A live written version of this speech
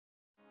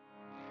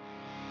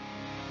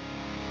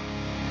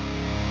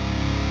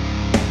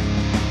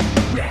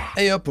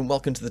Hey up and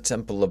welcome to the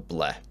Temple of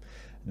Blair.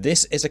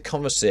 This is a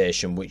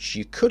conversation which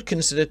you could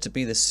consider to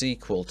be the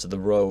sequel to the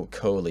Ro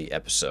Coley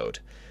episode.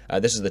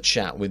 This is the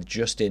chat with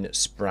Justin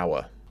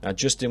Sprower. Now,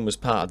 Justin was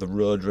part of the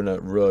Roadrunner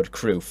road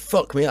crew.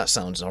 Fuck me, that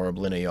sounds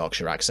horrible in a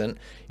Yorkshire accent.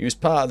 He was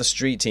part of the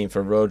street team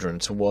for Roadrunner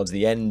towards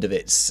the end of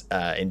its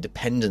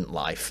independent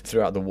life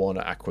throughout the Warner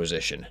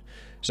acquisition.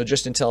 So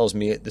Justin tells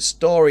me the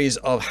stories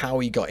of how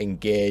he got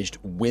engaged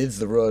with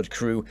the road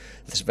crew,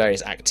 the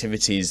various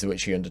activities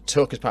which he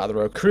undertook as part of the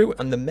road crew,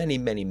 and the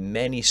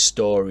many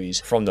stories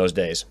from those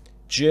days.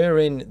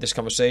 During this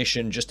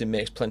conversation, Justin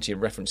makes plenty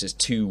of references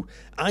to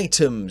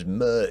items,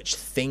 merch,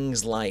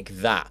 things like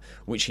that,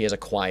 which he has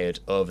acquired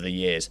over the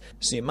years.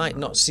 So you might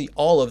not see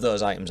all of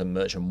those items and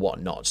merch and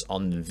whatnots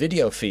on the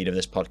video feed of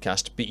this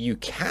podcast, but you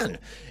can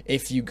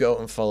if you go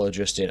and follow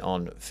Justin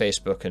on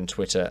Facebook and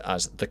Twitter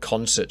as The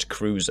Concert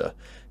Cruiser.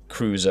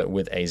 Cruiser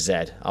with a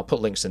Z. I'll put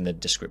links in the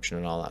description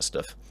and all that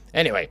stuff.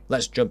 Anyway,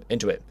 let's jump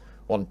into it.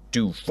 1,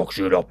 2, fuck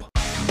shit up.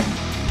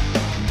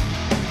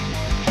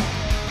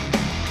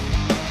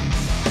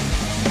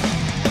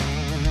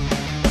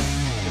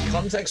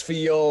 Context for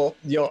your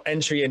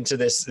entry into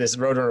this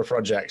Roadrunner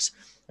project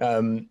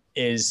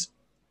is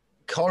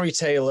Corey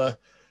Taylor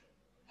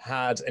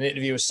had an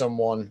interview with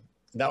someone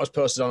that was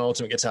posted on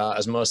Ultimate Guitar,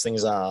 as most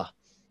things are,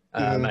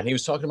 and he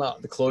was talking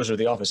about the closure of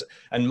the office,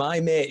 and my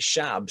mate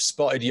Shab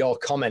spotted your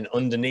comment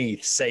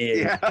underneath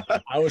saying,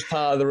 I was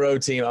part of the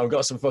road team, I've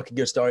got some fucking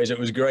good stories, it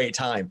was a great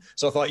time.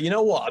 So I thought, you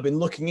know what, I've been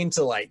looking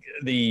into like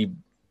the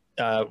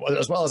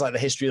as well as like the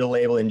history of the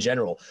label in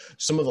general,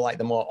 some of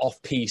the more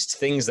off-piste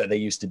things that they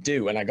used to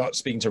do. And I got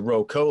speaking to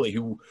Ro Coley,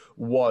 who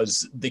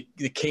was the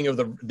king of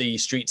the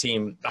street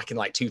team back in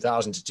like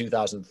 2000 to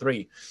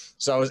 2003.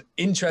 So I was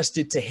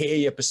interested to hear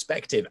your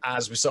perspective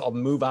as we sort of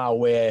move our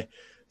way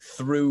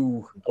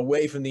through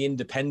away from the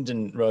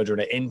independent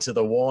Roadrunner into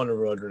the Warner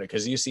Roadrunner.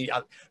 Because you see,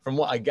 from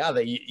what I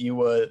gather, you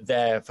were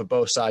there for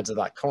both sides of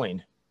that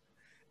coin.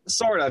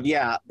 Sort of,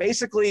 yeah.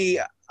 Basically,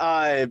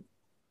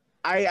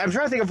 I'm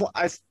trying to think of,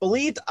 I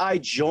believe I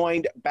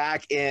joined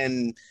back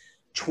in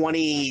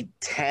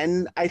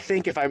 2010, I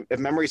think, if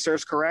memory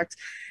serves correct.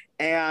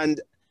 And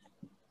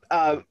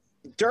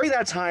during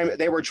that time,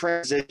 they were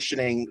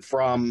transitioning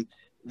from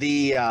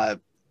the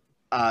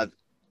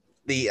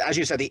as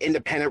you said, the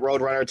independent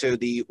Roadrunner to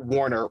the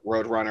Warner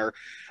Roadrunner.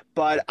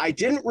 But it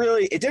didn't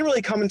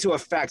really come into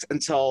effect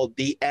until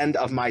the end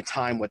of my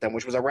time with them,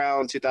 which was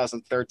around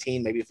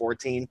 2013, maybe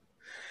 14.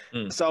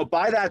 So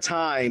by that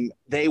time,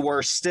 they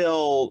were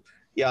still,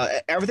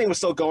 everything was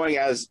still going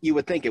as you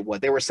would think it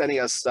would. They were sending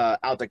us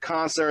out to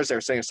concerts. They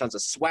were sending us tons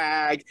of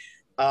swag.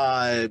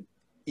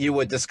 You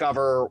would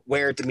discover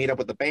where to meet up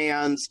with the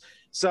bands.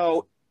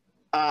 So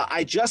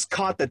I just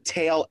caught the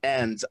tail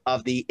end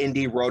of the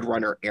indie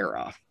Roadrunner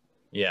era.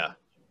 Yeah.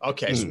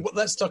 Okay, so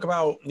let's talk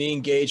about the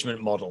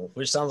engagement model,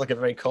 which sounds like a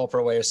very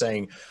corporate way of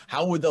saying,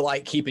 how would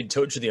they keep in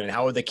touch with you, and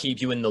how would they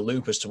keep you in the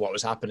loop as to what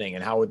was happening,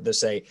 and how would they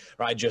say,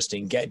 right,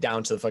 Justin, get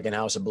down to the fucking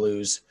House of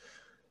Blues,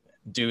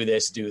 do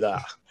this, do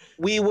that?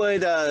 We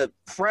would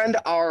friend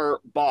our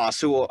boss,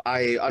 who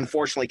I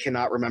unfortunately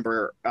cannot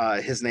remember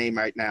his name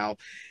right now,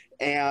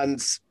 and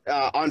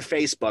on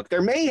Facebook.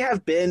 There may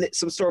have been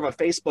some sort of a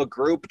Facebook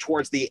group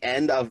towards the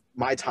end of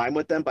my time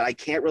with them, but I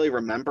can't really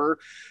remember.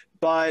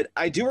 But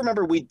I do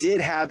remember we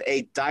did have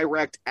a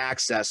direct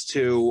access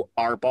to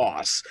our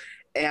boss.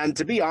 And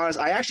to be honest,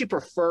 I actually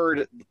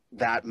preferred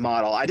that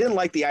model. I didn't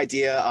like the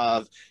idea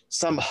of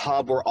some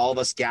hub where all of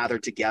us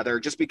gathered together,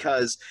 just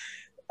because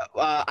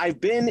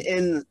I've been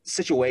in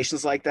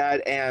situations like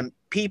that, and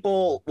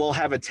people will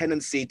have a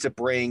tendency to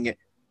bring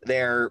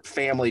their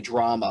family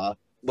drama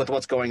with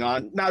what's going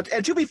on. Now,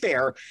 and to be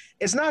fair,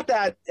 it's not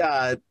that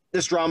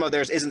this drama of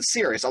theirs isn't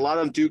serious. A lot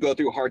of them do go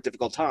through hard,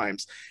 difficult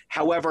times.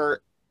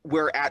 However,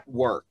 we're at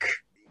work.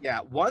 Yeah,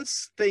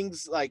 once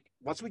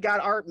we got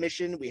our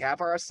mission, we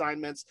have our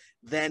assignments,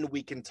 then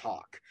we can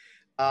talk.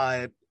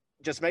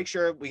 Just make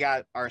sure we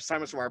got our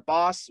assignments from our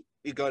boss.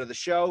 We go to the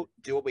show,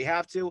 do what we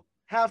have to,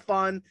 have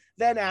fun.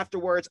 Then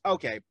afterwards,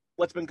 okay,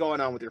 what's been going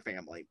on with your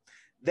family?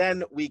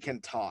 Then we can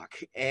talk.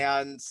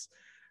 And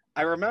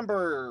I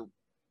remember,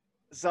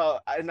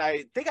 and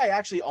I think I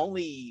actually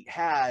only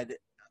had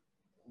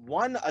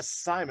one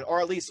assignment,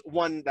 or at least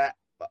one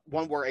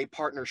where a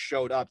partner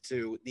showed up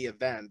to the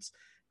event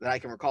that I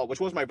can recall, which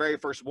was my very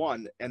first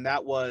one, and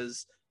that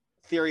was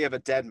Theory of a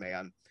Dead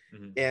Man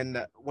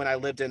when I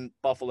lived in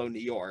Buffalo, New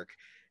York.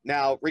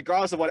 Now,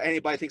 regardless of what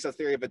anybody thinks of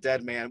Theory of a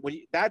Dead Man,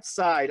 that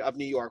side of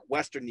New York,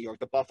 Western New York,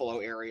 the Buffalo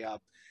area,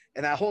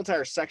 and that whole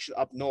entire section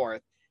up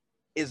north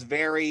is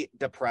very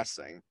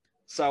depressing.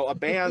 So a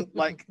band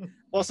like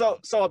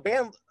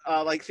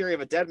Theory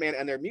of a Dead Man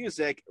and their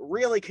music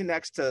really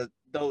connects to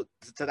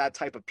that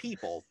type of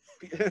people.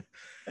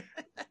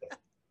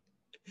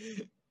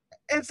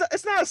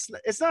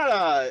 It's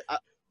not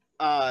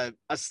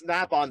a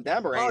snap on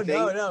them or anything.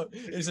 Oh no,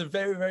 it's a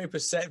very, very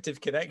perceptive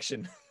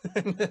connection.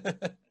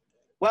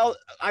 Well,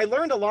 I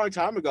learned a long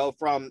time ago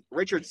from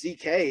Richard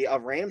ZK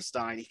of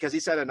Rammstein, because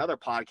he said in another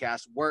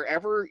podcast,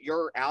 wherever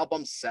your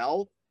albums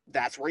sell,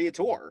 that's where you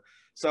tour.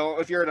 So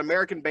if you're an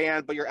American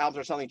band but your albums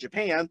are selling in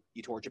Japan,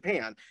 you tour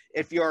Japan.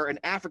 If you're an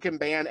African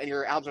band and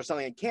your albums are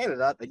selling in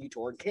Canada, then you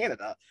tour in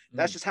Canada.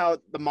 That's just how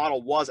the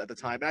model was at the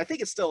time, and I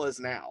think it still is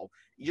now.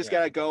 You just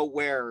got to go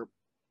where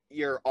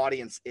your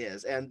audience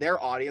is, and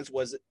their audience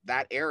was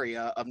that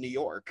area of New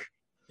York.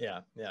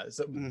 Yeah.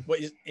 So, but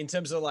in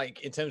terms of I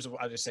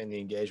was just saying the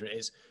engagement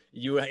is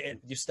you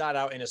start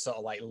out in a sort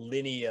of like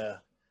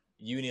linear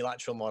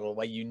unilateral model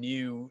where you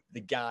knew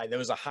the guy, there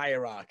was a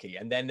hierarchy,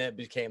 and then it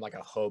became like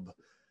a hub.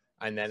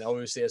 And then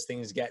obviously as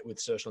things get with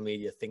social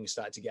media, things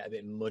start to get a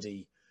bit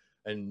muddy.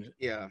 And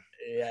yeah,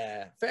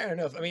 fair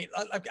enough. I mean,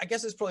 I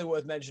guess it's probably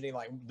worth mentioning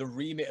like the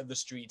remit of the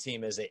street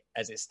team as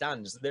it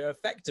stands. They're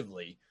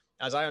effectively,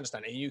 as I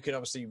understand it, and you can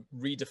obviously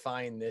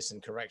redefine this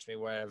and correct me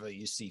wherever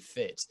you see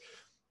fit.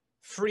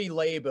 Free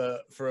labor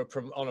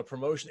on a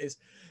promotion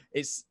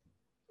is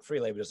free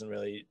labor doesn't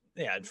really,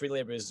 free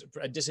labor is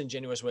a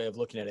disingenuous way of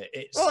looking at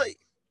it. Well,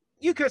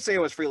 you could say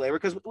it was free labor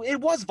because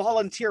it was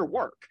volunteer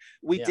work.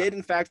 We did,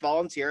 in fact,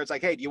 volunteer. It's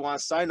like, hey, do you want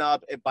to sign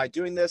up? By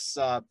doing this,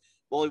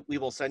 we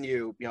will send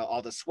you,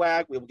 all the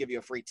swag. We will give you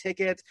a free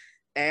ticket,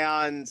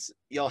 and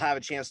you'll have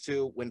a chance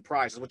to win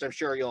prizes, which I'm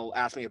sure you'll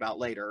ask me about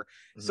later.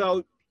 Mm-hmm.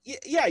 So,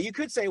 yeah, you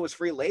could say it was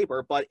free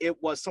labor, but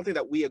it was something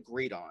that we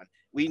agreed on.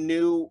 We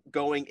knew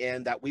going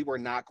in that we were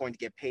not going to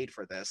get paid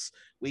for this.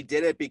 We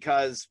did it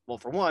because, well,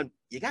 for one,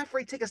 you got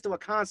free tickets to a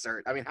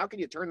concert. I mean, how can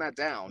you turn that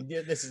down?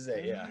 Yeah, this is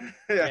it.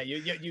 Yeah.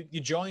 You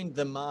joined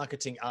the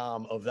marketing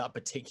arm of that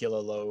particular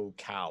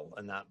locale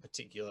and that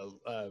particular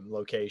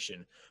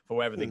location for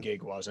wherever the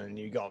gig was, and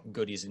you got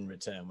goodies in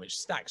return, which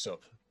stacks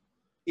up.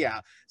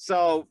 Yeah.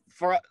 So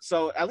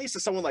at least to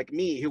someone like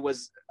me, who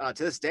was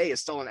to this day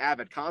is still an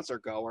avid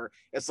concert goer,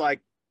 it's like,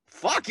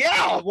 fuck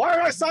yeah, why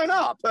did I sign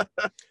up?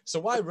 So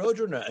why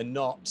Roadrunner and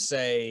not,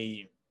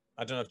 say,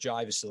 I don't know if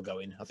Jive is still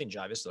going. I think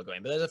Jive is still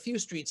going, but there's a few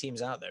street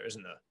teams out there,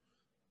 isn't there?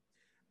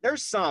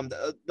 There's some.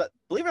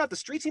 Believe it or not, the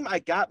street team I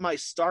got my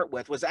start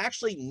with was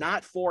actually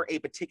not for a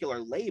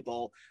particular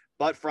label,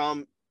 but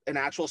from an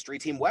actual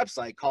street team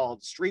website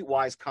called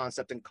Streetwise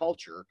Concept and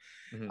Culture.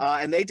 Mm-hmm.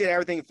 And they did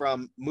everything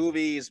from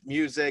movies,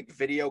 music,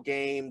 video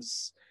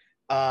games.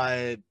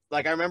 Like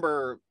I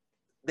remember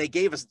they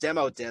gave us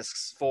demo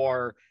discs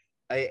for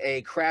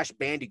a Crash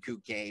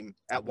Bandicoot game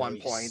at one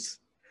point.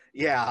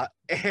 Yeah.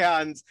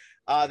 And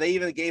they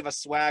even gave us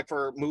swag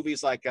for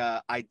movies like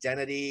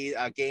Identity,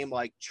 a game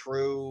like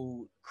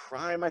True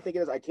Crime, I think it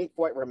is. I can't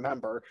quite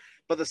remember.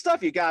 But the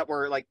stuff you got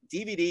were like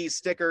DVDs,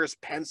 stickers,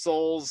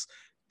 pencils,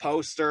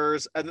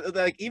 posters. And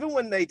like even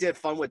when they did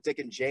Fun with Dick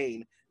and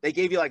Jane, they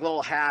gave you like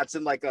little hats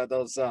and like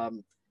those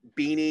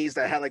beanies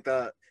that had like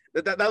that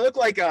looked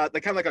like the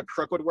kind of like a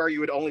crook would wear.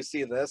 You would only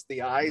see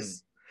the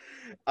eyes.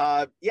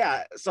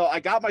 Yeah, so I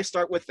got my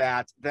start with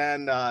that.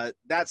 Then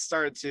that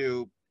started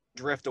to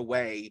drift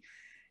away,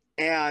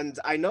 and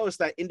I noticed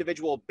that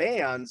individual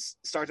bands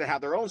start to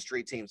have their own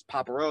street teams.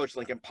 Papa Roach,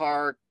 Linkin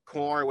Park,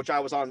 Korn, which I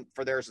was on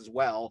for theirs as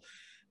well.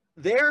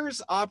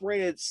 Theirs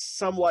operated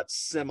somewhat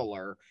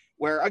similar,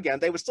 where again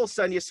they would still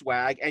send you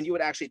swag, and you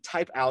would actually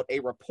type out a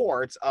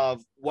report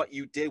of what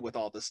you did with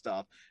all this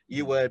stuff.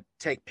 You would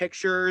take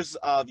pictures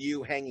of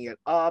you hanging it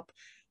up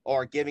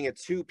or giving it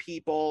to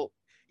people.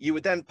 You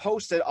would then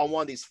post it on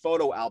one of these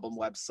photo album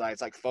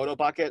websites like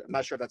PhotoBucket. I'm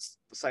not sure if that's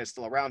the site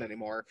still around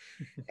anymore.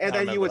 And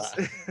then you would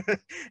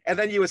and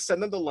then you would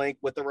send them the link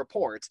with the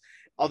report.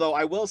 Although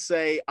I will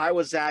say I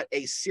was at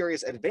a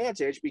serious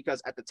advantage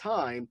because at the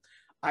time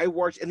I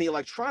worked in the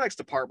electronics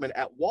department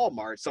at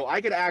Walmart. So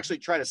I could actually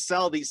try to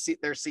sell their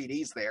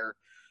CDs there.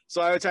 So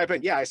I would type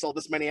in, I sold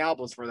this many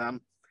albums for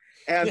them.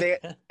 And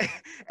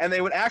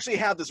they would actually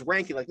have this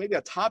ranking, like maybe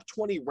a top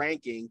 20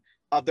 ranking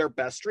of their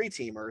best street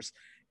teamers.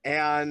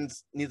 And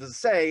needless to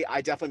say, I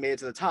definitely made it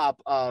to the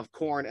top of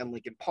Korn and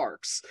Linkin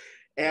Park's.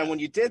 And when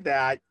you did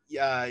that,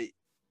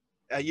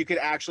 you could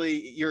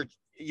actually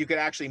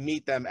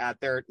meet them at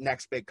their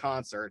next big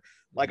concert.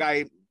 Like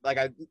I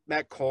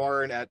met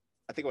Korn at,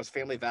 I think it was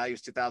Family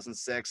Values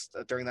 2006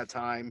 during that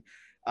time.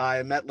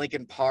 I met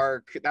Linkin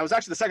Park. That was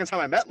actually the second time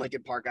I met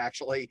Linkin Park,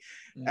 actually,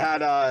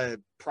 at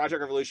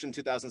Project Revolution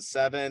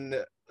 2007.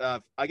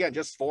 Again,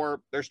 just for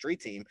their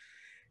street team.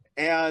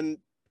 And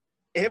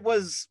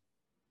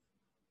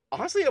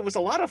honestly, it was a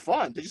lot of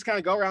fun to just kind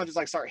of go around and just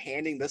like start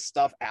handing this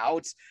stuff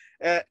out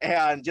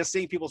and just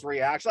seeing people's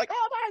reaction, like,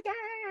 oh my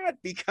God,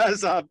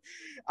 because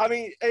I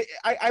mean,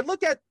 I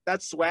look at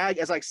that swag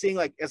as like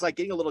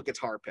getting a little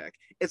guitar pick.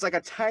 It's like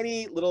a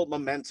tiny little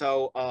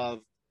memento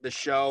of the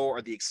show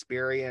or the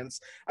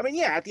experience. I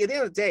mean, at the end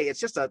of the day, it's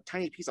just a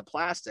tiny piece of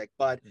plastic,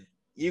 but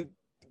you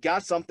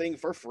got something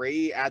for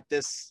free at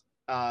this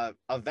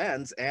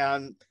event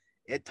and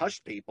it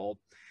touched people.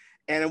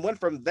 And it went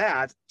from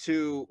that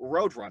to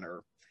Roadrunner.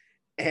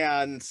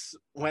 And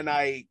when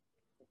I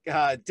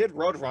did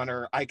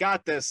Roadrunner, I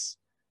got this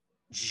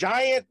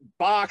giant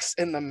box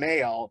in the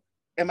mail,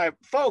 and my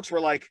folks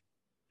were like,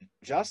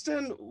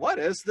 Justin, what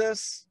is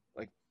this?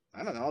 Like,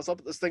 I don't know. Let's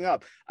open this thing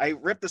up. I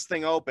ripped this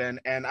thing open,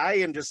 and I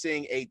am just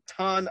seeing a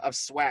ton of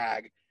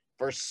swag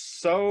for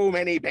so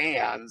many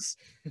bands.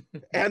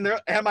 And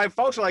my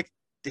folks are like,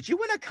 did you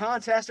win a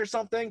contest or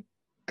something?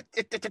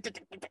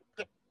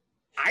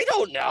 I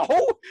don't know.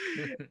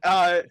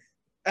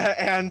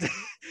 And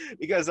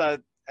because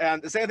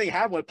and the same thing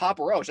happened with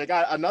Papa Roach. I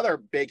got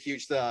another big,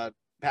 huge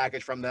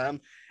package from them.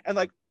 And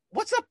like,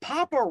 what's a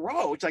Papa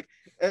Roach? Like,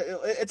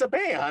 it's a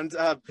band.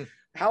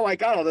 How I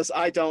got all this,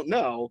 I don't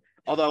know.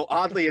 Although,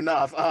 oddly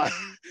enough,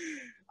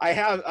 I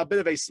have a bit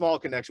of a small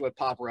connection with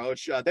Papa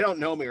Roach. They don't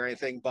know me or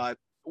anything, but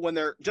when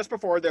just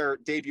before their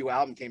debut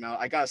album came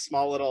out, I got a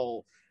small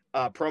little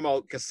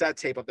promo cassette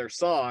tape of their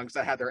songs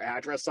that had their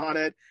address on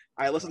it.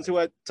 I listened to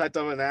it, typed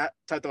them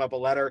up a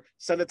letter,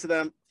 sent it to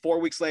them. 4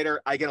 weeks later,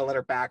 I get a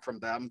letter back from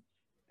them,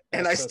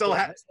 and I still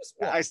have.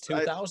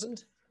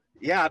 2000.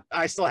 Yeah,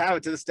 I still have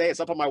it to this day. It's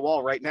up on my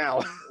wall right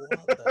now.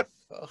 What the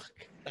fuck?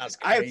 That's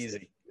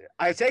crazy.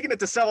 I've taken it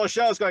to several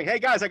shows, going, "Hey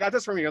guys, I got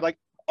this from you." Like,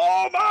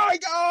 oh my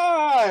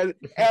god!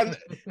 And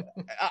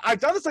I've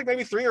done this like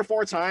maybe 3 or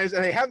 4 times,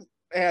 and they haven't.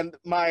 And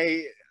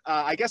my,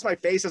 I guess my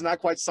face is not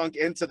quite sunk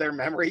into their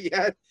memory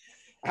yet.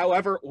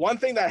 However, one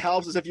thing that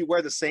helps is if you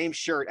wear the same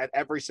shirt at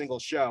every single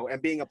show.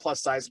 And being a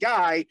plus size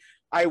guy,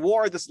 I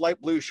wore this light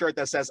blue shirt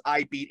that says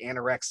 "I beat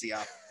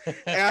anorexia,"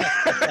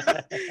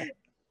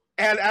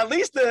 and at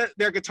least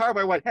their guitar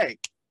player went, "Hey,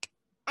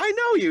 I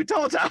know you,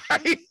 don't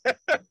I?"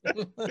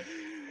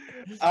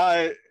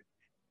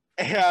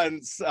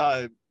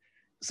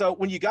 So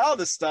when you got all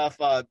this stuff,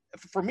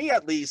 for me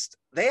at least,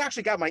 they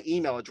actually got my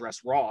email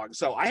address wrong.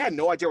 So I had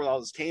no idea where all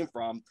this came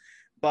from.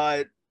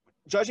 But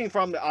judging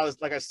from,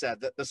 like I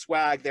said, the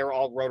swag, they were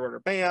all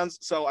Roadrunner bands.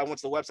 So I went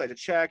to the website to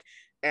check.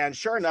 And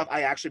sure enough,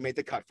 I actually made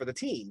the cut for the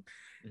team.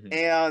 Mm-hmm.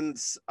 And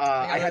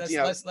I had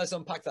to, let's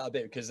unpack that a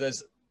bit,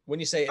 because when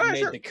you say it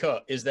made the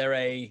cut, is there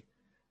a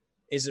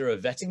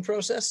vetting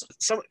process?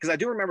 Because I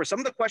do remember some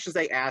of the questions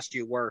they asked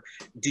you were,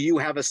 do you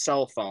have a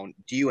cell phone?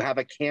 Do you have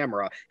a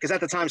camera? Because at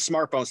the time,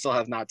 smartphones still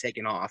have not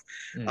taken off.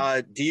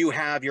 Do you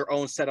have your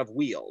own set of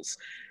wheels?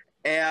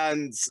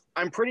 And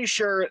I'm pretty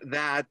sure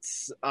that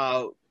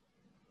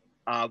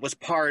was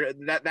part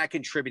that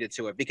contributed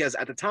to it, because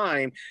at the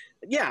time,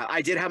 yeah,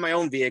 I did have my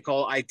own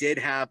vehicle. I did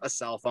have a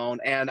cell phone,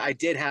 and I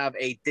did have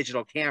a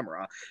digital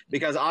camera,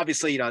 because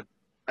obviously, a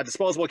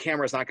disposable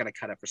camera is not going to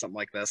cut it for something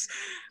like this.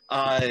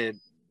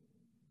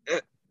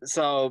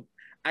 So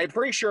I'm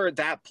pretty sure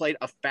that played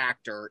a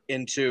factor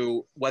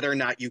into whether or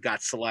not you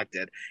got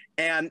selected.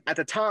 And at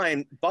the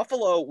time,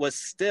 Buffalo was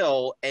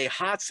still a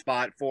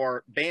hotspot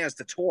for bands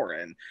to tour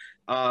in.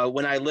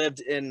 When I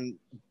lived in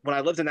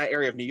that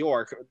area of New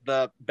York,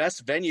 the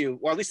best venue,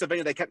 or at least the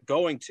venue they kept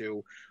going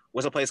to,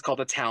 was a place called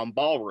the Town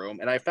Ballroom.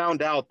 And I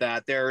found out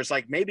that there's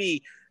like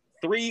maybe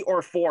 3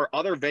 or 4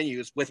 other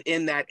venues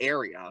within that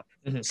area.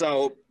 Mm-hmm.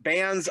 So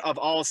bands of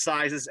all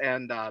sizes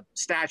and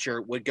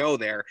stature would go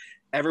there.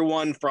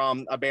 Everyone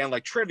from a band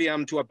like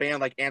Trivium to a band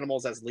like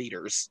Animals as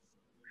Leaders.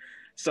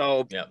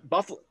 So yeah.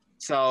 Buffalo.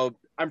 So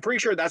I'm pretty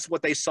sure that's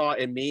what they saw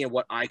in me and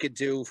what I could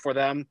do for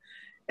them.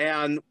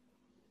 And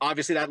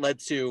obviously that led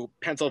to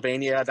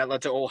Pennsylvania, that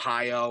led to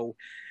Ohio.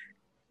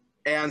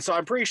 And so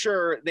I'm pretty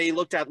sure they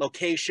looked at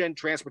location,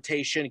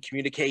 transportation,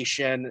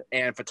 communication,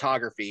 and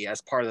photography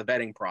as part of the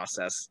vetting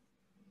process.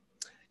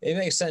 It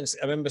makes sense.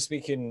 I remember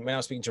when I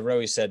was speaking to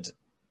Roe, he said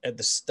at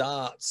the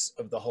start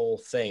of the whole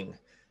thing,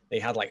 they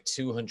had like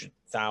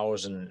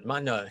 200,000. No,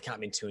 it can't have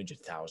been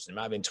 200,000. It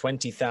might have been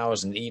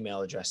 20,000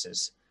 email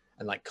addresses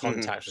and like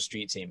contacts for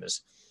street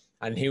teamers.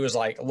 And he was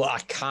like, well, I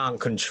can't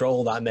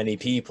control that many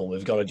people.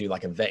 We've got to do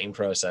like a vetting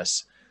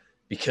process,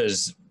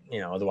 because,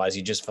 otherwise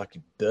you're just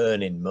fucking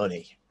burning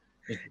money.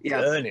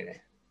 You're burning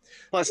it.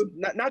 Plus,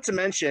 not to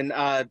mention,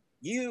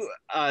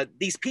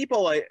 these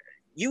people,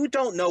 you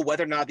don't know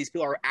whether or not these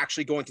people are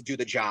actually going to do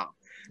the job.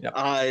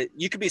 Yep.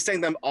 You could be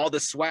sending them all the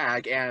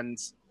swag, and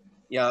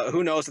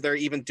who knows if they're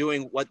even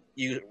doing what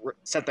you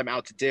sent them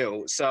out to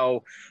do.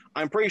 So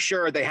I'm pretty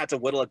sure they had to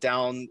whittle it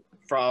down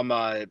from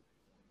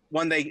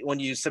when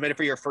you submitted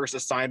for your first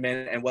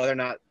assignment and whether or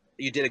not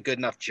you did a good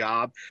enough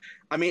job.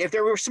 I mean, if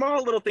there were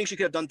small little things you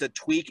could have done to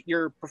tweak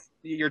your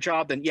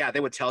job, then yeah, they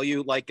would tell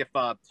you. Like if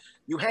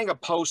you hang a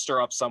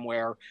poster up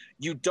somewhere,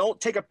 you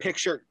don't take a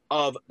picture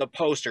of the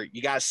poster.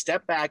 You got to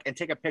step back and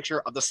take a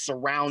picture of the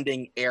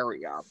surrounding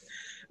area.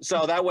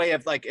 So that way,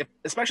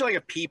 especially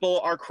if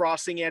people are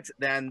crossing it,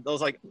 then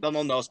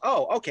they'll know,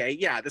 oh, okay,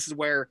 yeah, this is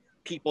where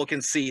people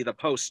can see the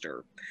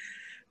poster.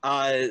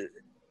 But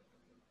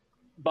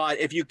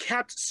if you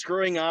kept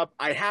screwing up,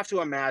 I have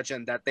to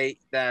imagine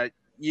that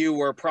you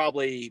were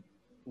probably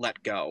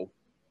let go.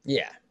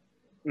 Yeah.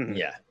 Mm-hmm.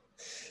 Yeah.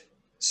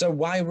 So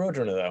why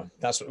Roadrunner though?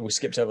 That's what we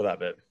skipped over that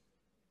bit.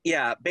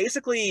 Yeah,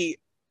 basically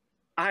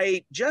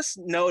I just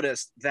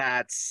noticed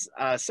that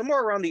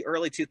somewhere around the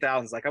early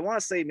 2000s, like I want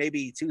to say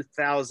maybe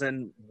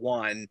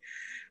 2001,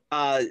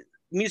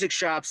 music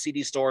shops,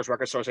 CD stores,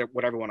 record stores,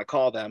 whatever you want to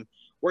call them,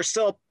 were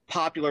still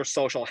popular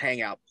social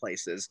hangout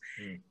places.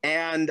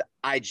 And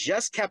I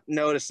just kept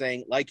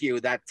noticing, like you,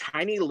 that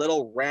tiny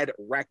little red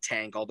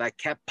rectangle that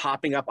kept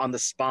popping up on the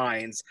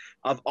spines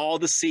of all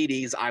the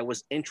CDs I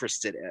was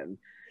interested in.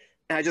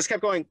 And I just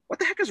kept going, what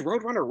the heck is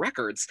Roadrunner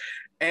Records?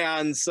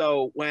 And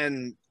so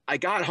when I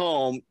got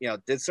home,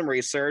 did some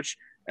research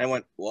and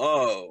went,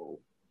 whoa,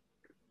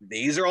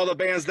 these are all the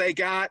bands they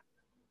got?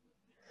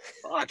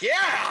 Fuck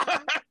yeah!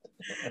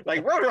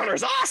 Like,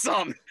 Roadrunner's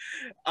awesome!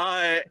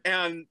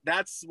 And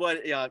that's what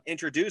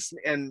introduced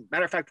me. And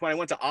matter of fact, when I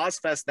went to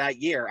Ozfest that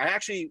year, I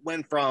actually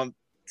went I've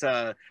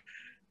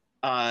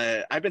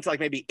been to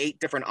like maybe 8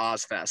 different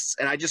Ozfests,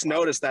 and I just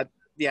noticed that,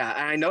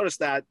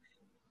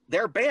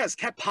 their bands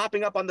kept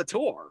popping up on the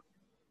tour.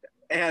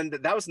 And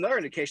that was another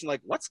indication, like,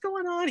 what's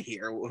going on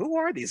here? Who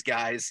are these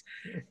guys?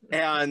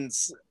 And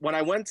when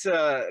I went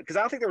to, because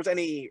I don't think there was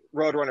any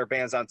Roadrunner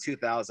bands on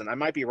 2000. I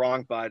might be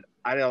wrong, but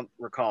I don't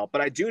recall.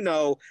 But I do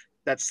know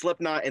that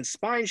Slipknot and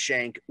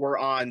Spineshank were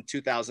on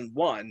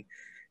 2001.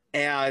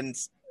 And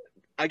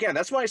again,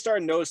 that's when I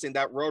started noticing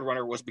that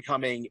Roadrunner was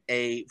becoming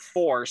a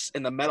force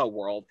in the metal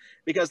world,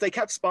 because they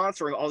kept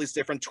sponsoring all these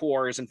different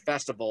tours and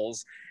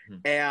festivals.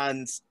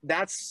 And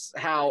that's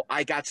how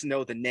I got to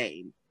know the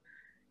name.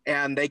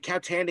 And they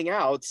kept handing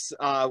out,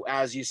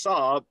 as you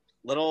saw,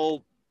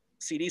 little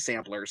CD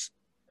samplers.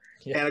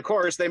 Yeah. And of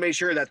course, they made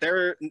sure that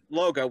their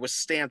logo was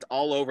stamped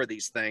all over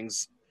these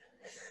things.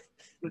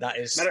 That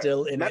is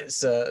still in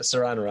its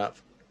saran wrap.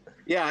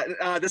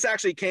 Yeah, this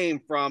actually came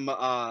from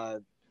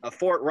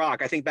Fort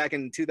Rock, I think back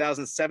in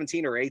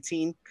 2017 or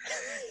 18.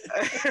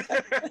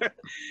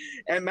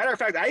 And matter of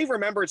fact, I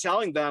remember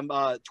telling them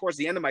towards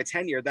the end of my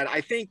tenure that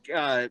I think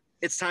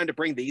it's time to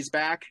bring these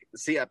back,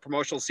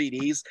 promotional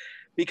CDs,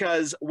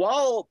 because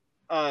while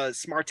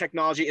smart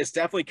technology is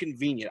definitely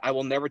convenient, I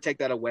will never take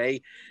that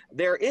away,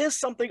 there is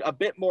something a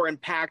bit more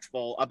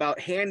impactful about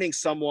handing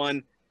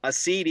someone a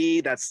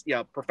CD that's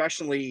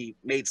professionally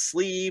made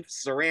sleeve,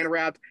 saran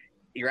wrapped.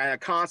 You're at a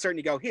concert and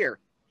you go, here,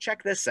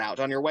 check this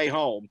out on your way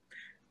home.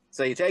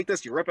 So you take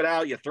this, you rip it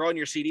out, you throw in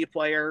your CD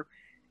player,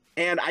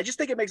 and I just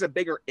think it makes a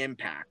bigger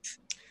impact.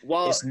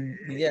 Well,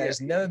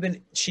 it's never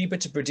been cheaper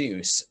to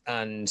produce,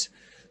 and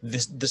the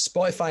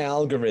Spotify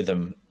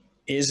algorithm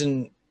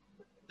isn't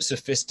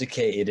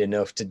sophisticated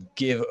enough to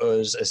give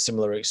us a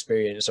similar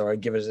experience or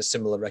give us a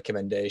similar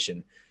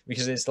recommendation,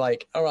 because it's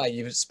like, all right,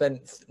 you've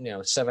spent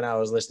 7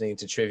 hours listening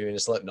to Trivium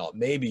and Slipknot,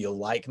 maybe you'll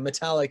like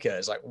Metallica.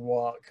 It's like,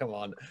 what? Come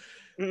on.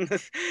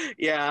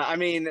 Yeah, I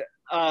mean,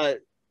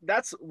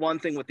 that's one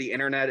thing with the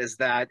internet, is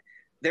that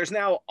there's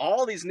now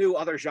all these new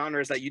other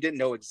genres that you didn't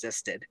know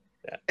existed.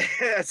 Yeah.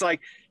 It's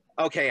like,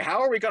 okay, how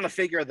are we going to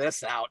figure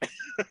this out?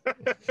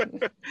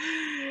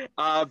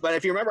 But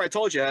if you remember, I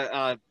told you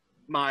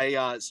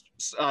my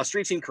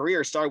street team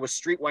career started with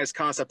Streetwise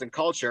Concept and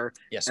Culture.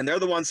 Yes. And they're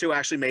the ones who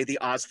actually made the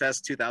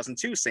Ozfest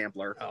 2002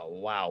 sampler. Oh,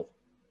 wow.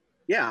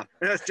 Yeah.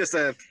 It's just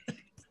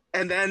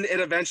and then it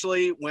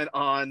eventually went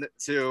on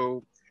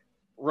to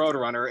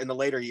Roadrunner in the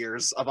later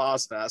years of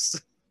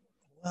Ozfest.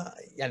 Well,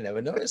 I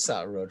never noticed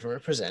that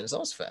Roadrunner presents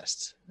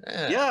Ozfest.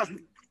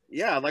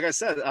 Yeah. Like I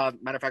said,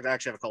 matter of fact, I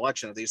actually have a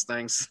collection of these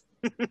things.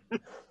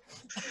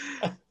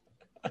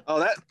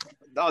 Oh,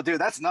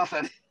 dude, that's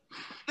nothing.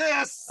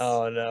 This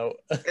are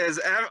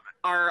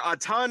a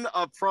ton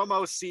of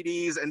promo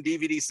CDs and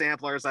DVD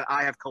samplers that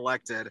I have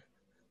collected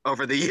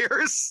over the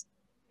years.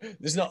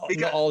 This is not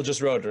all just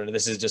Roadrunner.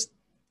 This is just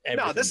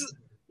everything. No, this is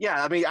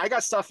I mean, I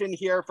got stuff in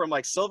here from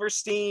like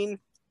Silverstein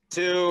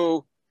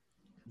to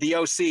the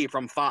OC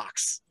from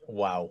Fox.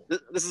 Wow.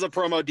 This is a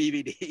promo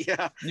DVD.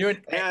 Yeah. You're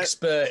an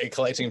expert in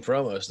collecting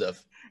promo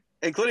stuff.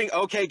 Including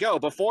OK Go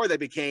before they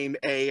became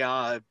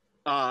a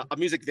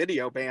music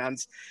video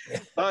band.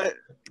 But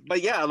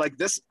yeah, like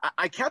this,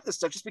 I kept this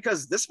stuff just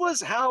because this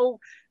was how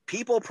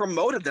people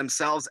promoted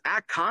themselves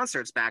at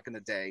concerts back in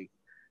the day.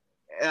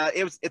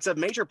 It's a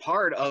major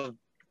part of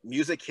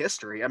music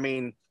history. I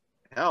mean,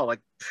 hell,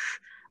 like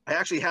I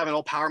actually have an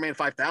old Powerman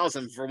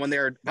 5000 for when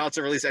they're about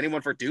to release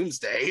anyone for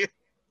Doomsday.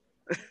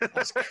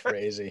 That's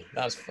crazy.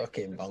 That's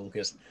fucking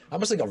bonkers. I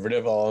must have got rid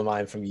of all of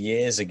mine from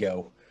years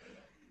ago.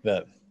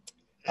 But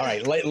all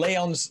right, lay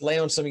on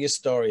some of your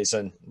stories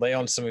and lay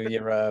on some of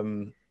your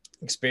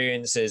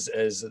experiences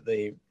as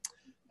the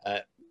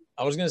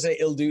I was going to say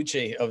Il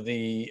Duce of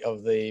the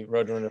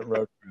Roadrunner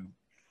Road Crew.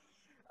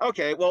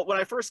 Okay, well, when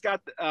I first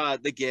got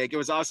the gig, it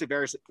was obviously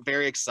very,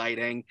 very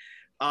exciting,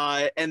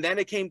 and then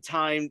it came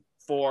time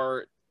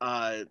for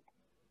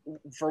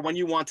when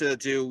you want to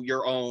do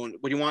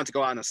when you want to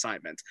go on an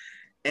assignment.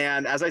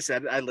 And as I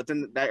said, I lived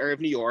in that area of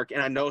New York,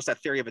 and I noticed that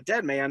Theory of a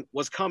Dead Man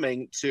was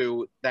coming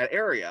to that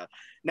area.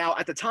 Now,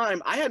 at the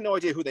time, I had no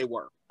idea who they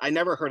were. I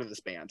never heard of this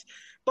band,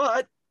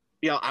 but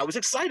I was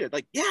excited.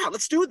 Like, yeah,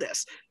 let's do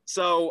this.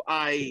 So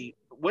I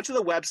went to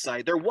the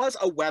website. There was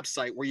a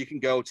website where you can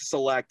go to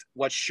select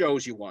what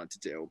shows you want to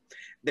do.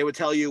 They would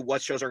tell you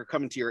what shows are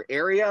coming to your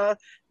area.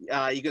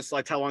 You can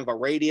select how long of a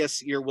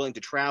radius you're willing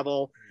to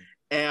travel.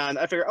 And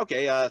I figured,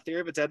 okay,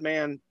 Theory of a Dead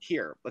Man,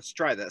 here, let's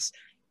try this.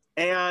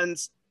 And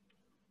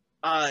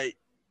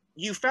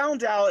you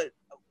found out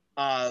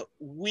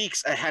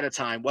weeks ahead of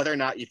time whether or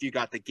not if you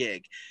got the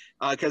gig,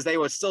 because they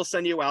would still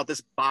send you out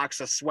this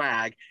box of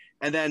swag.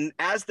 And then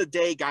as the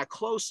day got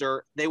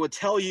closer, they would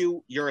tell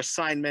you your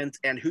assignment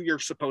and who you're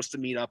supposed to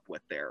meet up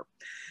with there.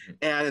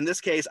 And in this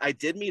case, I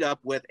did meet up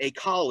with a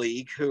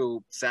colleague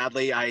who,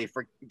 sadly,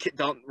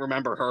 don't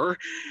remember her.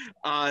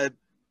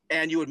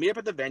 And you would meet up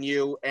at the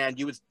venue and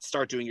you would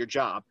start doing your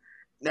job.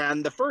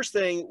 And the first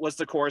thing was,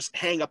 of course,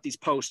 hang up these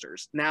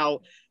posters. Now,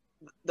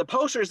 the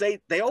posters,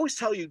 they always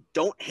tell you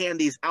don't hand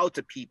these out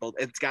to people.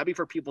 It's got to be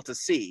for people to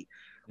see.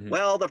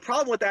 Well, the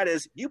problem with that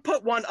is you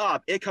put one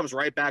up, it comes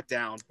right back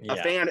down. Yeah. A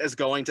fan is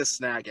going to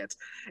snag it.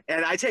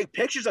 And I take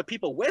pictures of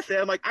people with it.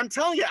 I'm like, I'm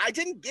telling you, I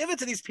didn't give it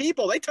to these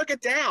people. They took it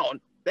down.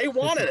 They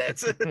wanted it.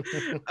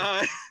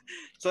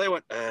 So they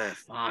went,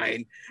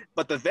 fine.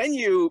 But the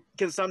venue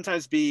can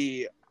sometimes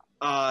be,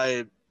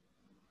 they'd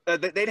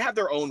have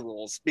their own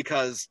rules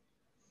because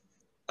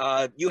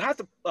you have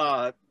to,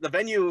 the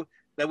venue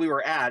that we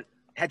were at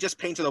had just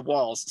painted the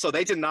walls, so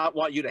they did not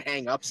want you to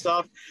hang up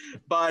stuff.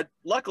 But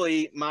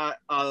luckily,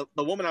 the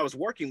woman I was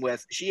working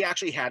with, she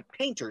actually had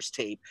painter's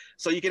tape,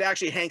 so you could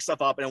actually hang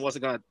stuff up, and it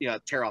wasn't going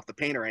to tear off the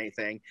paint or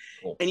anything.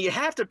 Cool. And you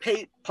have to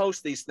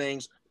post these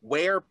things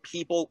where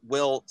people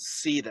will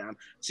see them,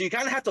 so you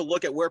kind of have to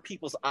look at where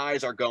people's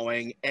eyes are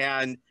going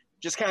and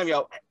just kind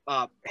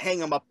of hang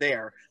them up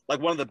there.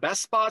 Like one of the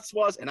best spots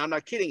was, and I'm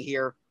not kidding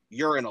here,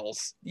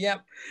 urinals.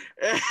 Yep.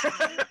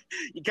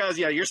 Because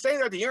you're standing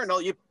there at the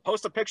urinal, you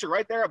post a picture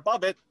right there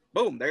above it,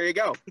 boom, there you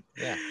go.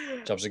 Yeah,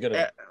 jobs are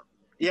good.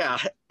 Yeah,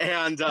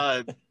 and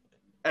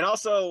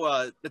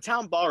also the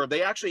town ballroom,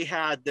 they actually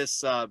had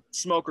this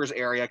smokers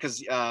area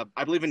because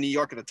I believe in New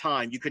York at the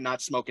time you could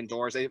not smoke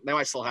indoors. They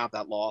might still have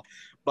that law,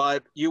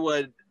 but you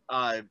would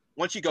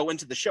once you go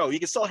into the show, you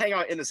could still hang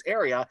out in this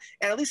area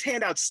and at least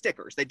hand out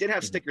stickers. They did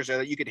have stickers there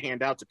that you could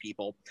hand out to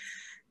people.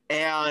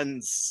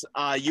 And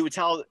you would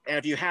tell, and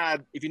if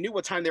you knew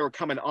what time they were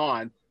coming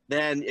on,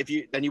 then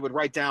you would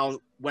write down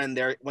when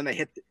they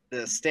hit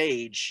the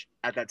stage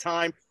at that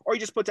time, or you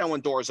just put down when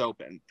doors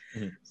open.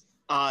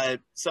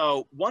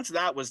 So once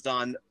that was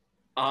done,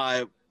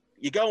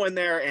 you go in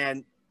there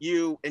and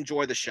you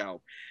enjoy the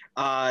show.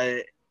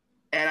 And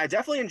I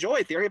definitely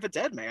enjoy Theory of a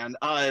Dead Man.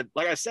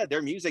 Like I said,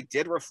 their music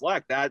did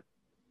reflect that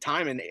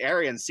time and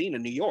area and scene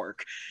in New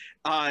York.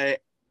 And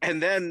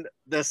then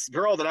this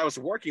girl that I was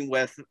working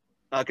with,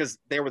 because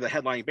they were the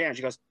headlining band,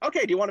 she goes,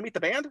 "Okay, do you want to meet the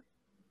band?"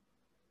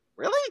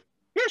 Really?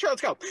 Yeah, sure,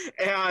 let's go.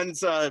 And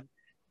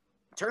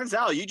turns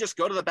out you just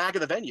go to the back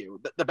of the venue.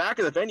 The back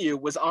of the venue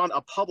was on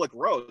a public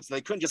road, so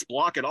they couldn't just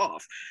block it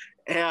off.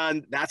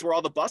 And that's where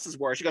all the buses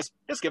were. She goes,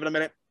 "Just give it a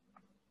minute.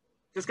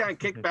 Just kind of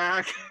kick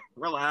back,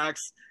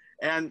 relax."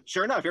 And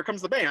sure enough, here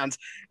comes the band.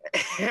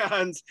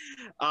 And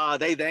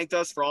they thanked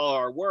us for all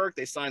our work.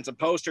 They signed some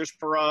posters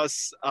for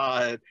us.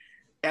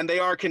 And they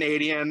are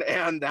Canadian,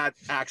 and that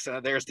accent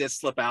of theirs did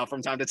slip out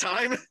from time to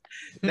time.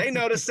 They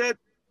noticed it,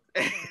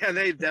 and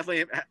they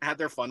definitely had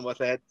their fun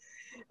with it.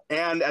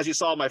 And as you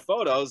saw in my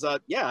photos,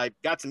 I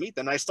got to meet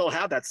them. I still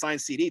have that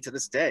signed CD to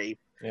this day.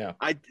 Yeah,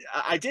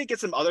 I did get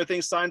some other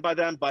things signed by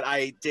them, but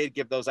I did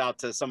give those out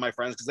to some of my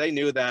friends because they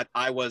knew that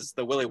I was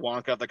the Willy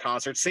Wonka of the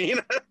concert scene.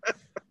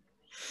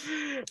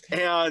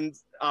 And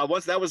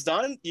once that was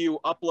done, you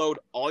upload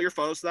all your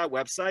photos to that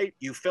website.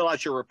 You fill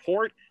out your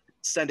report,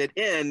 send it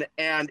in,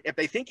 and if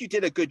they think you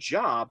did a good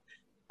job,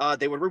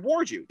 they would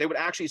reward you. They would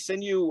actually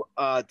send you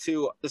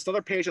to this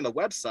other page on the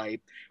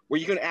website where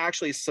you can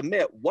actually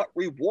submit what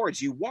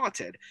rewards you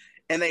wanted.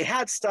 And they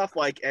had stuff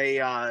like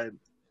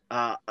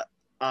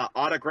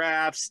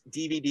autographs,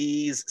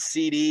 DVDs,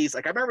 CDs.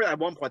 Like I remember at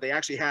one point they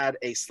actually had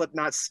a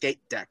Slipknot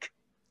skate deck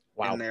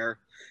in there.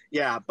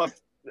 Yeah,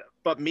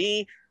 but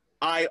me,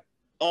 I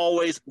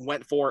always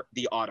went for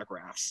the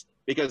autographs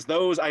because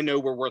those I know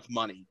were worth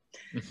money.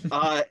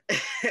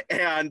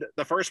 And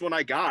the first one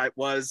I got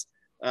was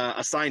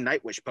a signed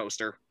Nightwish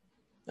poster.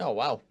 Oh,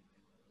 wow.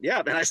 Yeah,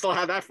 and I still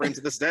have that frame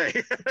to this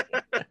day.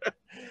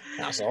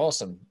 That's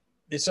awesome.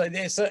 The thing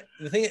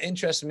that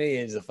interests me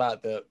is the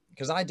fact that,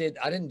 because I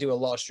didn't do a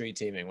lot of street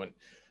teaming when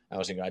I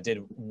was younger. I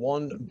did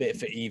one bit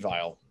for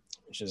Evil,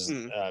 which is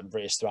a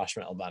British thrash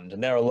metal band,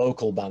 and they're a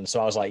local band,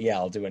 so I was like, yeah,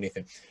 I'll do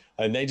anything.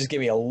 And they just gave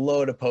me a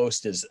load of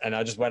posters, and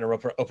I just went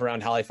up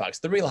around Halifax,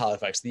 the real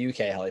Halifax, the UK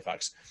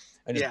Halifax,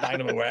 and just banged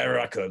them wherever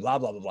I could, blah,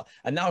 blah, blah, blah.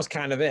 And that was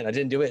kind of it. I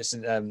didn't do it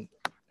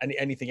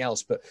anything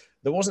else, but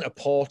there wasn't a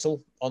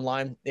portal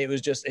online. It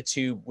was just a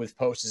tube with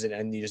posters in it,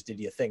 and you just did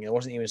your thing. It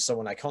wasn't even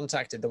someone I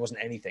contacted. There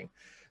wasn't anything.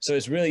 So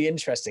it's really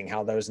interesting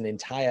how there was an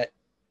entire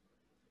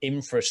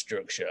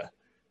infrastructure,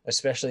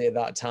 especially at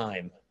that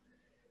time,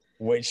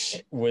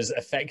 which was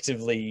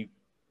effectively,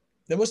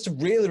 they must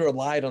have really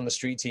relied on the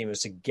street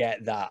teamers to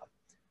get that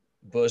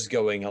buzz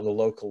going on the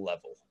local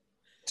level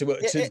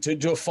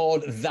to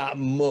afford that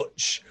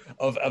much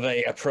of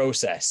a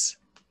process.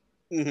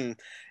 Mm-hmm.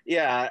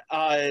 Yeah.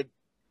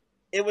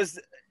 It was,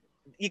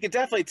 you could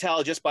definitely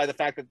tell just by the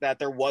fact that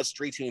there was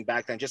street teaming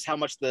back then, just how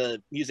much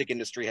the music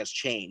industry has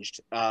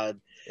changed.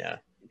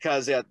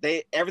 Because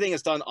everything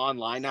is done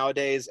online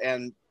nowadays,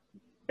 and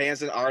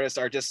bands and artists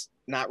are just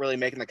not really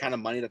making the kind of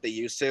money that they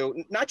used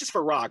to, not just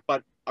for rock,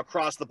 but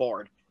across the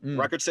board.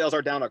 Record sales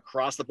are down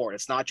across the board.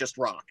 It's not just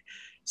rock.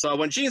 So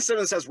when Gene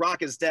Simmons says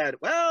Rock is dead,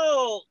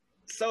 well,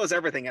 so is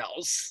everything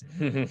else.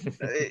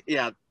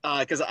 Yeah,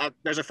 because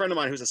there's a friend of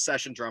mine who's a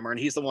session drummer, and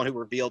he's the one who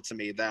revealed to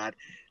me that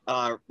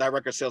that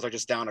record sales are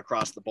just down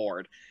across the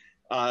board.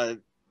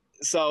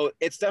 So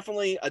it's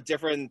definitely a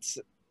different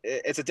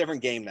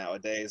game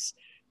nowadays.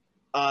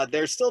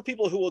 There's still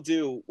people who will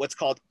do what's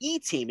called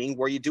e-teaming,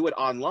 where you do it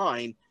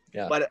online.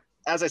 Yeah. But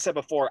as I said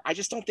before, I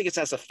just don't think it's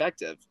as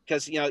effective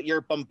because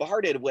you're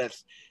bombarded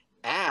with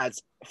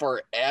ads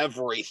for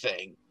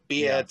everything.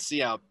 Be it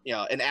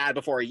an ad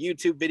before a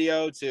YouTube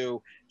video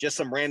to just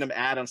some random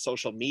ad on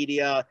social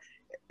media.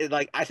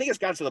 I think it's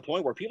gotten to the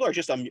point where people are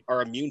just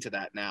are immune to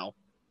that now.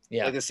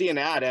 Yeah, they see an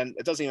ad and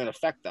it doesn't even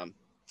affect them.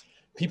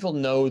 People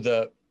know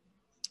that.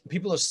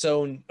 People are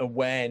so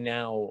aware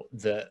now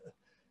that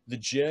the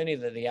journey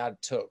that the ad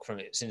took from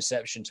its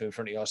inception to in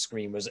front of your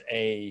screen was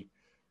a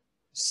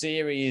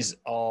series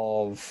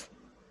of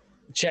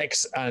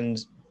checks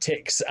and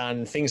ticks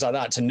and things like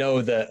that to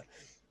know that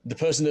the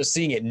person that's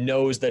seeing it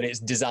knows that it's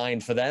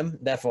designed for them.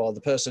 Therefore,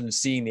 the person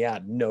seeing the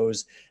ad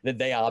knows that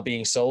they are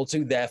being sold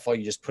to. Therefore,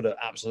 you just put an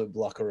absolute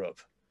blocker up.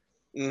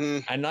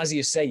 Mm-hmm. And as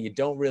you say, you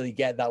don't really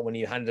get that when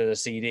you handed a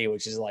CD,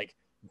 which is like,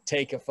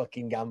 take a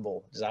fucking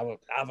gamble. Just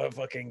have a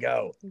fucking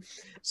go.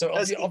 So,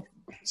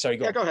 sorry,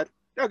 go on. Go ahead.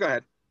 No, go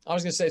ahead. I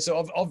was going to say,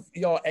 so of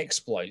your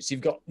exploits,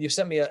 you've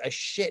sent me a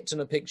shit ton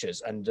of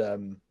pictures and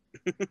of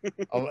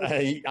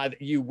either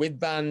you with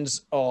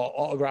bands or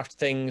autographed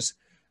things.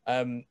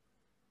 I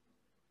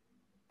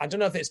don't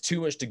know if it's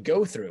too much to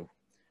go through.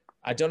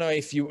 I don't know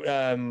if you.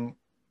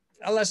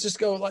 Let's just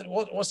go. Like,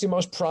 what's your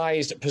most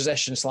prized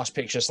possession /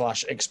 picture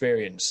 /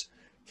 experience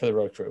for the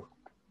Road Crew?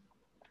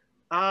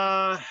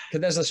 There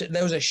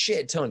was a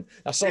shit ton.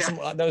 I saw some.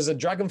 There was a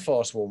Dragon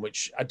Force one,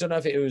 which I don't know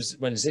if it was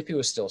when Zippy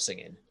was still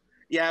singing.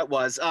 Yeah, it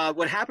was.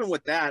 What happened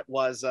with that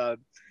was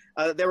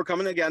they were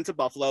coming again to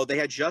Buffalo. They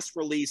had just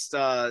released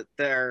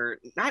their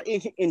not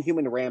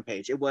Inhuman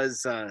Rampage. It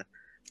was the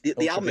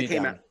album that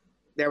came out.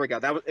 There we go.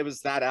 It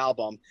was that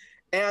album,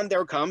 and they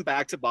were coming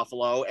back to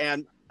Buffalo,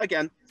 and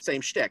again,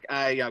 same shtick.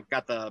 I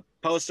got the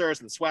posters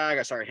and the swag.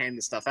 I started handing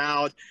the stuff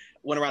out.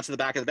 Went around to the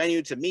back of the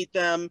venue to meet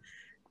them,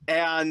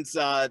 and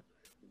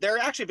they're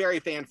actually very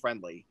fan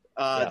friendly.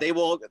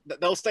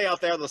 They'll stay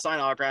out there. They'll sign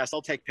autographs.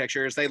 They'll take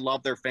pictures. They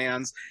love their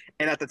fans.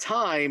 And at the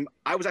time,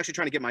 I was actually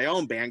trying to get my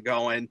own band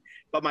going,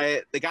 but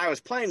the guy I was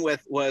playing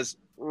with was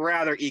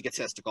rather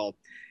egotistical.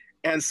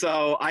 And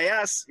so I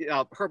asked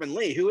Herman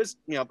Lee, who is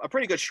a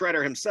pretty good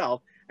shredder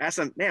himself. I asked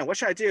him, man, what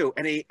should I do?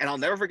 And I'll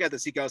never forget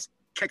this. He goes,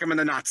 kick him in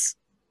the nuts.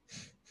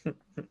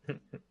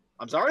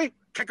 I'm sorry?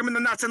 Kick him in the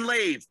nuts and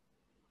leave.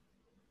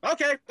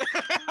 Okay.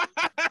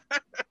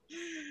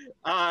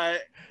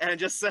 And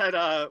just said,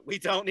 we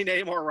don't need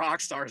any more rock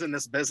stars in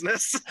this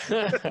business.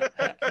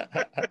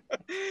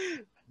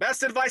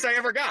 Best advice I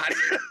ever got.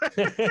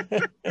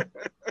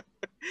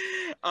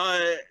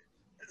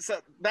 So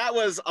that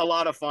was a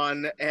lot of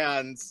fun,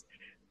 and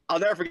I'll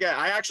never forget.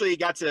 I actually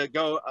got to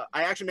go.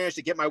 I actually managed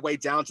to get my way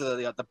down to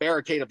the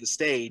barricade of the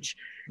stage,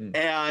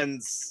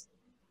 and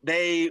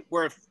they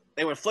would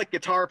flick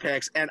guitar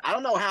picks, and I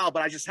don't know how,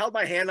 but I just held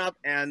my hand up,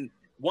 and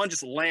one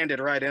just landed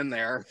right in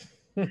there.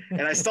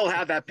 And I still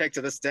have that pick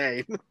to this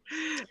day.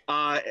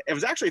 It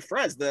was actually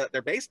Frez,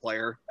 their bass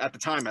player at the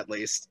time, at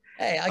least.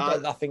 Hey, I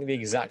got I think the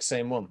exact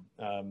same one.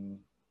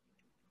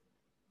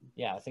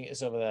 Yeah, I think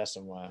it's over there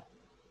somewhere.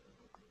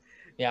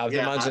 Yeah,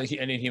 mine's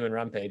an Inhuman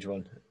Rampage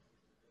one.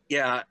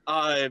 Yeah.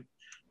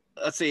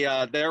 Let's see.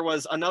 There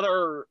was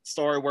another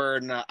story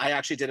where I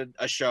actually did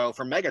a show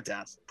for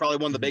Megadeth, probably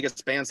one of the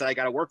biggest bands that I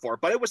got to work for,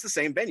 but it was the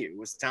same venue. It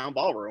was Town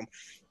Ballroom.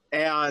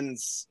 And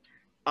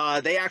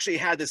they actually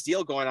had this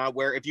deal going on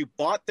where if you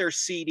bought their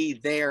CD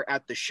there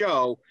at the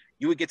show,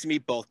 you would get to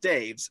meet both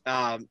Daves,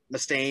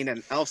 Mustaine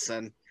and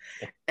Elfson.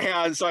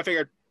 And so I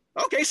figured,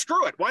 okay,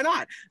 screw it. Why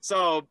not?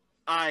 So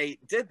I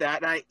did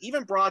that. And I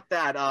even brought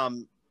that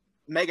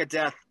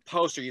Megadeth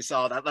poster you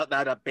saw,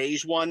 that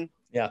beige one.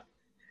 Yeah.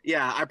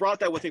 Yeah, I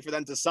brought that with me for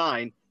them to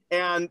sign.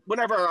 And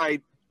whenever I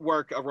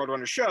work a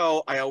Roadrunner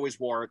show, I always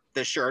wore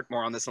this shirt,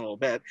 more on this in a little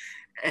bit.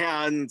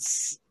 And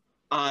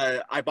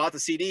I bought the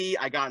CD.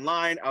 I got in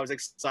line. I was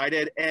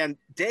excited. And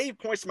Dave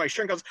points to my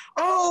shirt and goes,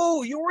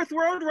 oh, you're with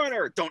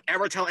Roadrunner. Don't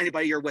ever tell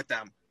anybody you're with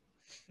them.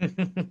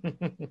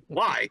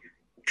 Why?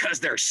 Because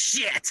they're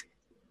shit.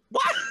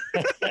 What?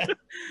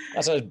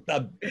 That's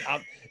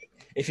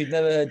if you've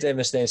never heard Dave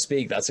Mustaine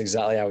speak, that's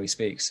exactly how he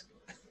speaks.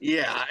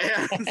 Yeah.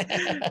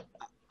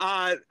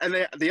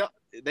 And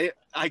they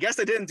I guess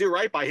they didn't do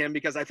right by him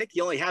because I think he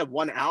only had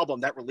one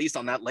album that released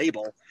on that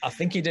label. I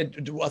think he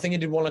did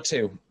one or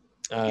two.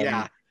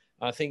 Yeah.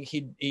 I think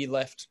he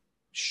left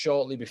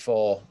shortly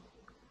before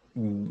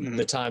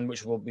the time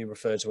which will be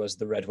referred to as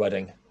the Red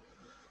Wedding.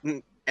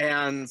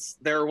 And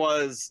there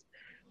was,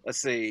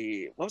 let's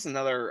see, what was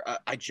another?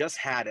 I just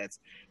had it.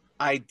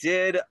 I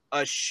did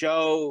a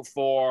show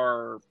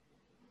for.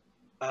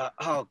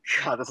 Oh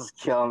God, this is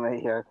killing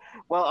me here.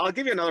 Well, I'll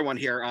give you another one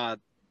here.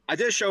 I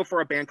did a show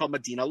for a band called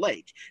Medina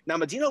Lake. Now,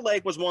 Medina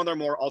Lake was one of their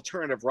more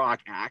alternative rock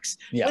acts,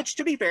 which,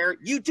 to be fair,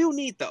 you do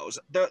need those.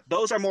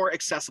 Those are more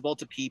accessible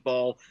to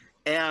people,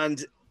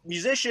 and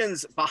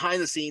musicians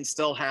behind the scenes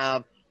still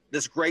have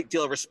this great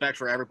deal of respect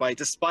for everybody,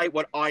 despite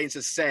what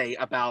audiences say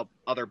about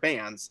other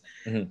bands.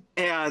 Mm-hmm.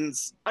 And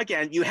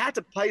again, you had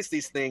to place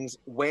these things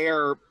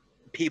where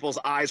people's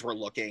eyes were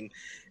looking.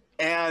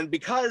 And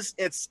because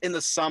it's in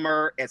the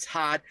summer, it's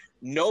hot,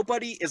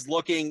 nobody is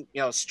looking,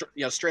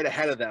 straight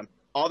ahead of them.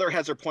 All their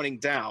heads are pointing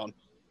down.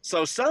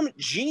 So some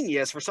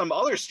genius for some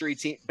other street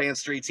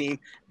team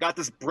got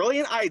this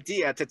brilliant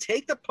idea to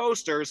take the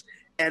posters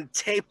and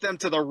tape them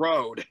to the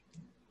road.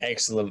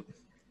 Excellent.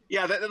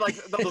 Yeah, like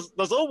those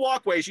little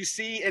walkways you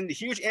see in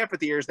huge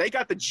amphitheaters, they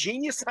got the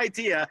genius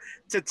idea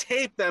to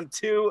tape them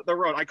to the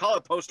road. I call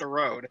it Poster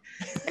Road.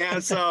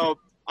 And so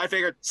I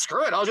figured,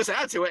 screw it, I'll just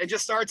add to it and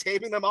just start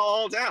taping them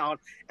all down.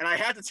 And I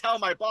had to tell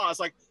my boss,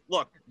 like,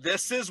 look,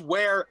 this is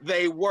where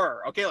they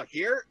were. Okay, look,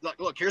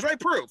 here's my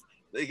proof.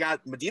 You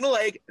got Medina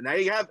Lake, now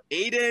you have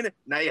Aiden,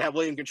 now you have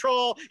William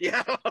Control.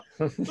 Yeah.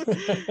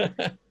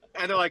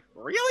 And they're like,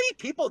 really?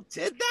 People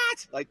did that?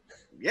 Like,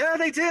 yeah,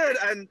 they did.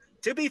 And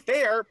to be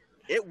fair,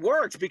 it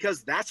worked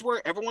because that's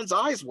where everyone's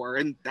eyes were,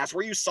 and that's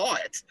where you saw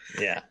it.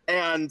 Yeah.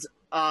 And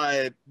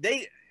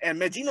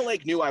Medina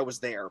Lake knew I was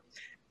there.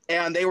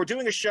 And they were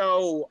doing a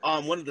show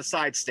on one of the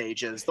side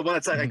stages, the one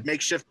that's like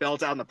makeshift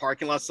built out in the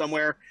parking lot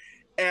somewhere.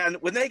 And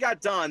when they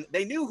got done,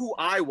 they knew who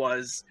I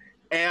was.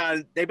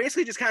 And they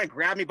basically just kind of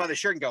grabbed me by the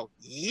shirt and go,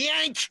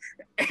 yank!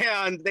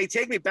 And they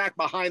take me back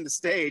behind the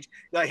stage.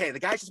 They're like, hey, the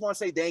guys just want to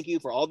say thank you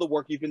for all the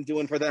work you've been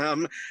doing for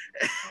them.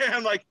 And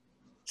I'm like,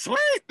 sweet!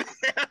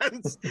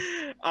 And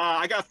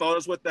I got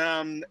photos with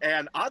them.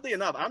 And oddly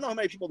enough, I don't know how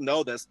many people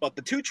know this, but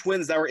the two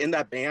twins that were in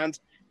that band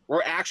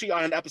were actually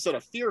on an episode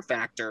of Fear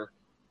Factor.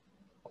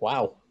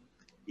 Wow.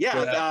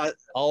 Yeah.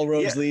 All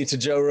roads lead to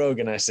Joe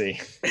Rogan, I see.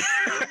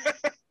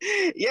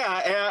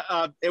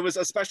 Yeah, it was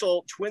a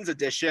special twins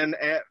edition,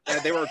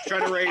 and they were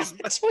trying to raise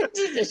twins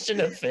edition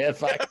of Fear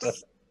Factor,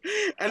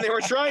 and they were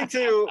trying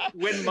to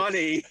win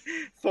money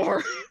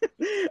for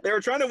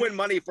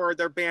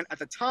their band at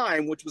the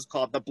time, which was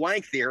called The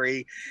Blank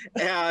Theory,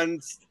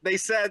 and they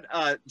said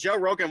Joe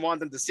Rogan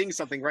wanted them to sing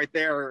something right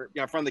there,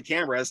 in front of the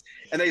cameras,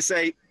 and they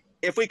say,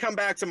 if we come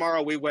back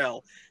tomorrow, we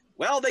will.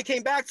 Well, they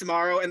came back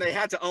tomorrow, and they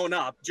had to own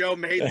up. Joe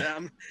made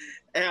them.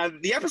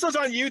 And the episode's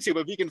on YouTube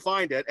if you can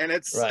find it, and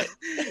it's right.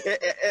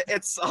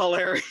 It's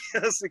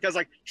hilarious because,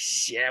 like,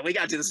 shit, we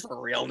got to do this for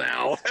real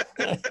now.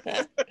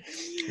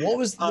 What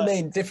was the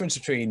main difference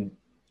between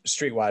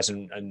Streetwise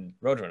and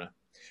Roadrunner?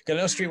 Because I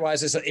know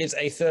Streetwise is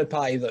a third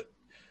party that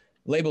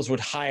labels would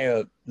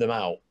hire them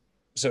out,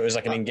 so it was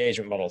like an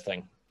engagement model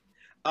thing.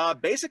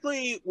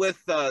 Basically, with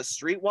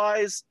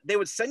Streetwise, they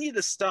would send you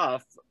the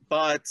stuff,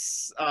 but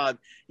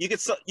you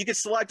could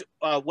select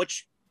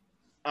which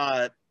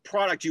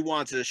product you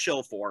want to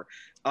shill for,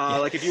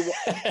 like if you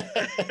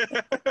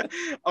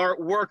or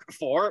work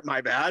for, my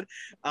bad.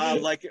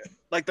 Like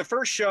the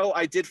first show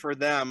I did for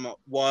them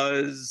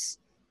was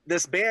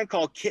this band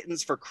called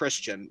Kittens for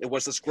Christian. It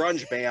was this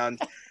grunge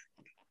band,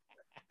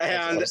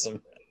 and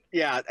awesome.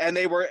 Yeah, and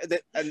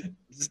and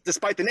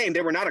despite the name,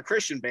 they were not a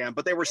Christian band,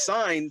 but they were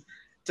signed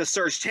to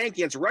Serge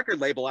Tankian's record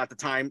label at the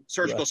time,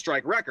 Surgical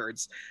Strike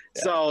Records.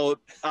 Yeah. So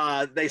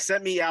they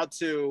sent me out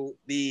to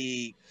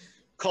the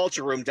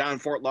Culture Room down in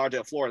Fort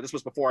Lauderdale, Florida. This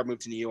was before I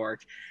moved to New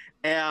York.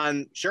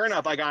 And sure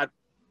enough, I got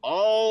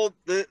all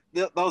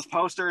those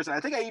posters. I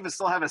think I even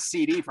still have a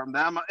CD from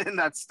them in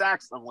that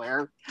stack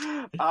somewhere.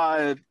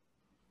 And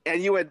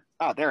you would,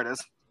 there it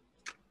is.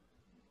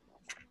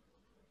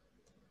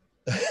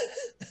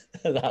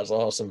 That's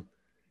awesome.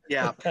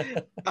 Yeah.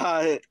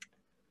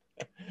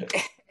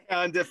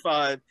 And if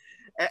and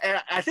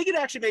I think it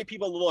actually made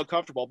people a little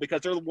uncomfortable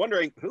because they're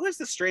wondering, who is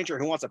this stranger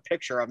who wants a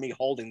picture of me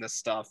holding this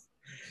stuff?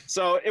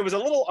 So it was a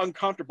little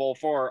uncomfortable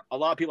for a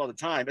lot of people at the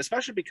time,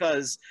 especially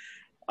because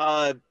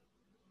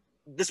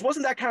this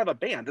wasn't that kind of a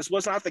band. This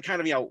was not the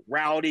kind of,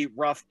 rowdy,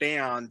 rough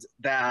band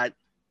that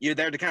you're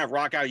there to kind of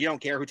rock out. You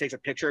don't care who takes a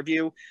picture of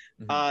you.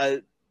 Mm-hmm.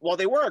 While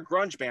they were a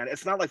grunge band,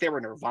 it's not like they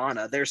were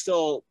Nirvana. There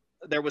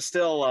was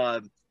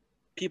still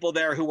people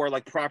there who were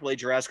like properly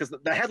dressed because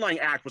the headline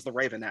act was the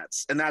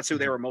Ravenettes, and that's who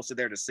they were mostly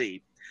there to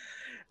see.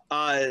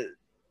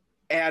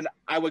 And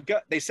I would go.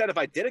 They said if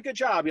I did a good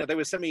job, they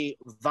would send me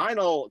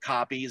vinyl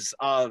copies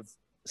of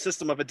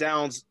System of a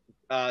Down's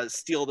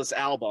 "Steal This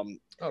Album."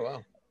 Oh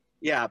wow!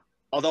 Yeah,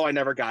 although I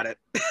never got it.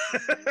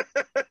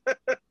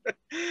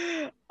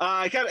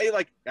 I kind of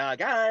like,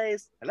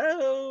 guys,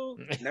 hello.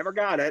 Never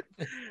got it.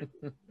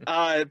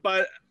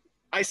 But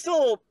I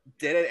still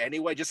did it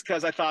anyway, just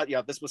because I thought,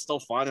 this was still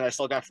fun, and I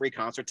still got free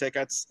concert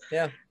tickets.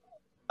 Yeah.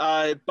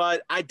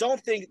 But I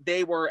don't think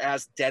they were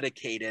as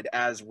dedicated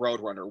as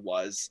Roadrunner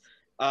was.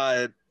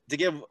 To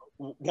give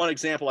one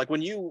example, like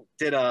when you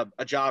did a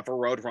job for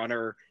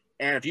Roadrunner,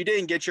 and if you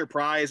didn't get your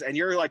prize, and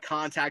you're like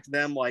contacting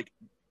them like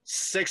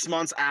 6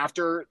 months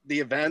after the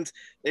event,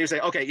 they would say,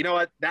 okay, you know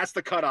what? That's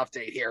the cutoff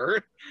date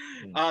here.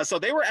 So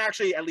they were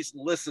actually at least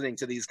listening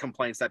to these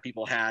complaints that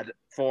people had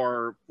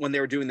for when they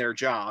were doing their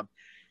job.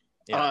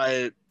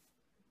 Yeah.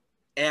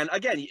 And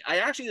again,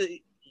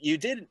 you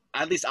did,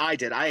 at least I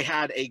did. I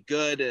had a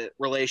good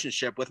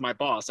relationship with my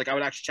boss. Like I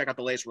would actually check out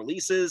the latest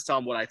releases, tell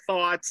him what I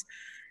thought.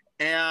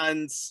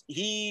 And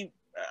he,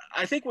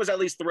 I think, was at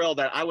least thrilled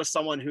that I was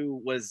someone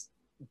who was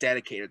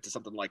dedicated to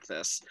something like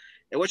this,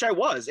 which I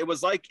was. It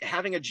was like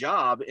having a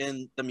job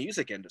in the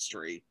music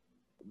industry,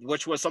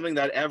 which was something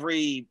that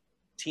every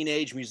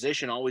teenage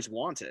musician always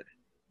wanted.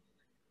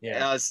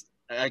 Yeah.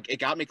 It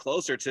got me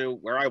closer to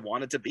where I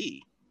wanted to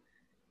be.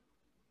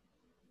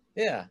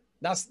 Yeah.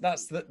 That's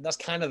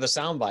kind of the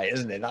soundbite,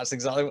 isn't it? I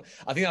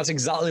think that's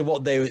exactly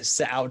what they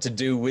set out to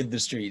do with the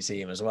Street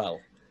Team as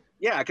well.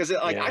 Yeah, because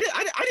like I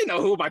didn't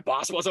know who my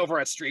boss was over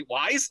at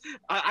Streetwise.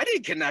 I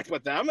didn't connect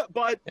with them,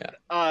 but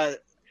I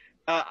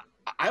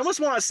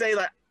almost want to say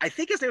that I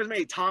think his name was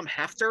maybe Tom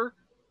Hefter,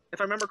 if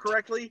I remember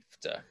correctly.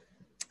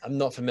 I'm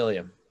not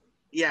familiar.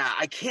 Yeah,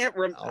 I can't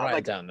remember. I'll write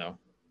it down though.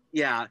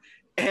 Yeah,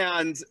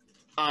 and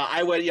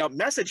I would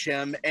message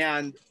him,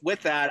 and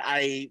with that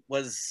I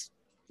was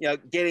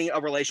getting a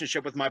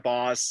relationship with my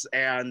boss,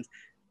 and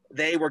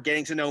they were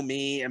getting to know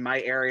me in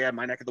my area,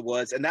 my neck of the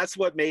woods. And that's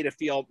what made it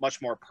feel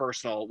much more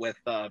personal with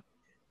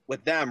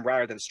them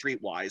rather than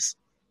Streetwise.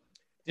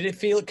 Did it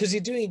feel, because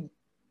you're doing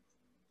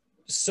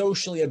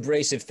socially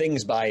abrasive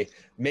things by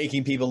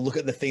making people look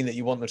at the thing that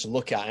you want them to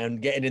look at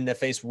and getting in their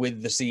face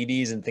with the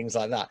CDs and things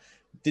like that.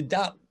 Did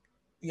that,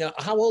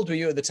 how old were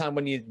you at the time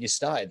when you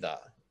started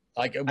that?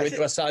 Like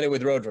I started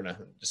with Roadrunner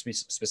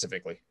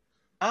specifically.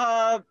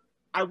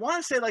 I want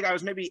to say like I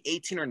was maybe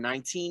 18 or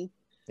 19.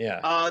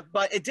 Yeah.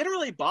 But it didn't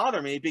really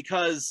bother me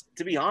because,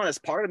 to be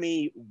honest, part of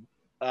me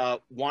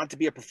wanted to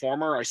be a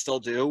performer. I still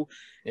do.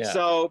 Yeah.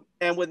 So,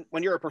 and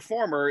when you're a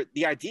performer,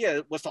 the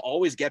idea was to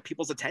always get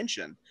people's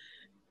attention.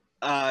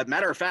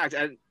 Matter of fact,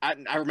 I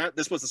remember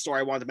this was the story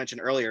I wanted to mention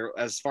earlier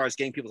as far as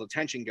getting people's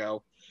attention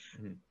go.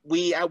 Mm-hmm.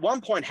 We, at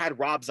one point, had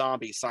Rob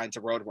Zombie signed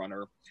to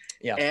Roadrunner.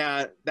 Yeah.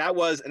 And that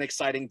was an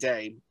exciting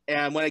day.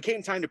 And when it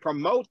came time to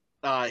promote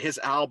his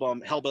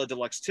album Hellbilly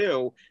Deluxe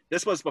 2,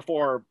 this was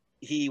before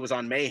he was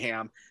on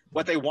Mayhem.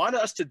 What they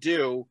wanted us to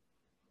do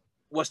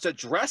was to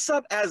dress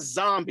up as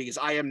zombies.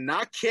 I am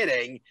not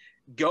kidding.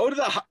 Go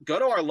to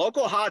our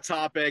local Hot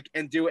Topic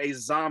and do a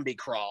zombie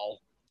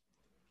crawl.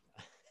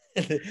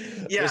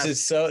 Yeah, this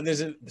is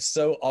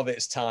so of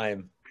its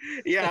time.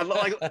 Yeah,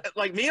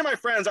 like me and my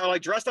friends are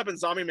like dressed up in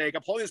zombie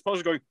makeup, holding this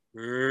poster, going.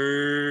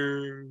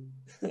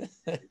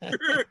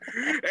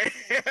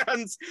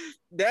 And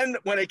then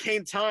when it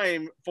came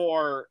time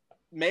for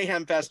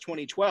Mayhem Fest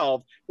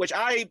 2012, which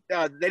they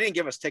didn't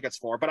give us tickets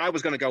for, but I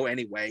was going to go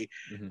anyway.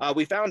 Mm-hmm.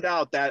 We found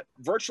out that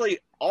virtually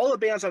all the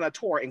bands on that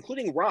tour,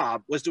 including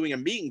Rob, was doing a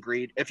meet and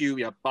greet if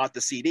you bought the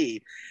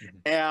CD. Mm-hmm.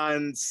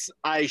 And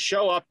I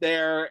show up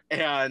there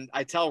and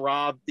I tell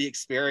Rob the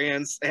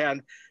experience,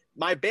 and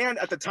my band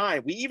at the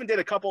time, we even did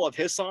a couple of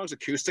his songs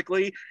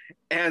acoustically.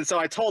 And so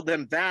I told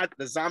them that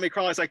the zombie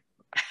crawl, I was like,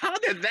 how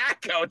did that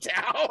go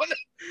down?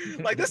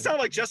 Like, this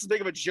sounded like just as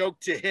big of a joke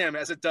to him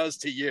as it does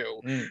to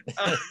you.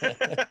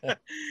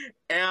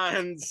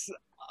 And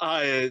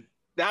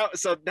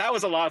that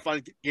was a lot of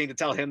fun getting to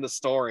tell him the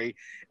story.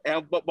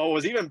 And but what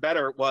was even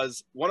better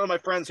was one of my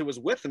friends who was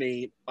with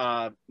me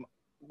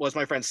was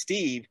my friend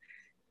Steve,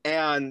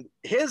 and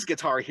his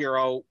guitar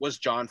hero was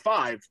John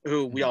Five,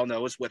 who we all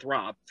know is with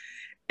Rob.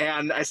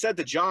 And I said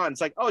to John,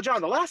 it's like, oh,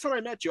 John, the last time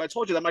I met you, I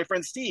told you that my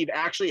friend Steve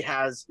actually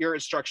has your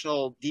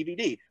instructional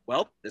DVD.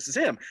 Well, this is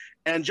him.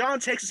 And John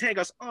takes his hand and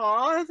goes,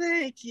 oh,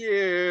 thank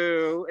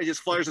you. And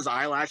just flutters his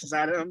eyelashes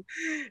at him.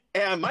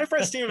 And my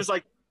friend Steve was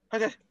like,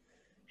 and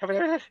I'm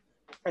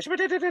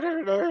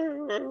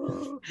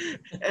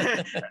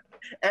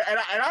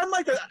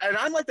like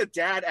the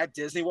dad at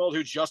Disney World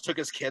who just took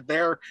his kid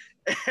there.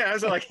 And I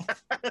was like,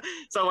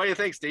 so what do you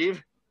think,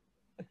 Steve?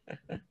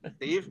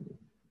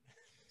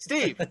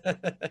 Steve,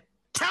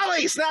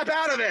 Tally, snap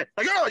out of it.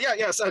 Like, oh, yeah,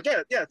 yes, okay,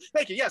 yeah,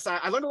 thank you. Yes,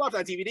 I learned a lot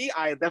from that DVD.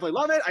 I definitely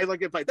love it. I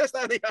like to play this,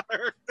 that, and the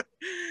other.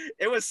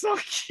 It was so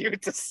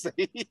cute to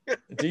see.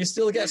 Do you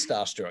still get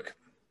starstruck?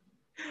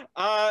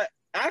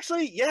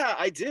 Actually, yeah,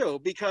 I do,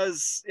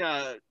 because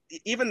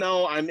even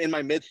though I'm in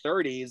my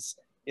mid-30s,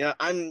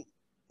 I'm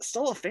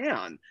still a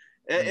fan.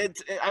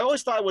 I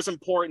always thought it was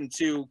important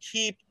to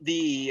keep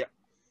the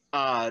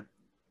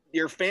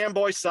your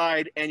fanboy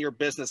side and your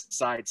business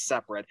side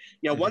separate.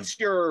 Once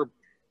you're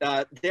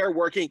there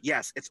working,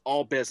 yes, it's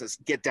all business.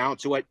 Get down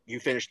to it. You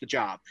finish the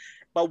job.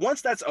 But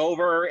once that's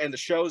over and the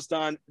show's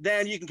done,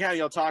 then you can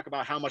kind of talk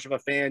about how much of a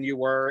fan you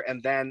were,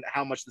 and then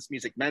how much this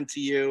music meant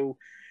to you,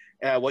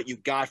 what you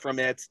got from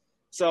it.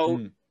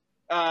 So,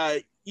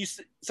 I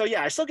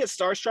still get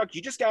starstruck.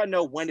 You just got to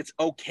know when it's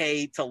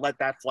okay to let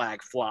that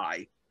flag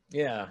fly.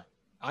 Yeah.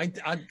 I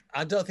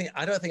don't think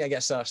I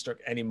get starstruck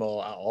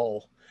anymore at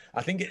all.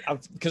 I think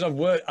because I've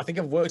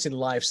worked in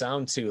live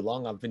sound too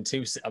long. I've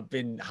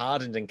been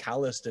hardened and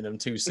calloused, and I'm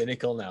too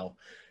cynical now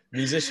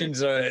Musicians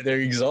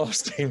they're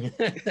exhausting.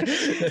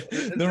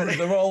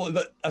 they're all.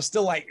 I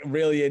still like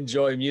really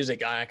enjoy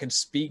music. I can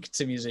speak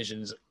to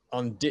musicians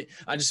I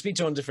just speak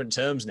to them on different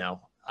terms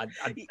now. I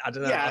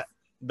don't know. Yeah.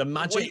 The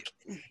magic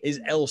is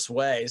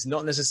elsewhere. It's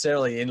not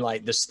necessarily in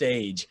like the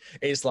stage.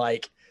 It's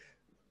like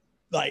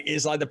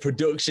it's like the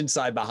production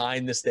side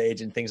behind the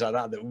stage and things like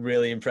that that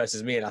really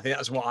impresses me, and I think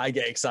that's what I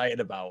get excited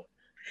about.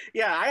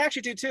 Yeah, I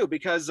actually do too,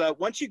 because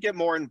once you get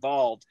more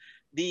involved,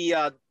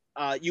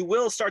 you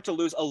will start to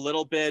lose a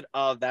little bit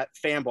of that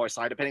fanboy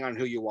side, depending on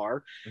who you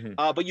are. Mm-hmm.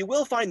 But you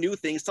will find new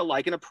things to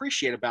like and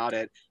appreciate about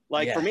it.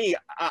 Like for me,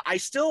 I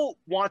still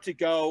want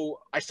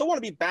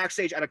to be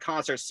backstage at a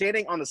concert,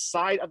 standing on the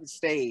side of the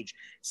stage,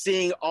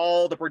 seeing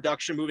all the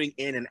production moving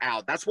in and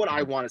out. That's what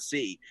I want to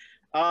see.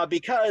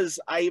 Because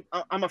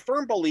I'm a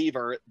firm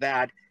believer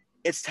that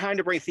it's time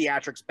to bring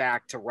theatrics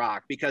back to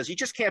rock, because you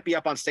just can't be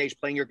up on stage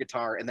playing your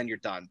guitar and then you're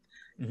done.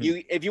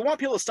 Mm-hmm. If you want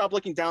people to stop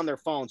looking down their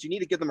phones, you need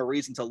to give them a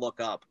reason to look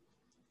up.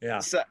 Yeah.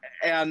 So,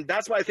 and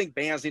that's what I think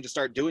bands need to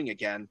start doing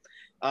again.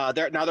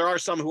 There are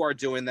some who are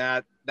doing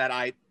that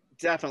I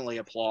definitely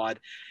applaud.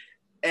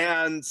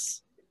 And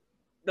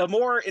the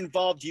more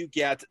involved you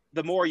get,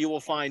 the more you will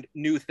find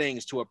new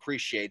things to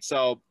appreciate.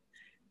 So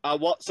I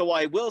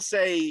will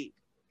say,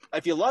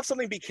 if you love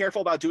something, be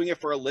careful about doing it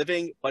for a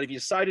living. But if you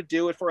decide to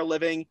do it for a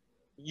living,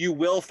 you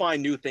will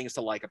find new things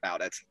to like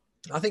about it.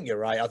 I think you're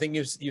right. I think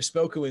you've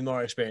spoken with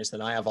more experience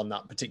than I have on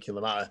that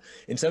particular matter.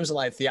 In terms of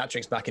like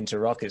theatrics back into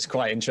rock, it's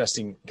quite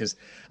interesting because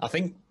I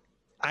think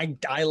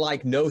I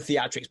like no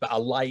theatrics, but I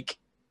like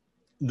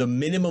the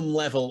minimum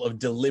level of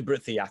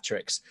deliberate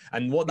theatrics.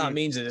 And what that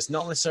means is it's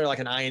not necessarily like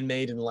an Iron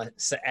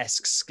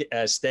Maiden-esque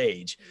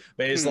stage,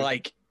 but it's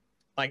like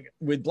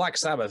with Black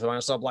Sabbath, when I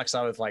saw Black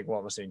Sabbath, like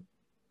what was it,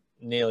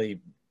 nearly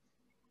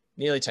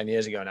 10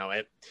 years ago now,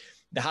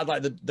 they had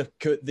like the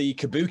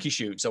kabuki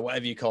shoots or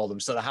whatever you call them.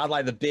 So they had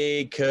like the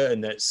big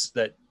curtain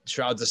that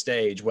shrouds the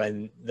stage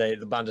when the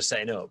band are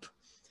setting up,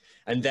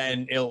 and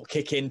then it'll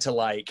kick into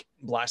like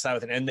Black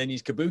Sabbath, and then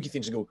these kabuki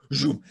things will go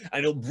zoom,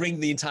 and it'll bring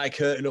the entire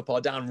curtain up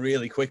or down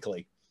really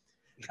quickly.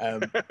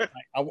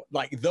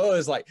 Like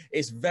those, like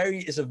it's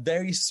a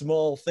very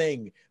small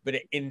thing, but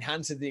it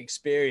enhances the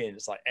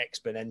experience like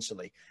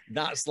exponentially.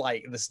 That's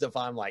like the stuff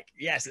I'm like,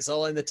 yes, it's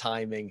all in the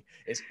timing,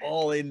 it's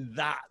all in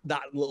that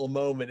little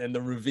moment and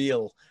the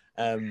reveal,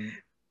 not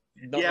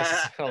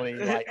necessarily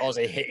like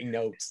Ozzy hitting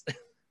notes.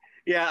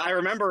 Yeah, I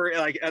remember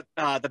like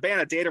the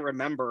band A Day to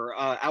Remember,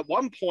 at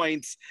one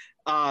point,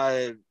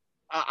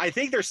 I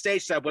think their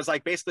stage set was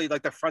like basically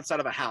like the front side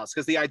of a house,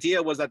 because the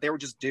idea was that they were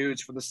just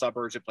dudes from the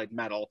suburbs who played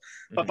metal.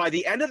 But by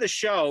the end of the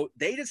show,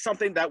 they did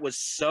something that was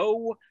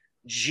so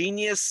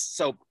genius,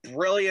 so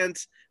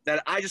brilliant,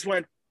 that I just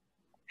went,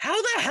 how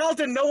the hell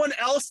did no one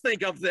else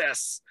think of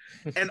this?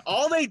 And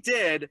all they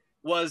did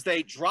was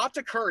they dropped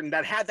a curtain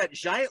that had that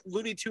giant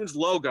Looney Tunes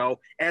logo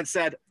and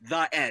said,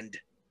 "The End."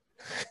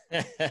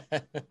 And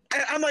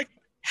I'm like,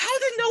 how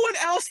did no one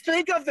else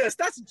think of this?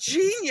 That's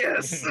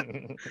genius.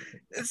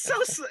 It's so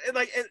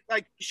like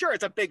sure,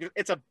 it's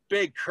a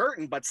big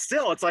curtain, but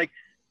still, it's like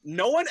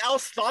no one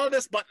else thought of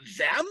this but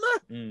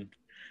them.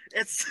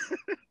 It's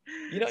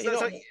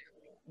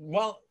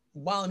well,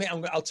 I mean,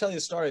 I'll tell you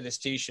the story of this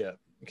T-shirt,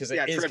 because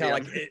it is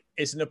kind of like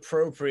it's an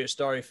appropriate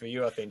story for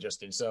you, I think,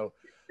 Justin. So,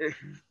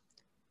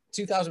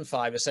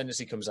 2005,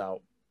 Ascendancy comes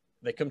out.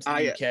 They come to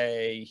the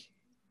UK.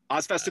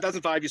 Ozfest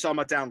 2005. You saw them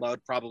at Download,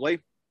 probably.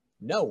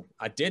 No,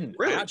 I didn't.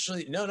 Really? I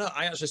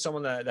actually saw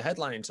them on the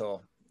headlining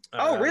tour.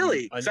 Oh,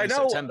 really? In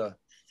September.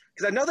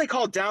 Because I know they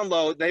called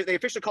Download. They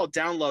officially called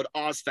Download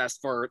Ozfest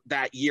for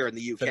that year in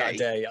the UK. For that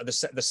day,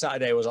 the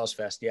Saturday was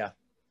Ozfest. Yeah.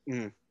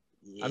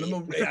 I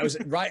remember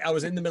I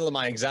was in the middle of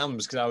my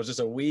exams because I was just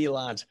a wee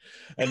lad,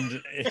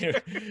 and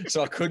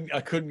so I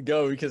couldn't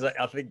go because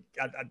I think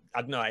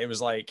I don't know, it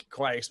was like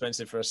quite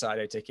expensive for a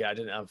Saturday ticket. I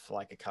didn't have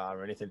like a car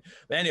or anything.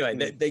 But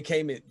anyway, they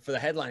came in for the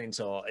headlining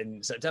tour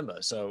in September,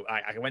 so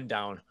I went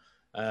down,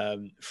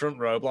 front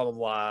row, blah blah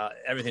blah.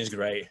 Everything's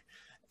great.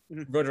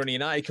 Roadrunner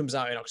United comes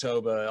out in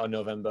October or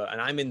November, and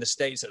I'm in the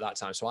States at that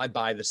time, so I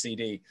buy the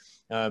CD,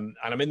 and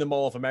I'm in the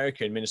Mall of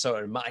America in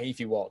Minnesota, and Matt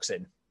Heafy walks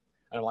in.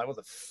 And I'm like, what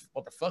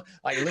the fuck?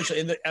 Like,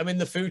 literally, I'm in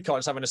the food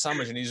court having a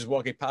sandwich, and he's just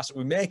walking past.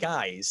 We make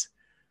eyes,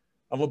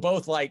 and we're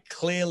both like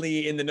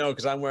clearly in the know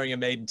because I'm wearing a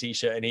Maiden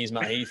T-shirt and he's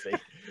Matt Heafy.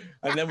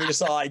 And then we just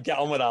sort of like get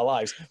on with our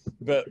lives.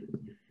 But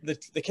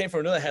they came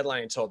for another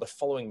headlining tour the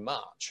following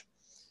March,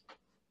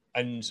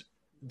 and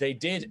they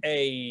did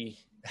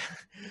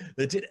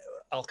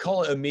I'll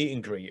call it a meet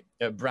and greet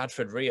at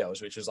Bradford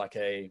Rios, which was like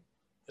a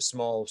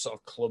small sort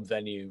of club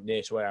venue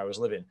near to where I was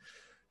living.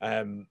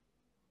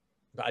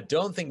 But I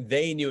don't think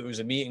they knew it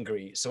was a meet and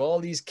greet. So all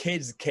these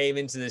kids came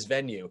into this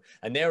venue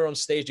and they were on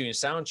stage doing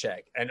sound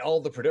check, and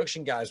all the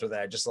production guys were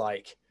there just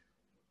like,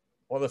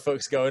 what the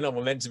fuck's going on?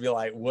 We're meant to be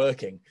like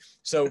working.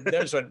 So they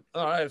just went,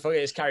 all right, fuck it,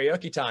 it's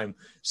karaoke time.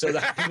 So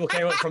that people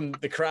came up from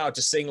the crowd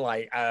to sing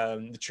like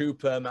The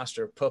Trooper,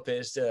 Master of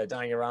Puppets,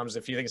 Dying Rams,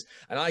 a few things.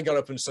 And I got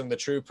up and sung The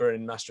Trooper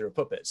and Master of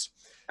Puppets.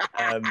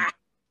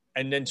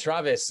 And then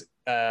Travis,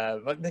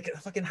 like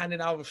fucking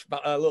handing out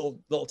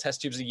little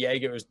test tubes of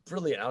Jaeger. It was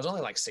brilliant. I was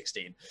only like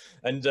 16,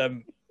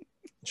 and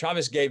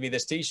Travis gave me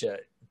this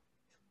T-shirt.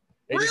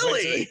 He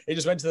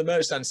just went to the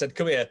merch stand and said,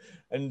 "Come here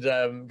and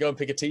go and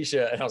pick a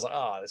T-shirt." And I was like,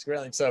 "Oh, that's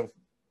great." So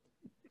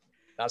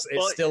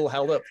it's still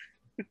held up.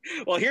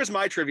 Well, here's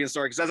my trivia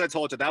story, because as I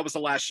told you, that was the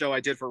last show I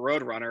did for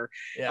Roadrunner.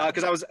 Yeah.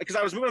 Because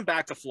I was moving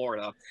back to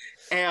Florida,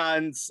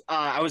 and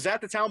I was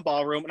at the town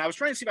ballroom, and I was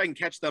trying to see if I can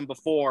catch them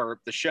before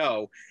the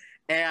show.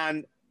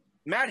 And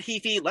Matt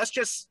Heafy, let's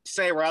just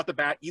say we're out the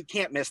back. You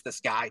can't miss this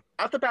guy.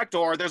 Out the back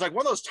door, there's like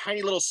one of those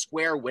tiny little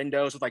square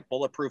windows with like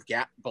bulletproof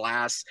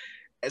glass.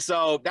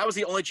 So that was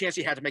the only chance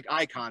he had to make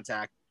eye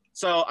contact.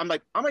 So I'm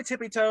like on my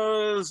tippy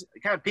toes,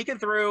 kind of peeking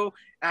through,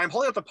 and I'm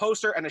holding up the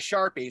poster and a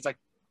Sharpie. He's like,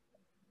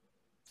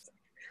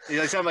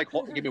 I'm like,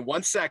 give me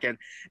 1 second.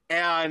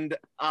 And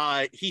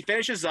he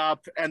finishes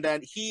up, and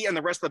then he and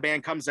the rest of the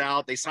band comes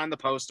out. They sign the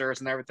posters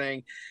and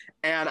everything.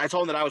 And I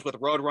told them that I was with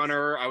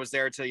Roadrunner. I was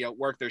there to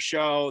work their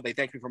show. They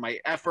thanked me for my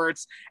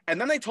efforts.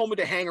 And then they told me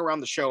to hang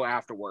around the show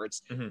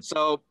afterwards. Mm-hmm.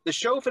 So the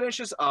show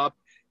finishes up.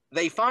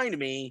 They find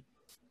me,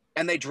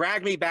 and they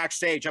drag me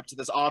backstage up to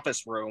this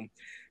office room.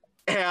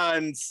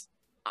 And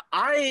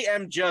I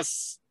am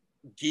just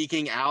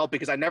geeking out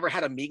because I never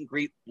had a meet and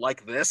greet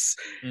like this.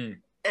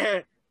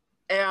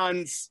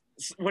 And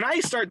when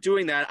I start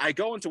doing that, I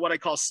go into what I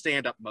call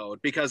stand-up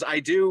mode, because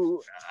I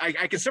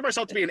consider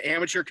myself to be an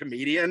amateur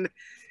comedian.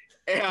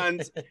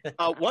 And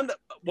one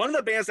of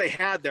the bands they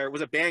had there was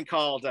a band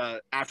called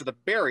After the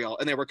Burial,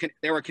 and they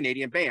were a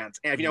Canadian band.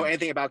 And if you know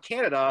anything about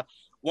Canada,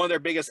 one of their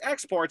biggest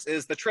exports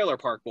is the Trailer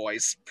Park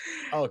Boys.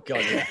 Oh,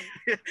 God, yeah.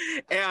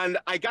 And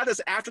I got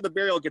this After the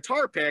Burial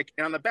guitar pick,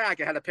 and on the back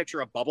it had a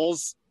picture of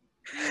Bubbles.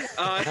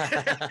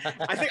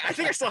 I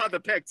think I still have the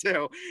pick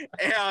too.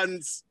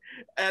 And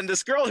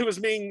this girl who was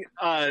meeting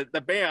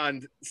the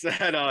band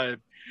said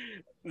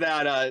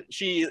that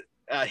she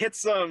hit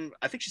some.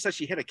 I think she said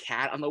she hit a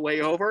cat on the way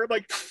over.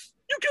 Like,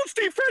 you killed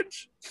Steve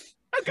French.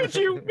 How could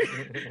you?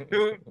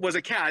 Who was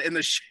a cat in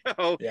the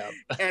show? Yeah.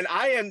 And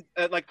I am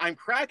I'm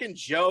cracking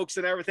jokes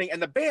and everything,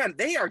 and the band,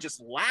 they are just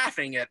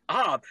laughing it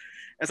up.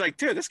 It's like,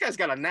 dude, this guy's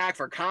got a knack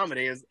for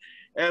comedy. And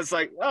it's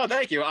like, oh,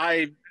 thank you.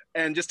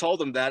 And just told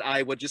them that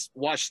I would just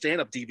watch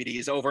stand-up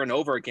DVDs over and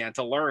over again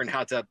to learn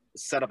how to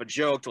set up a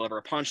joke, deliver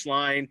a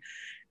punchline.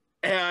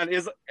 And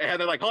they're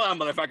like, hold on,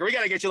 motherfucker, we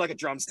got to get you like a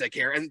drumstick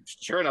here. And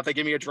sure enough, they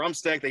give me a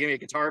drumstick, they give me a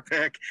guitar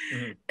pick.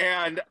 Mm-hmm.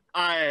 And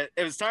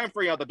it was time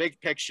for, the big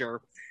picture.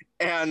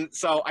 And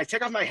so I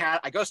take off my hat,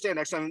 I go stand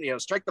next to them,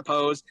 strike the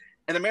pose.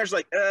 And the manager's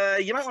like,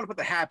 you might want to put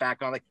the hat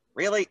back on. Like,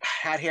 really?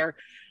 Hat hair?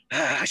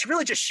 I should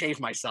really just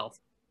shave myself.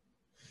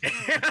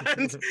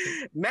 And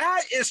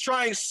Matt is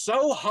trying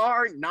so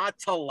hard not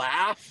to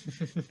laugh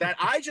that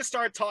I just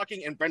started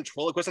talking in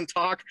ventriloquism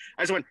talk.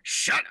 I just went,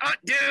 shut up,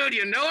 dude,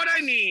 you know what I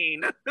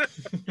mean?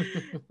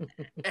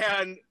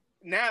 And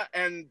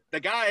the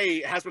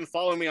guy has been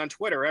following me on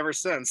Twitter ever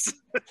since.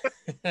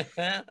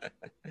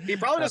 He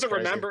probably doesn't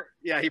remember.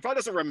 Yeah, he probably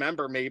doesn't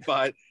remember me,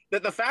 but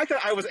the fact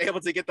that I was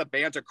able to get the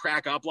band to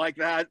crack up like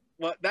that,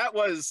 well, that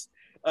was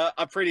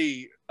a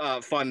pretty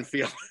fun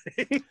feeling.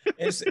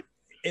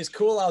 It's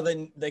cool how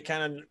they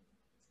kind of,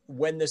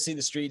 when they see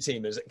the street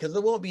teamers, because they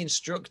won't be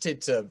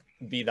instructed to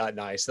be that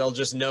nice. They'll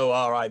just know,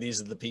 all right, these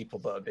are the people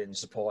that have been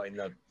supporting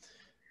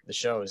the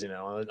shows,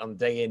 on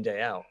day in,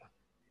 day out.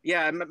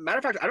 Yeah, matter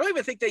of fact, I don't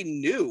even think they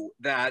knew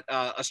that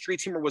a street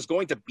teamer was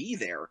going to be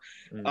there.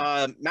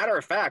 Matter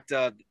of fact,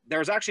 there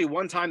was actually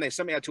one time they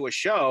sent me out to a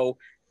show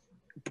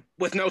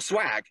with no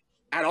swag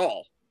at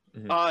all.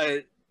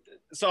 Mm-hmm.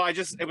 So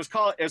it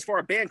was for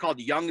a band called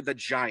Young the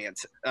Giant.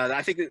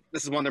 I think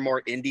this is one of their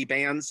more indie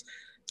bands.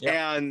 Yep.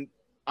 And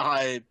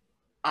I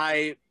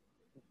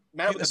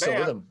met up with the band.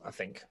 With them, I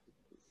think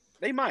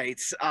they might.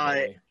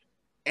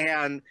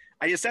 And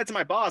I just said to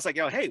my boss, like,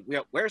 hey,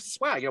 where's the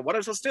swag? What am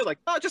I supposed to do? Like,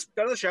 oh, just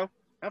go to the show,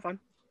 have fun.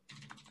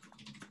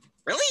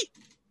 Really?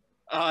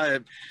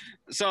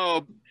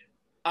 So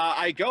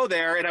I go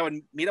there, and I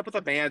would meet up with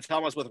a band, tell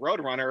them I was with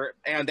Roadrunner,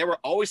 and they were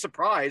always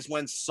surprised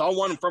when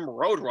someone from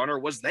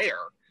Roadrunner was there.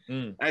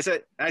 And I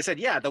said,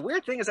 yeah, the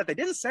weird thing is that they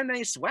didn't send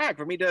any swag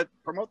for me to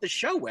promote the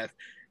show with.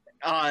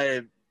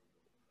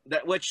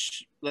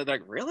 Which,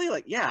 like, really?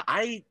 Like, yeah,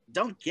 I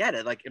don't get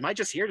it. Like, am I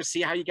just here to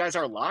see how you guys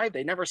are live?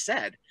 They never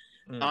said.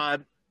 I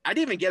didn't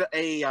even get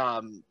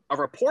a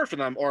report from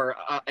them, or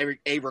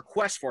a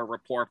request for a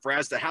report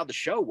as to how the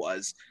show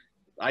was.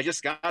 I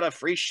just got a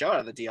free show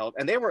out of the deal.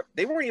 And they weren't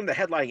even the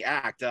headlining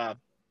act.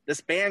 This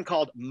band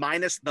called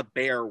Minus the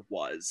Bear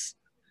was.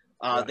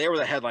 They were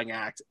the headline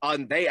act,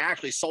 and they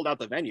actually sold out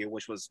the venue,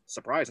 which was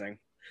surprising.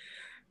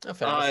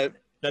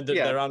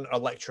 They're on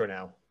Elektra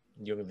now,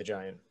 Young the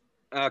Giant.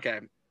 Okay.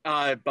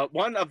 But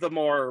one of the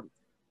more...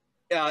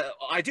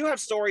 I do have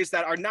stories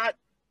that are not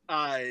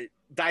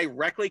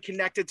directly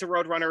connected to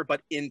Roadrunner,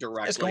 but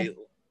indirectly.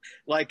 Cool.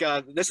 Like,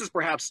 this is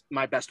perhaps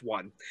my best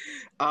one.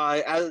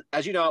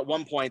 As you know, at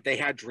one point, they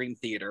had Dream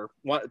Theater,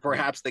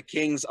 perhaps the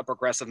kings of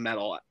progressive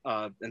metal,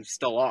 and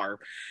still are.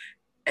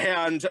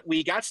 and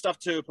we got stuff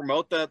to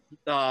promote the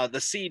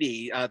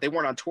CD. They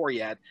weren't on tour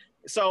yet,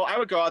 so I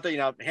would go out there,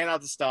 hand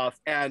out the stuff,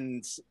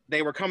 and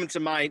they were coming to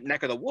my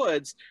neck of the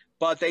woods,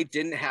 but they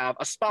didn't have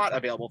a spot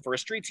available for a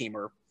street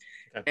teamer,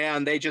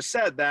 and they just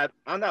said that,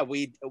 oh no,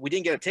 we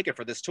didn't get a ticket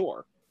for this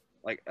tour.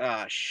 Like,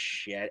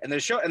 shit. And the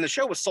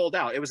show was sold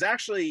out. It was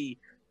actually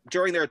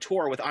during their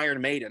tour with Iron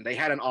Maiden. They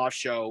had an off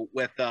show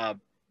with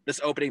this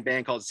opening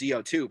band called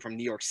ZO2 from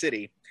New York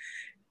City,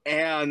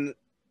 and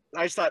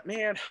I just thought,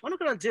 man, what am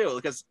I going to do?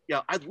 Because,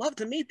 I'd love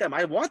to meet them.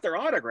 I want their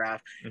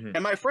autograph. Mm-hmm.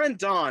 And my friend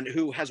Don,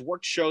 who has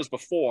worked shows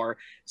before,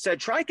 said,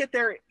 try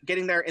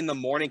getting there in the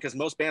morning, because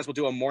most bands will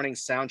do a morning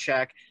sound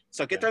check.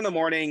 So get there in the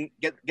morning,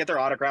 get their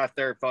autograph,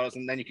 their photos,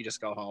 and then you can just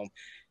go home.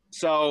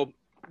 So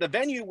the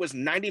venue was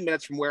 90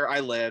 minutes from where I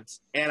lived,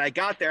 and I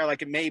got there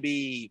like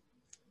maybe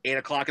 8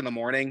 o'clock in the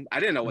morning. I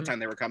didn't know what time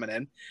they were coming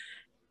in.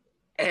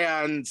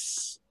 And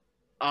so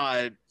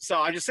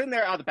I'm just sitting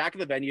there out the back of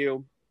the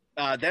venue.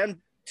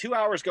 Then 2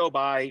 hours go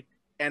by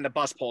and the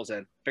bus pulls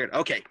in. Figured,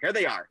 okay, here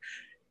they are.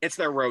 It's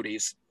their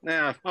roadies.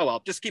 Oh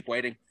well, just keep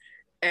waiting.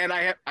 And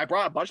I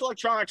brought a bunch of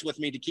electronics with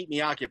me to keep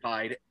me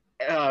occupied.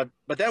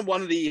 But then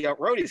one of the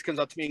roadies comes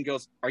up to me and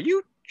goes, "Are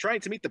you trying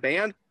to meet the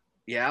band?"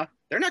 "Yeah."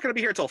 "They're not going to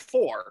be here till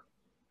 4.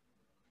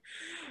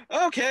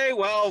 Okay,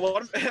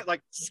 well,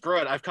 like, screw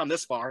it. I've come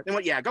this far. They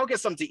went, "Yeah, go get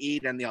something to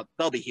eat, and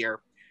they'll be here."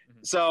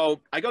 Mm-hmm.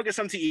 So I go get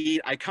something to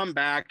eat. I come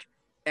back,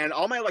 and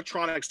all my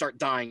electronics start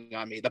dying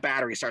on me. The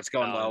battery starts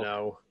going low.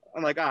 No.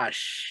 I'm like,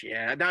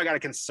 shit. Now I got to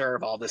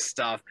conserve all this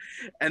stuff.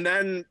 And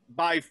then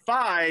by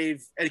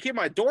 5, and keep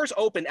my doors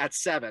open at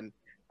 7.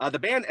 The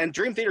band and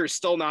Dream Theater is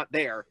still not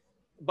there,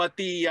 but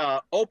the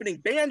opening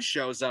band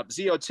shows up,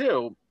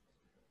 ZO2,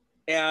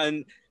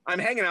 and I'm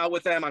hanging out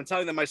with them. I'm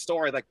telling them my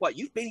story. Like, what?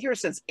 You've been here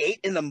since 8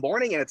 in the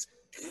morning, and it's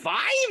 5?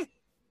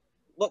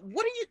 What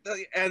are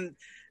you? And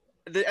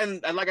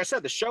like I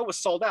said, the show was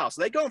sold out.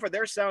 So they go in for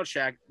their sound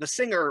check. The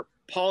singer,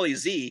 Paulie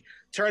Z,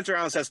 turns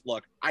around and says,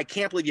 "Look, I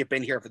can't believe you've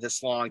been here for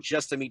this long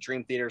just to meet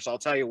Dream Theater. So I'll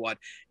tell you what,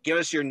 give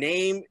us your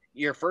name,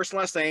 your first and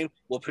last name.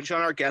 We'll put you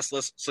on our guest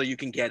list so you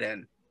can get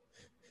in."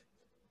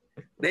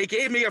 They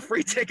gave me a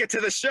free ticket to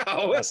the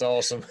show. That's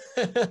awesome.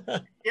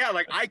 Yeah,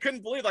 like, I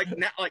couldn't believe, like,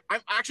 now, like,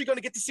 I'm actually going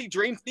to get to see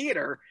Dream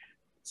Theater.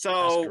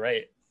 So that's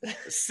great.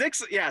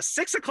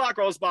 6 o'clock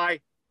rolls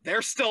by.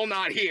 They're still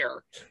not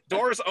here.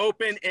 Doors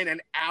open in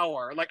an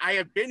hour. Like, I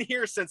have been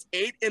here since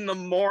 8 in the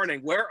morning.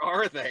 Where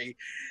are they?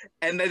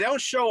 And they don't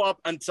show up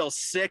until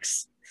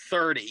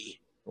 6:30.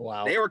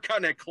 Wow. They were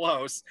cutting it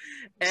close.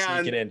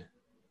 And sneaking in.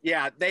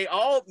 Yeah, they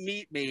all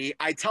meet me.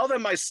 I tell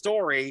them my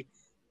story,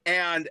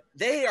 and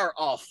they are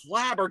all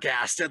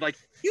flabbergasted. Like,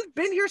 "You've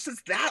been here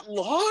since that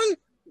long?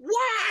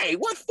 Why?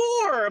 What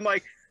for?" I'm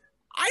like,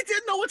 "I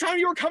didn't know what time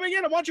you were coming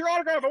in. I want your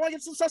autograph. I want to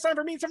get some stuff signed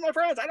for me and some of my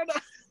friends. I don't know."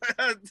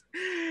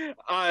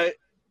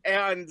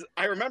 And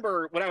I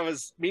remember when I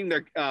was meeting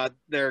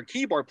their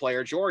keyboard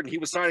player, Jordan, he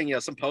was signing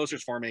some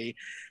posters for me.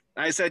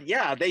 I said,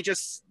 "Yeah, they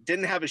just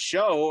didn't have a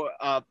show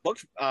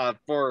booked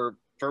for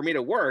me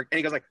to work." And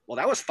he goes like, "Well,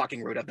 that was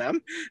fucking rude of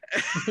them."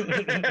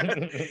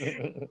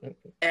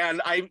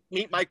 And I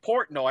meet Mike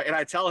Portnoy, and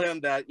I tell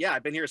him that, yeah,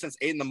 I've been here since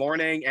 8 in the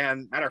morning.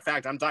 And matter of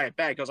fact, I'm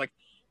diabetic. He goes like,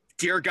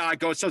 "Dear God,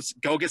 go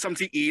get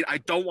something to eat. I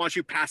don't want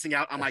you passing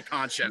out on my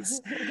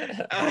conscience."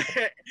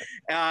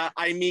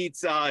 I meet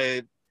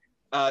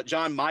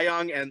John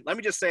Mayung, and let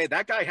me just say,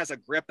 that guy has a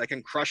grip that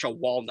can crush a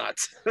walnut.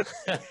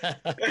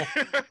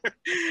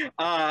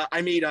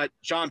 I meet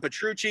John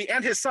Petrucci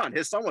and his son.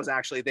 His son was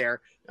actually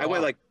there. I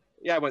went like,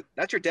 "Yeah," I went,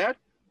 "That's your dad?"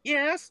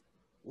 "Yes."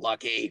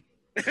 Lucky.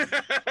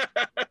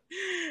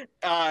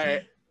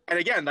 And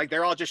again, like,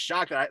 they're all just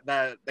shocked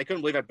that they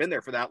couldn't believe I've been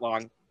there for that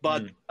long.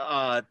 But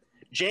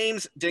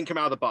James didn't come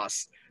out of the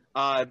bus.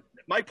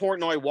 Mike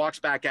Portnoy walks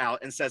back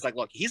out and says, like,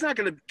 "Look, he's not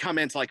going to come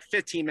in until like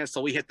 15 minutes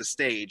till we hit the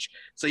stage.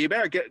 So you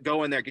better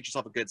go in there, get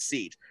yourself a good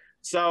seat."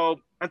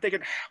 So I'm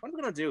thinking, what am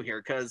I going to do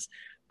here? Because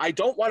I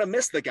don't want to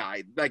miss the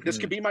guy. Like, this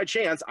could be my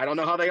chance. I don't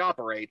know how they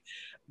operate.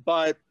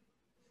 But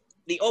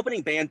the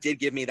opening band did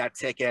give me that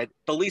ticket.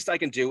 The least I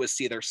can do is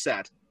see their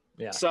set.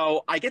 Yeah.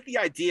 So I get the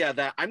idea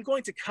that I'm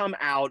going to come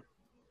out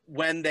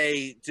when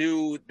they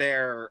do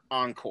their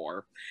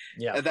encore.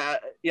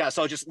 Yeah.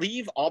 So just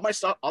leave all that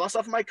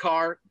stuff in my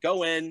car,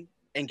 go in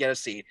and get a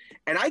seat.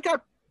 And I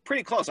got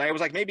pretty close. I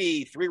was like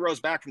maybe 3 rows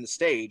back from the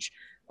stage.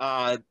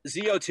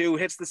 ZO2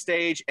 hits the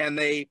stage, and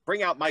they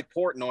bring out Mike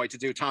Portnoy to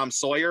do Tom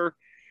Sawyer.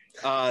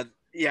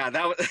 Yeah,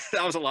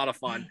 that was a lot of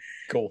fun.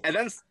 Cool. And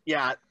then,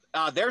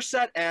 their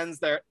set ends,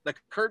 the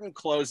curtain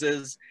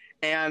closes,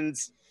 and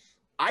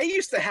I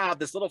used to have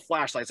this little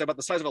flashlight, it's about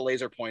the size of a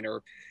laser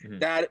pointer,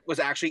 that was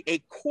actually a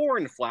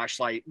Korn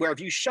flashlight, where if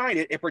you shine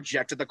it, it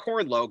projected the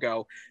Korn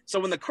logo. So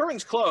when the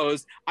curtains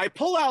closed, I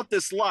pull out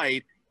this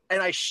light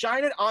and I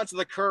shine it onto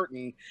the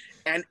curtain,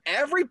 and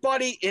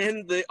everybody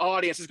in the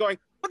audience is going,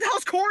 "What the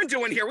hell's Korn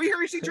doing here? We hear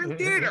you see Dream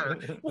Theater.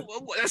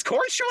 Is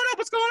Korn showing up?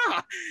 What's going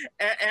on?"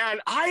 And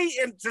I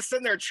am just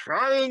sitting there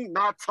trying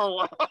not to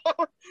laugh,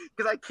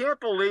 because I can't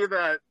believe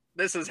that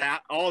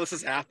all this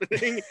is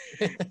happening.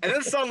 And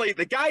then suddenly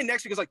the guy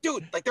next to me is like,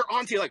 dude, like they're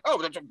on to you, like, oh,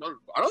 I don't know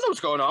what's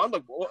going on.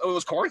 Like,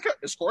 is Corn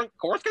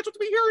scheduled to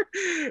be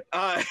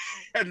here?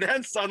 And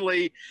then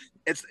suddenly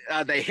it's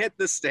they hit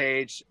the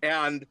stage,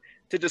 and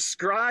to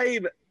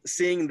describe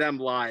seeing them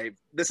live,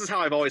 this is how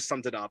I've always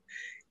summed it up.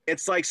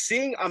 It's like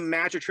seeing a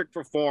magic trick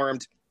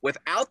performed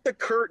without the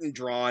curtain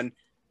drawn,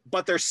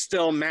 but there's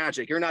still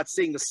magic. You're not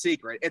seeing the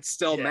secret. It's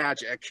still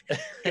magic.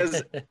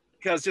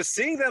 Because just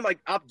seeing them like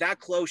up that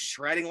close,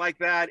 shredding like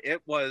that,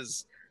 it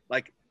was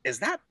like, is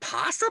that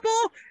possible?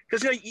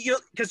 Because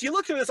you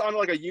look through this on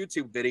like a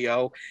YouTube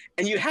video,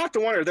 and you have to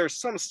wonder if there's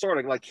some sort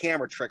of like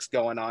camera tricks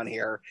going on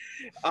here.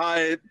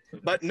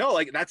 But no,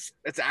 like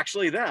it's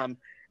actually them.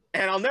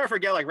 And I'll never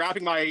forget, like,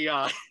 wrapping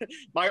my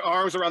my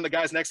arms around the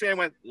guys next to me. I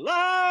went,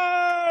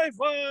 "Life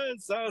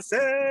was so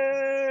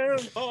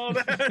simple."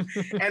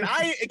 And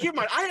keep in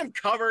mind, I am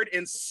covered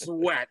in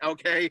sweat.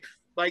 Okay,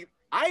 like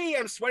I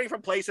am sweating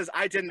from places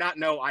I did not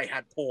know I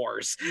had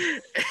pores.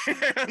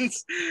 And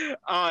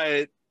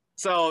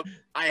so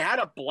I had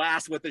a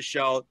blast with the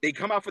show. They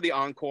come out for the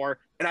encore,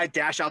 and I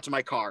dash out to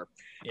my car.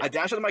 Yeah. I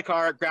dash out to my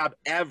car, grab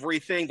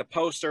everything: the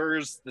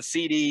posters, the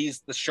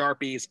CDs, the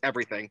Sharpies,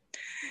 everything.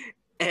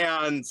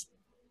 And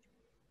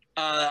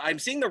I'm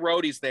seeing the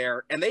roadies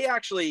there, and they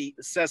actually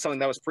said something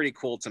that was pretty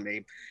cool to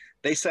me.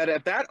 They said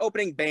if that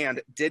opening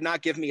band did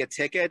not give me a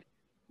ticket,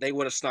 they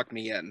would have snuck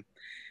me in.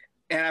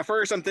 And at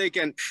first I'm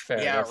thinking,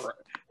 right.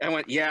 I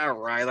went, yeah,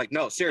 right. Like,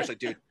 no, seriously,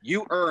 dude,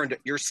 you earned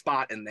your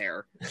spot in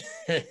there.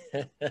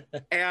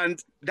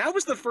 And that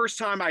was the first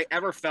time I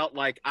ever felt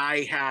like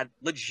I had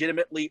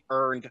legitimately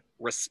earned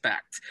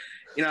respect.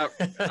 No,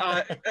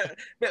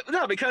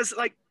 because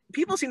like,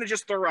 people seem to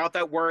just throw out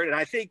that word, and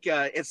I think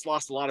it's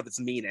lost a lot of its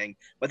meaning.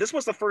 But this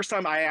was the first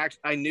time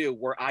I knew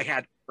where I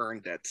had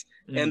earned it,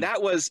 and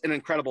that was an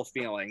incredible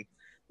feeling.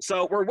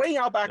 So we're waiting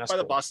out back by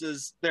the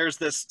buses. There's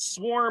this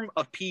swarm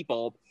of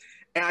people,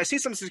 and I see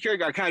some security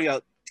guard kind of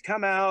go,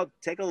 come out,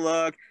 take a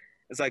look.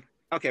 It's like,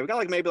 okay, we got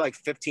like maybe like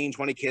 15,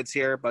 20 kids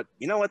here, but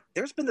you know what?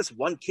 There's been this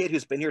one kid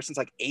who's been here since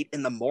like 8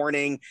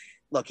 a.m.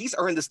 Look, he's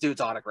earned this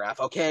dude's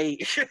autograph, okay?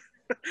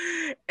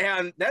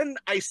 And then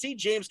I see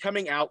James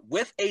coming out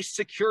with a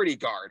security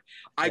guard.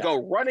 I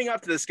go running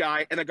up to this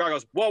guy, and the guard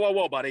goes,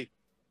 whoa, buddy.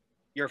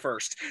 You're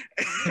first.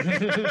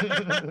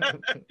 And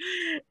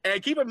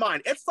keep in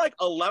mind, it's like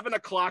 11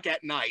 o'clock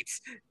at night.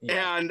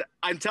 Yeah. And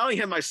I'm telling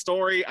him my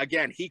story.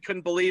 Again, he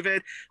couldn't believe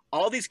it.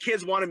 All these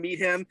kids want to meet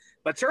him,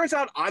 but turns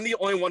out I'm the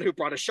only one who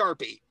brought a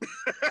Sharpie.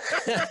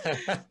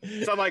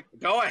 So I'm like,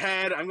 go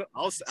ahead.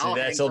 I'll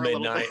that's till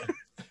midnight.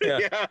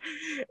 Yeah.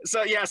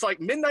 So yeah, it's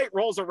like midnight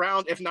rolls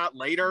around, if not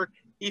later.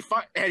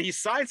 And he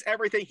signs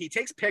everything. He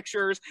takes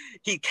pictures.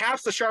 He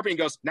caps the Sharpie and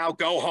goes, now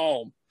go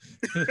home.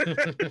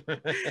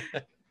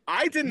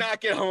 I did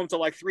not get home till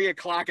like 3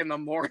 o'clock in the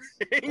morning.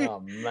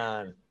 Oh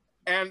man.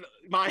 And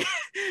my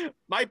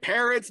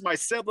parents, my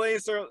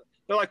siblings, they're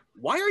like,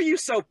 why are you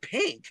so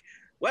pink?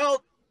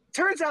 Well,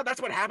 turns out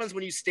that's what happens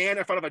when you stand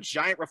in front of a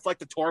giant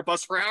reflective tour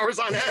bus for hours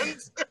on end.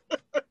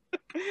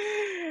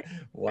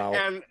 Wow.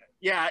 And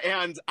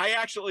I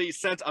actually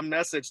sent a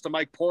message to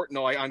Mike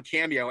Portnoy on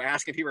Cameo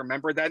asking if he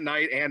remembered that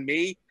night and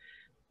me.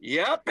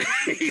 Yep,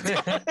 he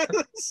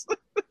does.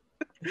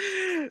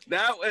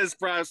 That was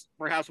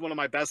perhaps one of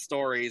my best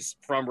stories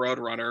from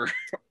Roadrunner.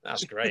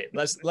 That's great.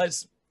 Let's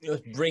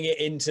bring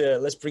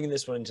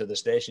this one into the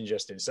station,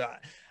 Justin. So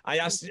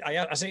I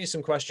sent you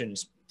some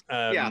questions.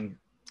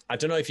 I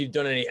don't know if you've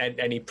done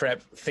any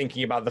prep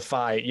thinking about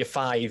your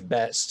 5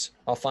 best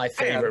or 5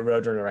 favorite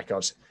Roadrunner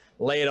records.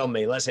 Lay it on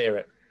me. Let's hear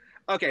it.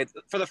 Okay,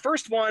 for the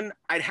first one,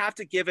 I'd have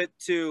to give it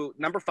to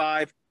number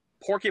 5,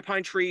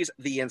 Porcupine Tree's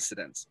The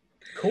Incident.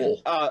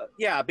 Cool.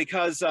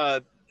 Because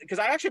I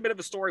actually have a bit of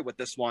a story with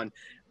this one.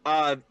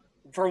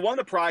 For one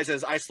of the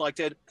prizes, I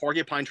selected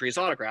Porcupine Tree's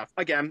autograph.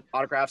 Again,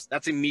 autographs,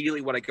 that's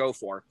immediately what I go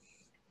for.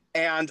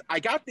 And I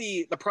got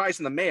the prize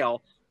in the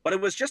mail, but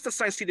it was just a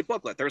signed CD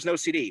booklet. There was no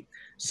CD.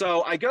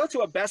 So I go to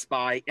a Best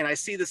Buy, and I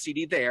see the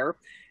CD there,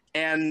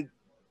 and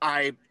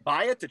I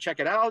buy it to check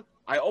it out.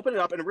 I open it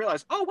up and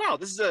realize, oh, wow,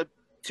 this is a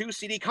 2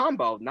 CD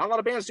combo. Not a lot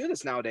of bands do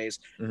this nowadays.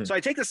 Mm-hmm. So I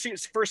take the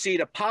first CD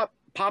to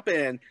pop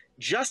in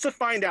just to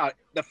find out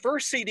the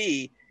first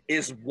CD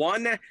is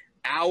 1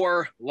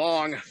 hour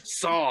long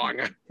song.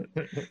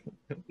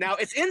 Now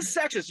it's in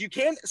sections. You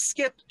can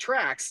skip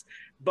tracks,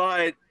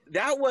 but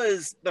that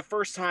was the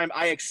first time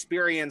I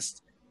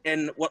experienced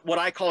in what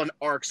I call an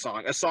arc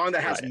song, a song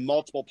that has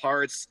multiple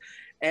parts.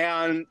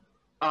 And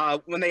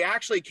when they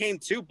actually came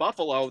to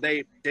Buffalo,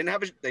 they didn't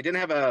have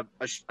a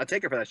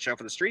ticket for that show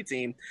for the street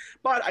team,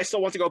 but I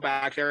still want to go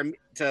back there to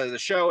the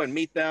show and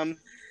meet them.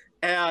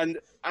 And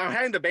I'm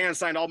having the band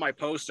sign all my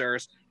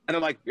posters, and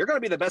they're like, "You're going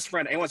to be the best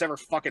friend anyone's ever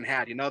fucking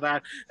had." You know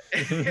that?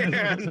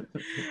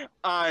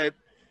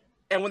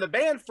 And when the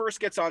band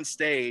first gets on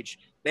stage,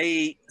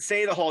 they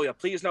say the whole,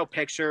 please no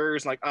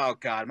pictures. Like, oh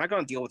God, am I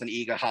going to deal with an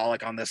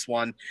egoholic on this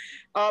one?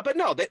 But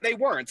no, they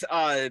weren't.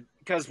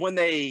 Because when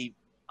they,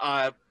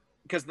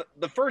 because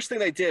the first thing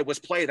they did was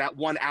play that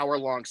 1 hour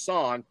long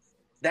song.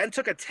 then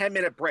took a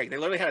 10-minute break. They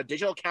literally had a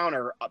digital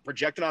counter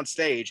projected on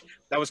stage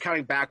that was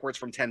counting backwards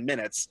from 10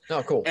 minutes.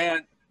 Oh, cool.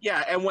 And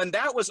yeah, and when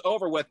that was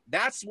over with,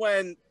 that's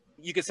when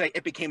you could say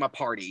it became a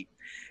party.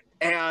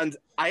 And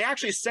I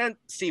actually sent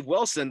Steve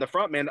Wilson, the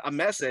frontman, a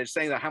message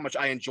saying that how much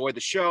I enjoyed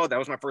the show. That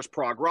was my first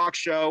prog rock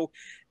show.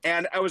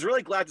 And I was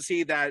really glad to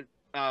see that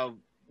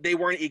they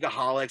weren't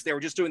egoholics. They were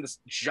just doing this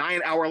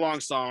giant hour-long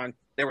song.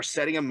 They were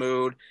setting a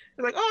mood.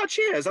 They're like, oh,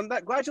 cheers. I'm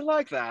glad you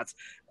like that.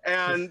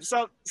 And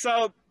so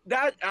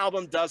that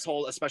album does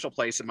hold a special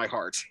place in my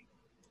heart.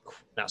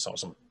 That's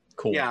awesome.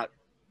 Cool. Yeah.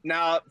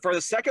 Now, for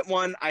the second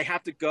one, I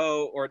have to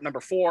go, or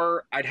number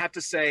 4, I'd have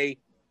to say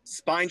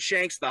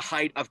Spineshanks, The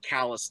Height of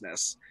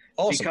Callousness.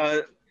 Awesome.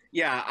 Because,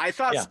 yeah, I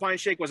thought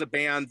Spineshank was a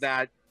band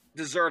that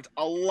deserved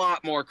a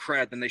lot more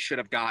credit than they should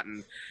have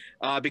gotten.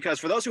 Because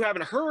for those who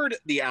haven't heard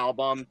the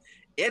album,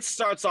 it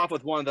starts off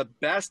with one of the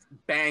best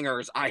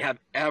bangers I have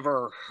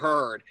ever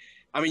heard.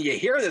 I mean, you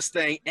hear this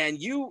thing and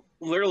you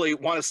literally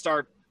want to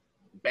start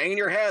banging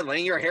your head,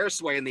 letting your hair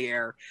sway in the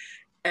air.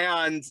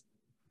 And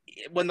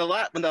when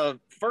the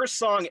first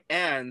song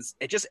ends,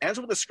 it just ends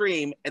with a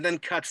scream and then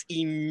cuts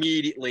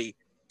immediately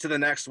to the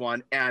next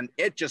one, and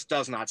it just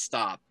does not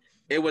stop.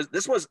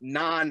 This was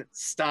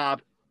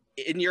non-stop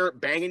in your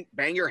bang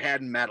your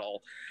head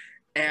metal.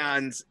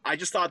 And I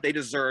just thought they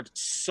deserved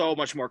so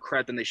much more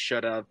credit than they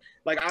should have.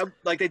 Like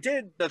they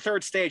did the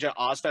third stage at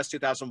Ozfest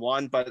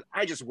 2001, but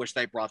I just wish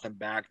they brought them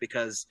back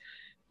because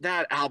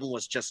that album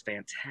was just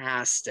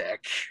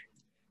fantastic.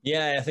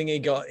 Yeah, I think it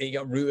got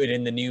rooted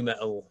in the new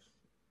metal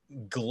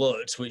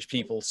glut, which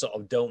people sort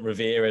of don't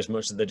revere as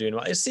much as they're doing.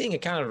 It's seeing a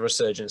kind of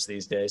resurgence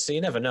these days, so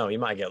you never know. You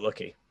might get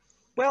lucky.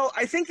 Well,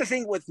 I think the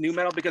thing with new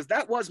metal, because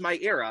that was my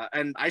era,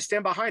 and I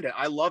stand behind it.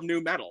 I love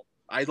new metal.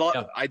 I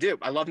do.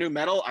 I love new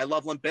metal. I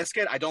love Limp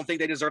Bizkit. I don't think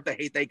they deserve the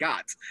hate they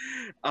got.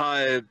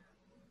 And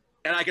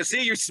I can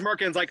see you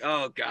smirking. It's like,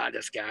 oh God,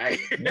 this guy.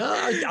 No,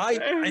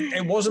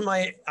 it wasn't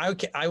my.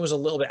 I was a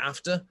little bit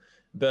after,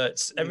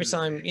 but every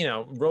time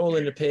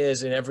Roland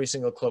appears in every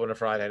single club on a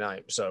Friday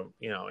night. So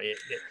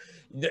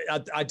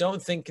I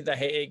don't think the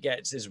hate it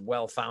gets is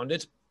well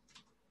founded.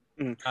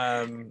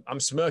 I'm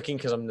smirking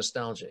because I'm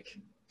nostalgic.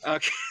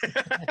 Okay,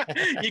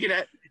 you can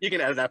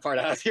edit that part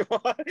out if you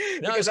want.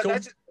 No, it's cool.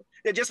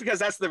 Just because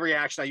that's the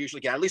reaction I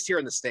usually get, at least here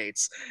in the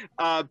States.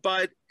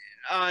 But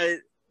I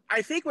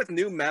think with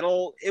new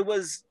metal,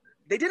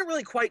 they didn't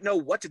really quite know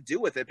what to do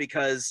with it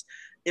because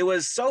it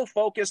was so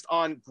focused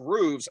on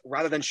grooves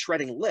rather than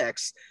shredding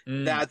licks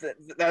that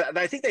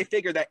I think they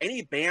figured that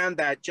any band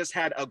that just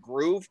had a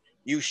groove,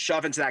 you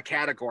shove into that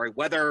category,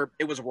 whether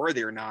it was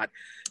worthy or not.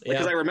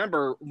 Because I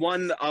remember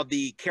one of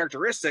the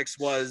characteristics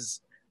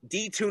was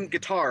detuned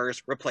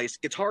guitars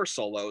replaced guitar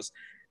solos.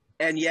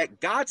 And yet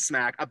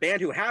Godsmack, a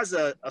band who has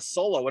a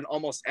solo in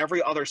almost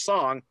every other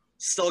song,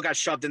 still got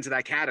shoved into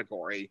that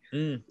category.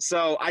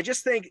 So I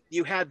just think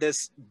you had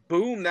this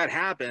boom that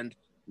happened.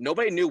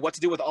 Nobody knew what to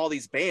do with all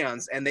these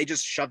bands, and they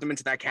just shoved them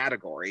into that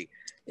category.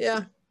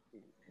 Yeah,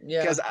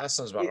 that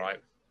sounds about right.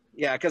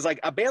 Yeah, because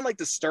like a band like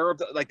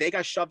Disturbed, like they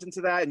got shoved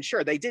into that, and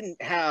sure, they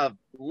didn't have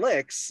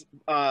licks,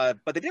 but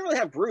they didn't really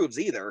have grooves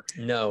either.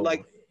 No,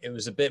 like it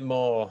was a bit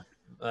more.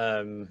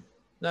 No,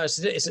 it's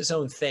its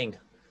own thing.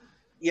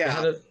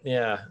 Yeah.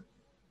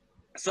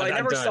 So I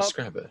never saw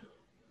describe it.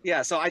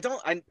 Yeah, so I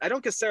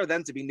don't consider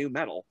them to be new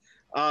metal.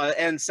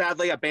 And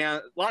sadly,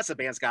 lots of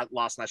bands got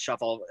lost in that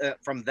shuffle.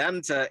 From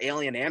them to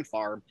Alien Ant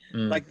Farm.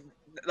 Like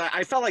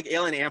I felt like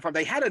Alien Ant Farm,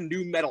 they had a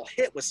new metal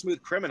hit with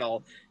Smooth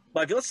Criminal,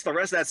 but if you listen to the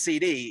rest of that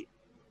CD,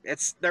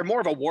 they're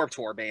more of a Warped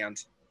Tour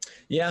band.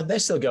 Yeah, they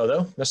still go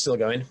though. They're still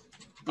going.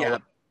 Yeah,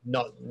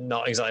 not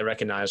exactly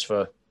recognized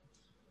for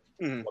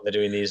what they're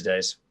doing these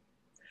days.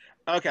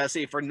 Okay, let's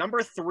see. For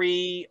number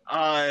 3,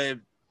 now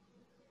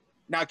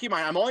keep in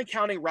mind, I'm only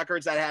counting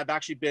records that have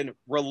actually been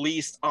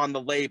released on the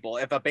label.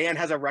 If a band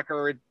has a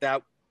record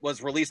that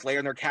was released later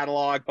in their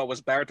catalog but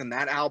was better than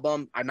that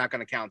album, I'm not going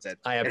to count it.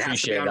 I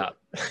appreciate that.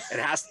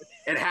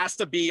 It has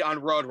to be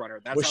on Roadrunner.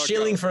 We're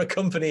shilling for a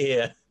company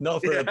here,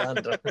 not for a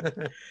band.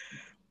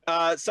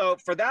 So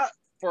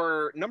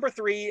for number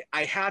 3,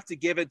 I have to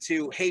give it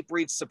to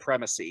Hatebreed's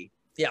Supremacy.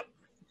 Yep.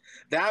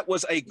 That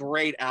was a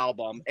great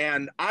album,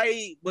 and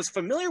I was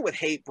familiar with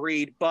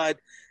Hatebreed, but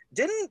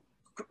didn't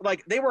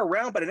they were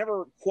around, but I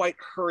never quite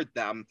heard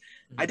them.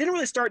 I didn't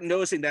really start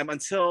noticing them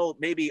until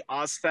maybe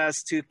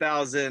Ozfest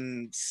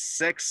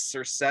 2006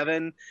 or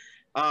 7.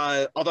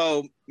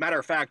 Although, matter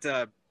of fact,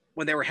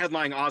 when they were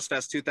headlining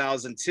Ozfest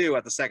 2002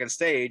 at the second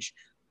stage,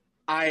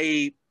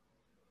 I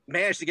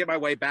managed to get my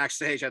way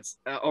backstage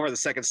over the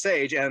second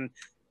stage, and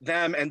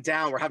them and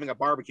Down were having a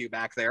barbecue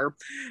back there.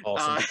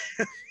 Awesome.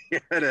 Yeah,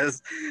 it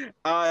is.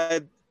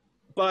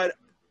 But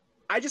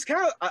I just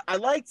I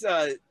liked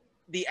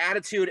the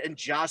attitude and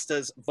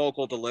Jasta's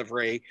vocal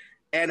delivery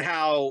and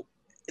how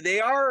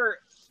they are,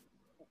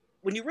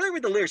 when you really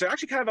read the lyrics, they're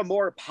actually kind of a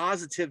more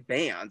positive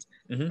band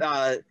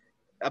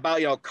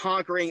about,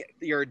 conquering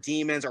your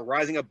demons or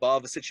rising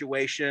above a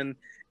situation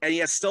and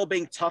yet still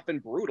being tough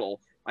and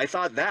brutal. I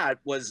thought that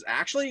was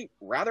actually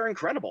rather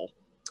incredible.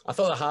 I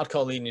thought the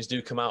hardcore leanings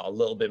do come out a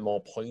little bit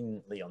more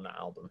poignantly on that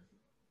album.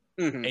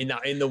 Mm-hmm.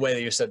 In the way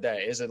that you said there,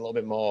 it is a little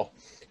bit more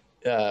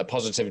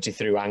positivity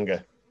through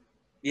anger.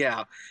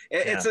 Yeah,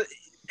 it's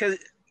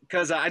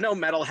because I know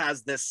metal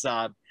has this.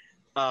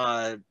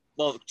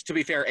 Well, to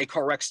be fair, a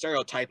correct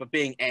stereotype of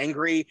being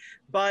angry,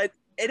 but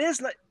it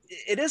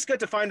is good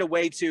to find a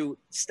way to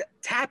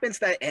tap into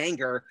that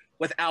anger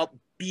without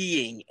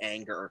being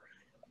anger.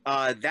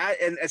 That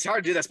and it's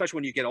hard to do that, especially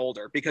when you get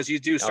older, because you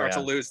do start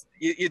to lose.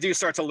 You do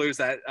start to lose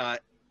that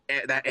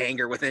that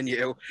anger within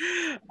you.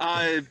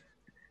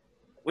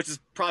 Which is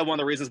probably one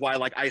of the reasons why I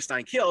like Ice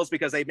Nine Kills,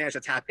 because they managed to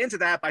tap into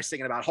that by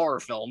singing about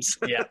horror films.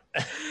 Yeah.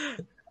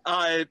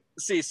 So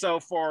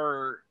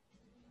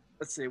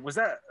let's see, was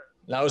that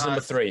was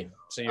number 3?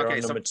 So you're on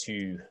number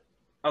 2.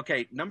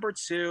 Okay, number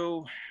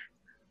 2.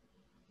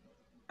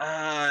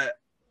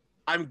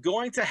 I'm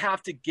going to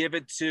have to give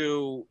it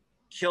to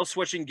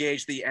Killswitch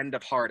Engage: The End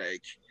of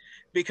Heartache,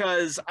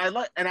 because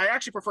I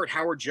actually preferred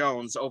Howard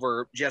Jones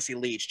over Jesse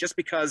Leach, just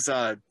because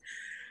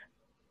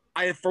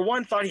I, for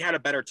one, thought he had a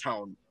better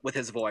tone with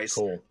his voice.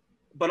 Cool.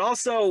 But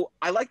also,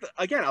 I like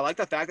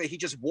the fact that he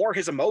just wore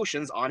his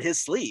emotions on his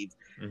sleeve.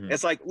 Mm-hmm.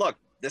 It's like, look,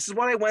 this is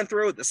what I went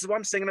through. This is what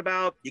I'm singing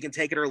about. You can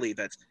take it or leave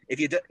it. If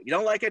you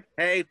don't like it,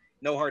 hey,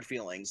 no hard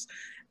feelings.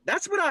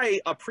 That's what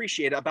I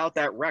appreciate about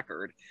that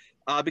record.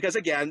 Because,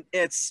 again,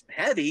 it's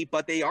heavy,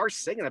 but they are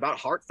singing about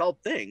heartfelt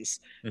things.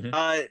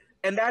 Mm-hmm.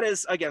 And that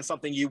is, again,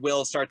 something you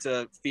will start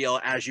to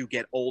feel as you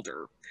get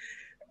older.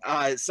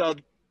 So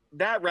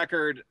that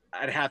record,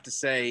 I'd have to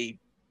say,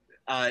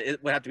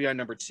 it would have to be on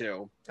number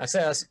 2. I say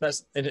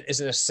that's an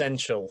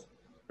essential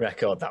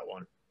record, that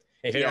one.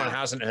 If anyone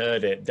hasn't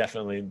heard it,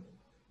 definitely.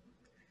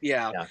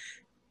 Yeah.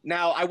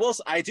 Now,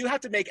 I do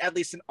have to make at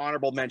least an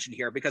honorable mention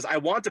here, because I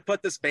want to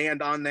put this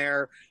band on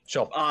there.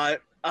 Sure.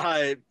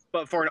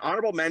 But for an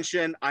honorable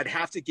mention, I'd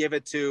have to give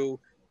it to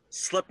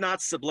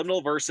Slipknot's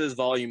Subliminal Verses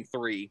Volume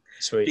 3.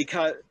 Sweet.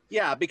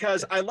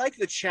 Because I like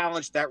the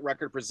challenge that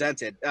record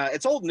presented.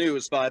 It's old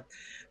news, but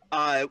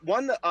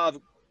one of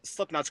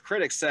Slipknot's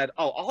critics said,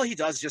 all he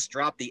does is just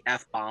drop the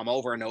F-bomb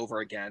over and over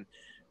again.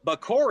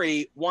 But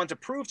Corey wanted to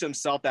prove to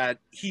himself that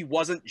he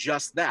wasn't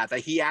just that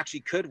he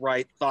actually could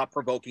write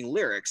thought-provoking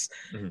lyrics.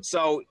 Mm-hmm.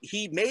 So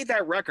he made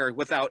that record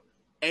without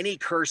any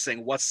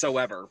cursing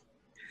whatsoever.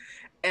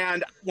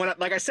 And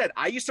like I said,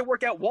 I used to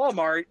work at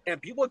Walmart,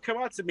 and people would come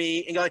up to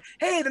me and go like,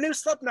 "Hey, the new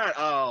Slipknot."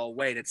 Oh,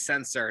 wait, it's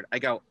censored. I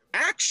go,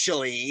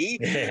 actually,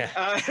 and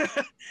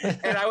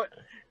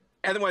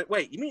then went,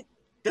 "Wait, you mean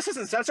this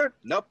isn't censored?"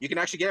 Nope, you can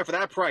actually get it for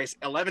that price,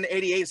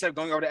 $11.88 instead of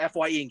going over to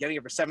FYE and getting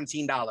it for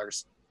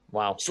 $17.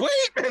 Wow, sweet!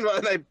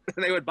 And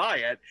they would buy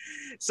it.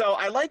 So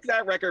I like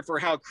that record for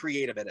how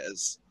creative it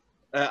is.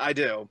 I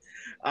do.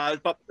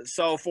 But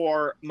so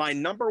for my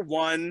number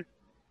 1.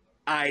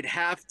 I'd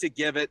have to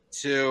give it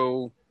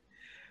to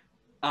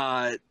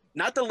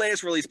not the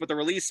latest release, but the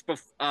release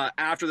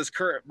before this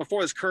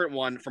current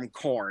one from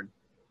Korn.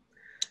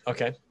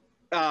 Okay.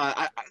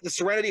 The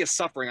Serenity of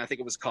Suffering, I think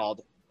it was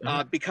called.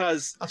 Mm-hmm.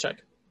 Because I'll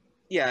check.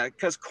 Yeah,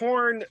 because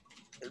Korn,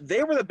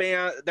 they were the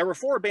band. There were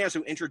 4 bands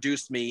who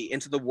introduced me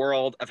into the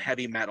world of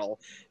heavy metal.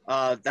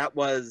 That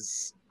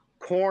was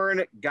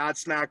Korn,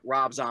 Godsmack,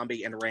 Rob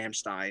Zombie, and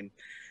Rammstein.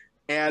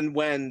 And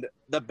when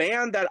the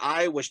band that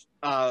I was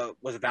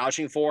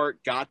vouching for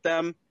got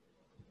them,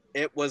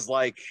 it was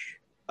like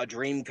a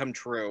dream come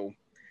true.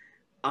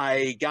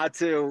 I got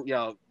to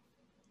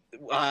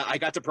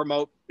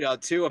promote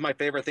 2 of my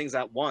favorite things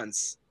at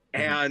once,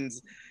 mm-hmm. and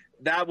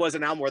that was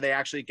an album where they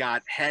actually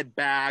got head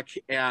back,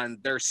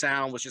 and their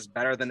sound was just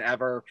better than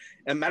ever.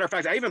 And matter of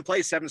fact, I even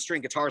play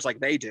 7-string guitars like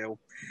they do,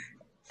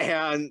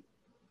 and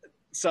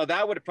so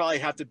that would probably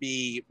have to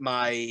be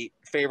my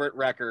favorite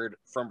record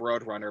from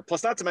Roadrunner.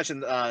 Plus, not to mention,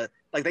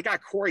 they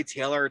got Corey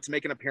Taylor to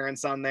make an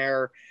appearance on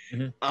there.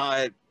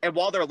 Mm-hmm. And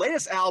while their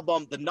latest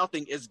album, The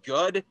Nothing, is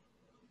good,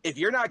 if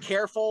you're not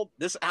careful,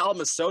 this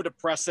album is so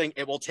depressing,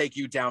 it will take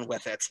you down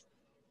with it.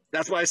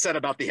 That's what I said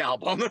about the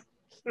album.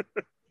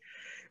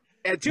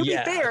 And to be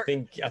fair...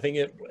 I think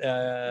it...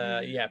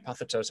 Path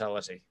of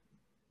Totality.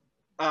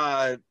 No,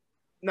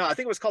 I think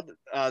it was called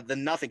The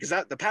Nothing,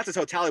 because the Path of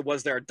Totality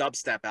was their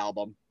dubstep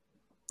album.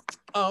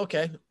 Oh,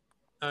 okay.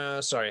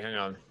 Sorry, hang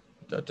on.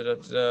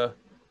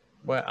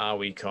 Where are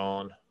we,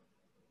 Korn?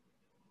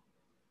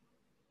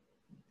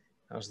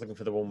 I was looking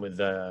for the one with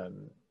that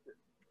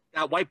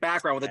white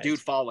background with a dude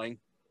falling.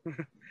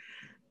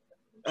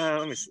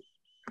 Let me see.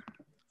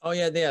 Oh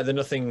yeah, the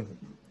Nothing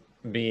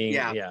being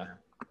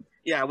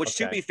yeah. Which,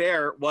 to be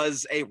fair,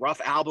 was a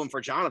rough album for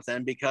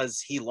Jonathan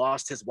because he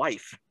lost his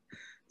wife.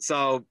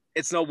 So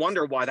it's no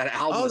wonder why that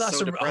album was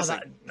so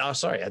depressing.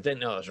 Sorry, I didn't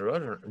know it was a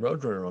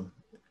Roadrunner one.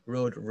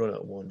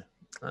 Roadrunner one.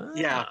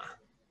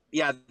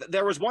 Yeah.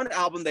 There was one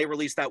album they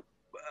released that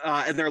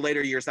in their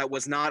later years that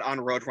was not on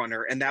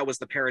Roadrunner, and that was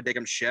the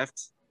Paradigm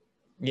Shift.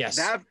 Yes.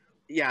 That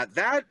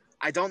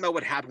I don't know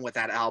what happened with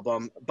that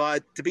album,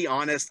 but to be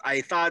honest,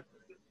 I thought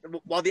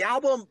while the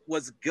album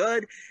was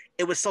good,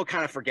 it was still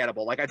kind of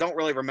forgettable. Like, I don't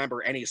really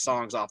remember any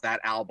songs off that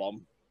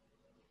album.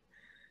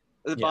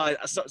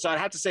 But so I'd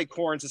have to say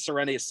Korn's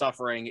Serenity of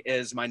Suffering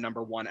is my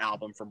number one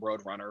album from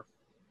Roadrunner.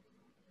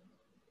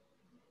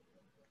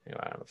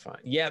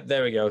 Yeah,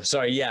 there we go.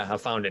 Sorry, yeah, I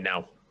found it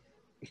now.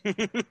 I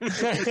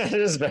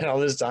just spent all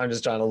this time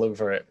just trying to look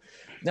for it.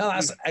 No,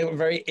 that's a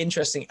very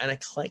interesting and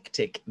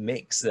eclectic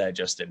mix there,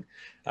 Justin.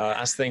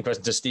 Asked the same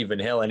question to Stephen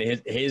Hill, and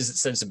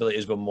his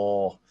sensibilities were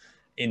more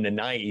in the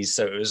 90s,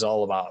 so it was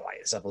all about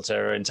like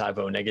Sepultura and Type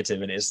O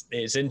Negative, and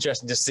it's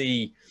interesting to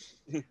see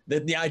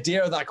the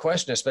idea of that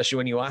question, especially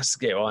when you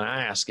ask it, or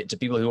I ask it to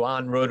people who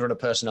aren't Roadrunner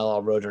personnel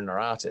or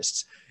Roadrunner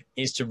artists,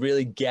 is to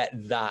really get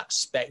that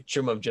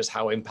spectrum of just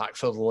how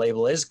impactful the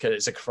label is, because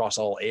it's across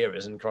all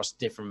eras and across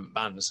different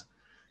bands.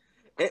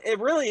 It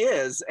really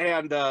is,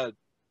 and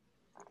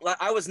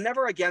I was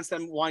never against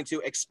them wanting to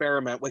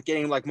experiment with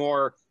getting like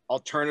more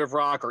alternative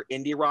rock or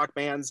indie rock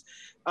bands,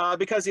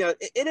 because it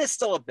is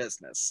still a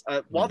business.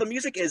 While the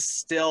music is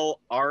still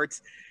art,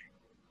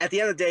 at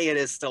the end of the day, it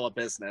is still a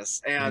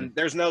business, and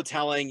there's no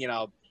telling,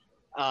 whether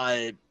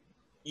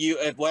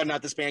or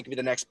not this band could be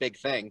the next big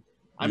thing.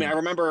 I mean, I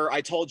remember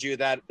I told you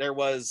that there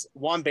was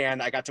one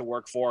band I got to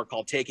work for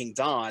called Taking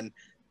Dawn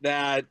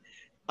that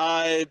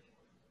they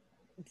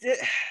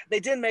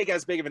didn't make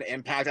as big of an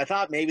impact. I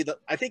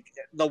think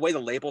the way the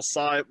label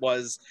saw it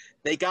was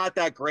they got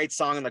that great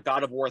song in the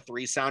God of War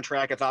 3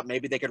 soundtrack. I thought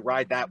maybe they could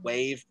ride that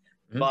wave,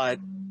 but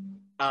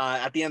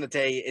at the end of the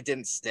day, it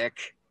didn't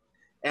stick.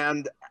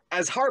 And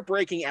as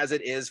heartbreaking as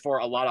it is for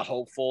a lot of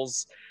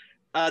hopefuls,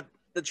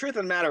 the truth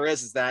of the matter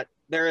is that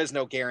there is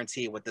no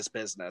guarantee with this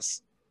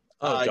business.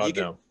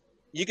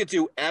 You could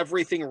do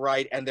everything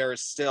right, and there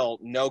is still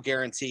no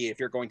guarantee if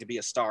you're going to be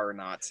a star or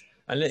not.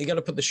 And you got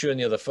to put the shoe on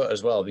the other foot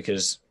as well,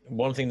 because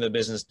one thing the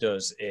business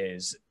does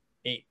is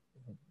it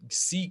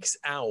seeks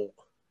out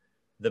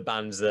the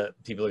bands that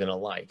people are going to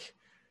like,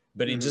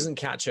 but it doesn't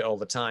catch it all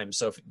the time.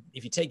 So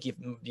if you take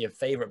your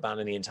favorite band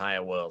in the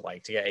entire world,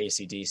 like to get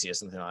AC/DC or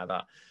something like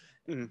that,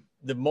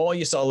 the more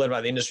you start to learn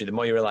about the industry, the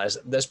more you realize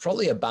there's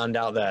probably a band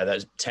out there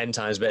that's 10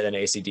 times better than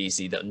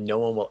AC/DC that no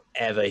one will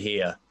ever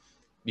hear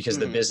because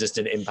the business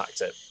didn't impact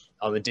it,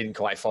 or it didn't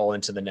quite fall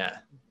into the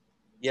net.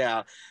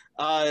 Yeah.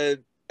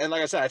 And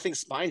like I said, I think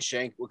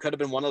Spineshank could have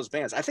been one of those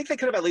bands. I think they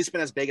could have at least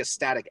been as big as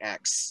Static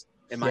X,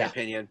 in my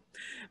opinion.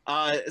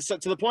 So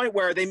to the point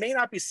where they may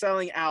not be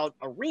selling out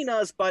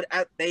arenas, but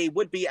they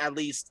would be at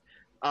least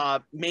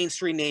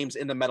mainstream names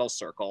in the metal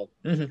circle.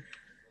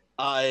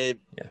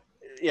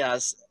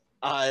 Yes.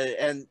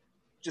 And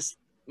just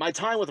my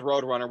time with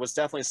Roadrunner was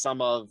definitely some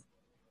of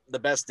the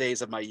best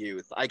days of my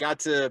youth. I got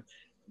to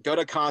go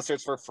to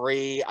concerts for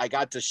free. I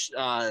got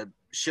to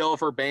shill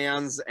for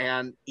bands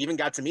and even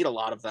got to meet a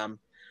lot of them.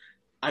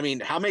 I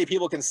mean, how many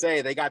people can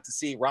say they got to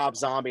see Rob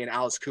Zombie and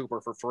Alice Cooper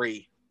for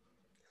free?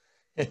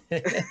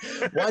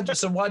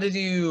 Why did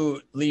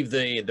you leave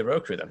the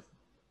road crew then?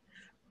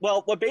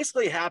 Well, what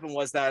basically happened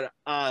was that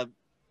I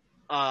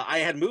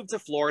had moved to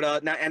Florida.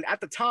 Now, and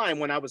at the time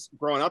when I was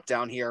growing up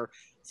down here,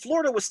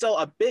 Florida was still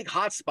a big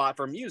hotspot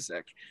for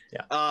music.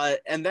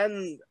 And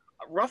then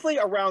roughly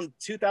around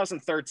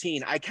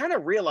 2013, I kind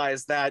of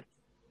realized that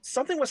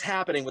something was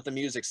happening with the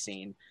music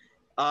scene.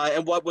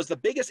 And what was the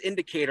biggest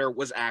indicator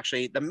was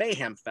actually the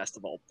Mayhem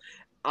Festival.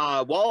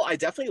 While I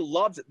definitely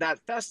loved that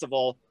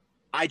festival,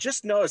 I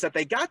just noticed that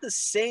they got the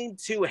same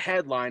two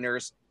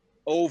headliners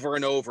over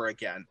and over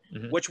again,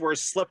 which were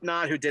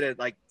Slipknot, who did it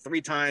like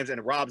 3 times,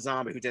 and Rob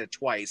Zombie, who did it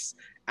twice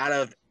out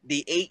of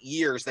the 8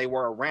 years they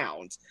were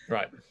around.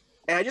 Right.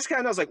 And I just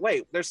kind of was like,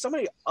 wait, there's so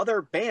many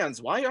other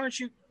bands. Why aren't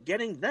you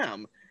getting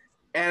them?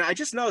 And I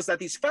just noticed that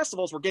these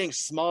festivals were getting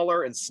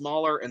smaller and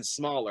smaller and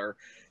smaller.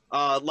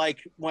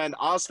 Like when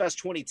Ozfest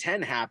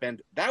 2010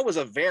 happened, that was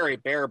a very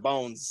bare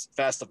bones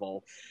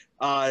festival.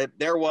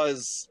 There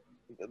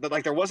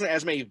wasn't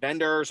as many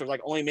vendors. There was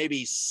like only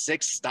maybe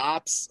 6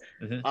 stops.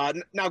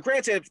 Now,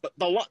 granted,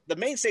 the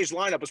main stage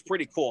lineup was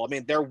pretty cool. I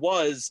mean, there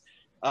was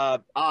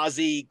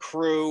Ozzy,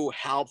 Crew,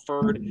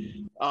 Halford.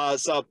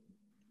 So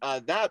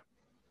that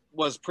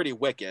was pretty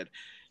wicked.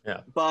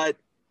 Yeah. But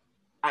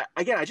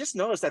I just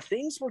noticed that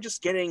things were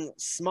just getting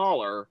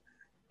smaller.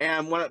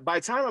 And by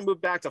the time I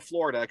moved back to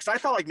Florida, because I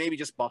felt like maybe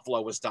just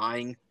Buffalo was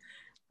dying.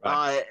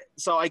 Right.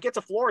 So I get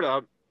to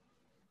Florida,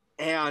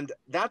 and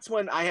that's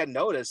when I had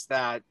noticed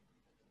that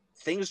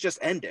things just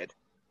ended.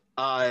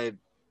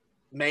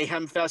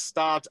 Mayhem Fest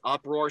stopped,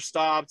 Uproar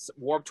stopped,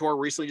 Warped Tour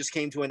recently just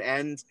came to an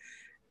end.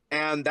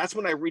 And that's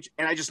when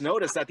I just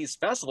noticed that these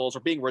festivals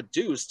are being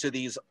reduced to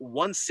these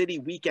one city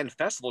weekend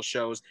festival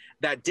shows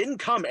that didn't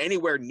come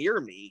anywhere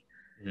near me.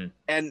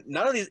 And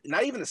none of these,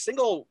 not even a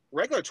single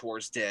regular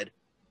tours did.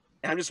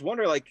 And I'm just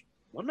wondering, like,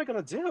 what am I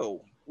going to do?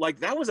 Like,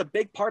 that was a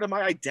big part of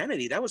my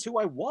identity. That was who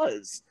I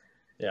was.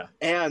 Yeah.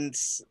 And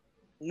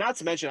not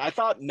to mention, I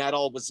thought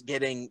metal was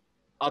getting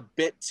a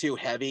bit too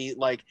heavy.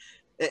 Like,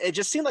 it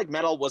just seemed like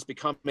metal was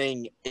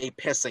becoming a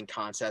pissing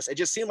contest. It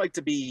just seemed like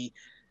to be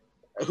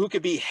who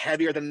could be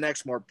heavier than the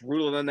next, more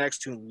brutal than the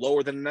next, tune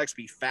lower than the next,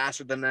 be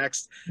faster than the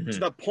next. To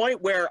the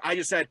point where I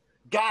just said,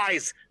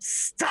 guys,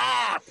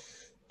 stop.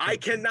 I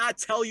cannot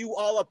tell you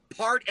all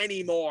apart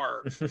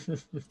anymore.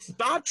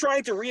 Stop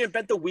trying to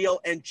reinvent the wheel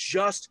and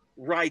just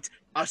write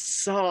a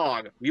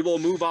song. We will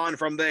move on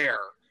from there.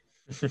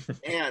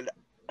 And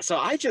so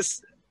I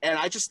just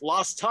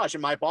lost touch.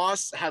 And my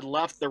boss had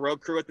left the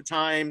road crew at the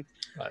time.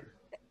 Right.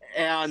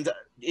 And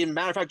in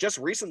matter of fact, just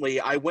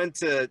recently, I went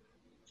to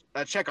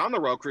check on the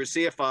road crew,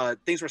 see if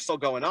things were still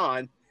going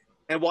on.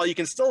 And while you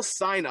can still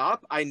sign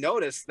up, I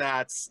noticed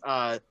that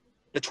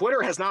the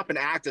Twitter has not been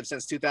active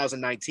since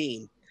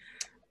 2019.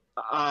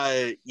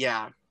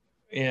 Yeah.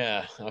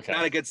 Yeah. Okay.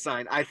 Not a good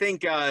sign. I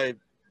think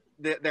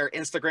their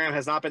Instagram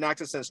has not been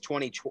active since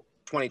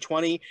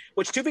 2020,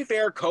 which, to be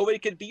fair,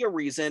 COVID could be a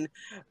reason,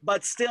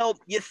 but still,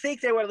 you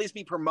think they would at least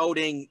be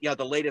promoting,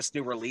 the latest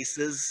new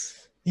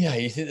releases. Yeah,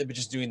 you think they'd be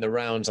just doing the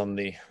rounds on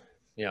the,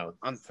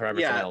 for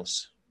everything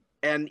else.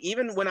 And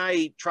even when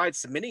I tried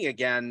submitting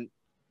again,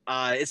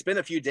 it's been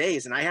a few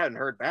days and I hadn't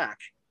heard back.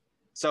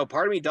 So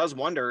part of me does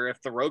wonder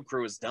if the road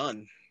crew is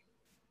done.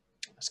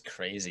 That's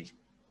crazy.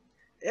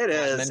 It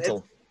is. That's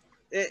mental.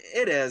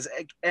 It is.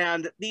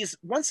 And these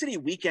One City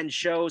Weekend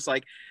shows,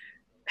 like,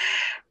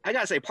 I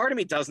gotta say, part of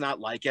me does not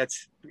like it,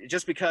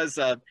 just because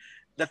the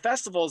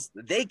festivals,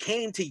 they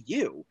came to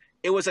you.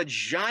 It was a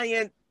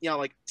giant,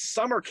 like,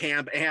 summer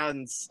camp,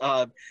 and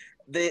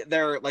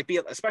they're like,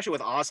 especially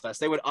with Ozfest,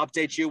 they would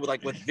update you with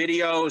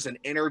videos and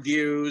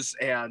interviews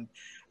and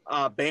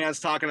bands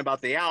talking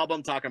about the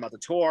album, talking about the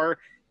tour.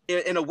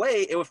 In a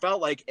way, it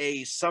felt like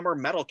a summer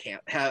metal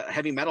camp,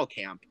 heavy metal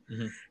camp.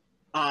 Mm-hmm.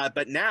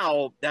 But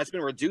now that's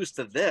been reduced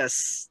to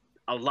this.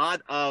 A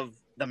lot of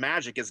the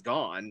magic is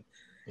gone.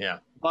 Yeah.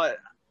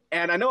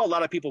 And I know a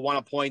lot of people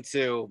want to point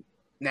to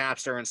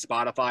Napster and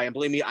Spotify, and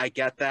believe me, I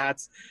get that.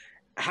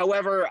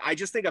 However, I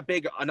just think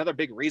another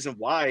big reason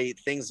why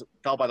things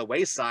fell by the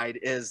wayside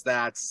is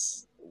that,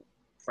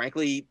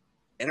 frankly,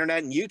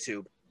 internet and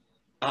YouTube.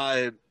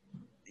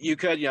 You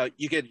could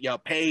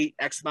pay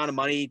X amount of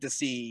money to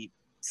see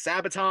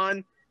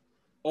Sabaton,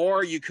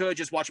 or you could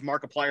just watch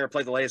Markiplier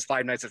play the latest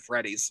Five Nights at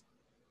Freddy's.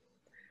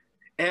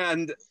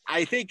 And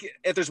I think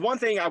if there's one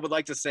thing I would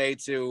like to say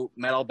to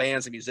metal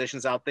bands and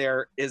musicians out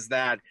there, is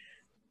that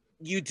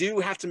you do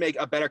have to make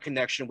a better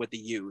connection with the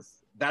youth.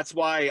 That's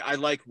why I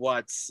like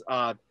what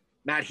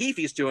Matt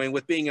Heafy's doing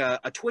with being a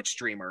Twitch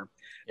streamer.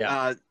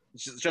 Yeah.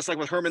 Just like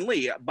with Herman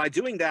Lee. By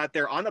doing that,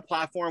 they're on the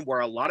platform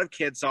where a lot of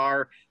kids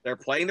are. They're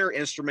playing their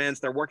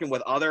instruments. They're working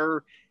with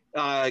other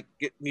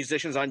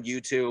musicians on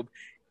YouTube.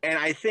 And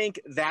I think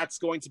that's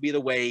going to be the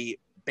way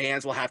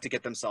bands will have to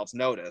get themselves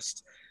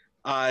noticed.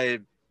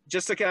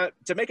 Just to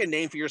make a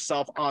name for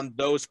yourself on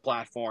those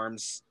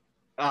platforms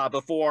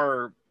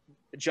before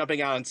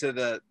jumping out into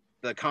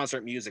the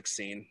concert music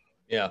scene.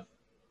 Yeah.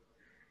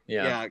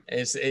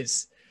 It's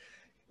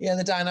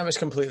the dynamic's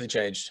completely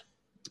changed.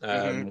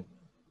 I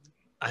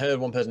heard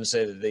one person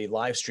say that the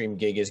live stream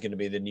gig is going to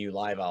be the new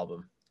live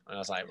album, and I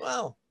was like,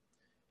 well,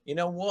 you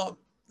know what?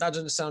 That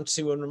doesn't sound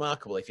too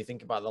unremarkable if you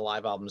think about the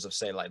live albums of,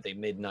 say, like the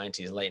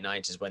mid-90s, late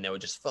 90s, when they were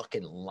just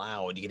fucking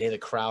loud. You could hear the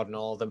crowd and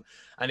all of them.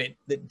 And it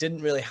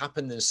didn't really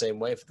happen in the same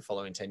way for the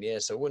following 10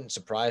 years. So it wouldn't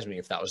surprise me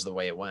if that was the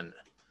way it went.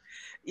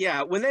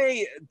 Yeah, when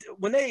they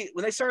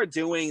started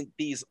doing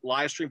these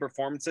live stream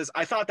performances,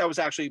 I thought that was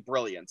actually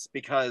brilliant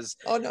because...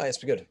 Oh, no,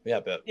 it's good.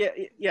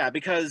 Yeah,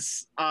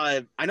 because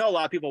I know a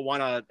lot of people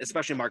want to,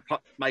 especially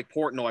Mike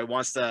Portnoy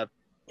wants to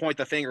point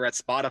the finger at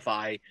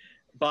Spotify,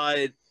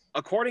 but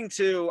according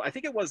to, I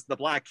think it was the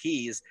Black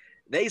Keys,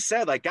 they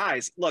said, like,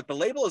 guys, look, the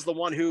label is the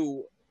one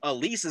who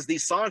leases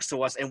these songs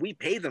to us and we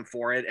pay them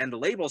for it, and the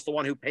label is the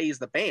one who pays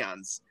the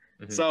bands.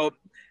 Mm-hmm. So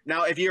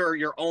now if you're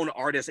your own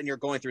artist and you're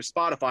going through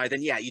Spotify,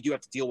 then yeah, you do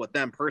have to deal with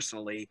them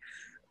personally.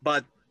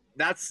 But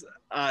that's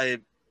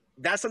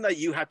something that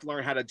you have to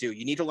learn how to do.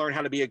 You need to learn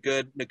how to be a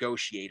good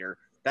negotiator.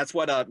 That's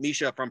what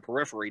Misha from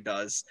Periphery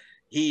does.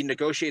 He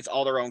negotiates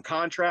all their own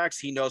contracts.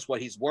 He knows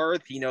what he's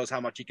worth. He knows how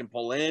much he can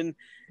pull in.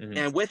 Mm-hmm.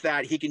 And with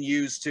that, he can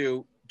use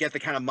to get the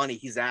kind of money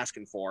he's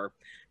asking for.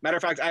 Matter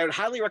of fact, I would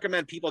highly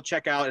recommend people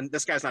check out, and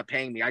this guy's not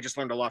paying me, I just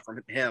learned a lot from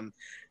him,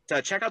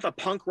 to check out the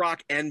Punk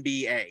Rock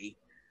NBA.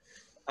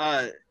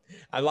 I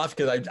laugh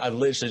because I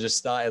literally just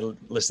started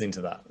listening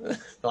to that.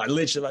 Like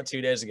literally about 2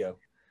 days ago.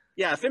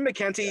 Yeah, Finn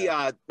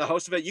McKenty, the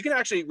host of it, you can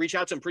actually reach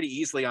out to him pretty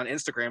easily on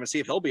Instagram and see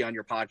if he'll be on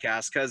your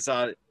podcast, because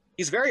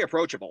he's very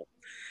approachable.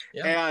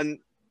 Yeah. And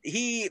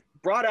he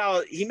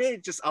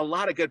made just a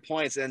lot of good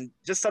points, and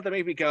just something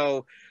made me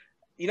go,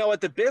 you know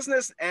what, the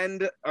business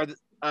end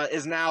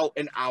is now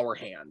in our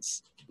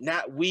hands.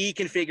 Now we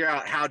can figure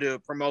out how to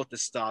promote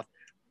this stuff,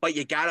 but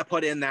you got to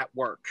put in that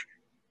work.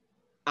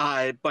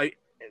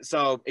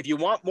 So if you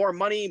want more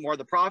money, more of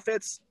the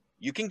profits,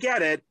 you can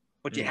get it,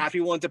 but you have to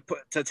be willing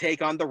to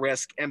take on the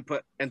risk and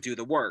do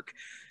the work.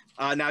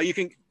 Now you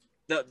can,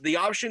 the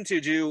option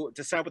to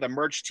sign up with a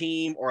merch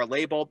team or a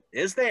label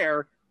is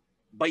there,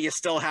 but you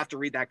still have to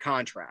read that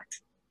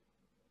contract.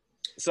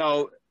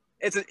 So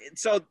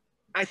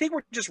I think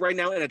we're just right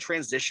now in a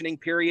transitioning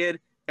period,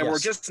 and we're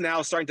just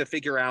now starting to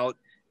figure out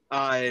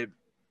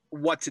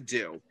what to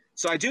do.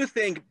 So I do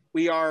think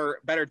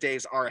better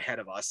days are ahead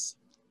of us.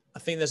 I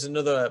think there's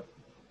another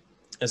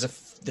there's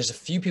a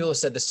few people who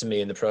said this to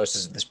me in the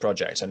process of this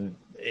project, and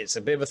it's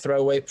a bit of a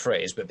throwaway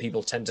phrase, but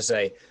people tend to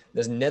say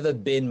there's never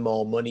been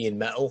more money in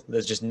metal.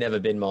 There's just never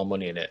been more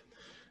money in it.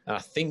 And I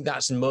think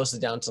that's mostly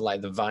down to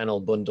like the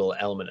vinyl bundle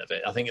element of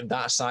it. I think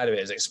that side of it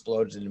has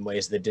exploded in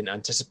ways they didn't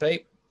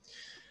anticipate.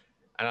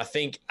 And I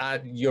think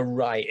you're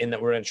right in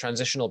that we're in a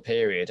transitional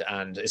period,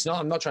 and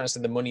I'm not trying to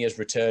say the money is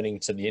returning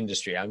to the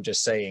industry. I'm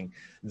just saying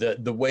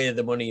that the way that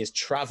the money is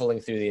traveling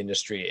through the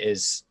industry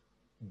is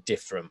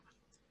different.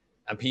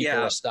 And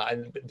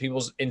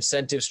people's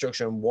incentive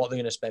structure and what they're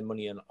going to spend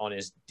money on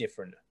is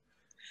different.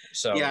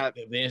 So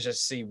they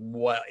just see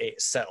what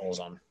it settles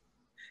on.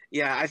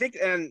 Yeah, I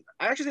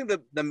actually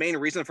think the main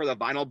reason for the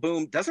vinyl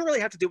boom doesn't really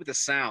have to do with the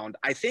sound.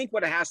 I think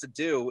what it has to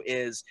do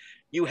is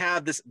you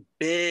have this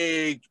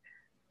big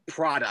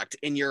product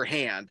in your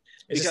hand.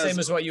 It's the same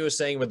as what you were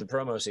saying with the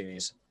promo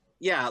CDs.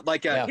 Yeah,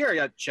 like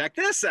here, check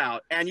this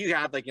out, and you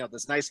have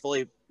this nice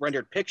fully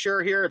rendered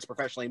picture here. It's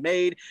professionally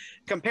made.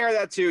 Compare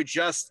that to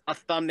just a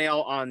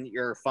thumbnail on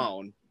your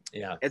phone.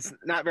 Yeah, it's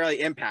not very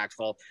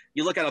impactful.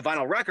 You look at a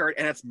vinyl record,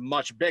 and it's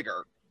much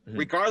bigger. Mm-hmm.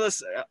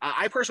 Regardless,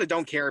 I personally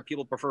don't care if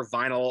people prefer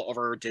vinyl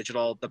over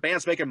digital. The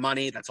band's making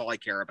money. That's all I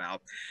care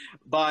about.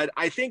 But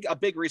I think a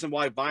big reason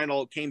why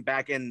vinyl came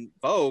back in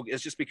vogue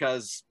is just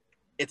because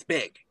it's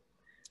big.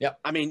 Yeah,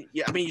 I mean,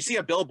 you see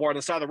a billboard on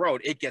the side of the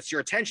road, it gets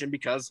your attention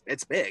because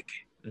it's big.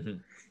 Mm-hmm.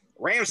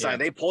 Rammstein,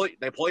 they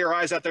pull your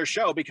eyes at their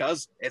show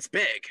because it's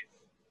big.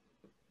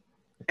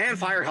 And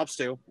fire helps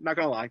too. I'm not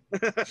gonna lie.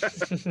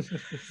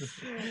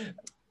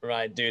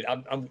 Right, dude.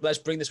 Let's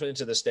bring this one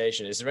into the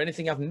station. Is there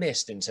anything I've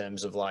missed in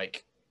terms of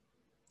like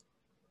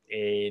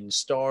in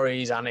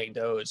stories,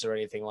 anecdotes, or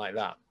anything like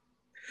that?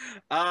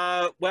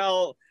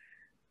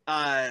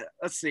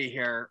 Let's see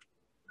here.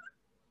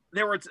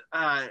 There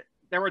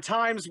were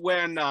times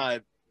when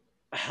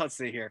let's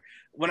see here.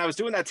 When I was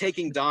doing that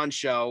Taking Dawn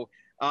show,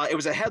 it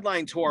was a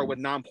headline tour with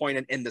Nonpoint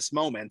and In This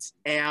Moment,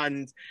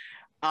 and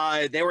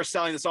they were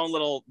selling this own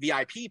little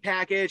VIP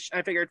package.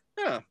 I figured,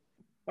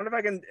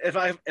 wonder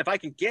if I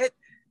can get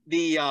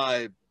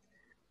the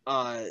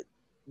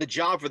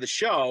job for the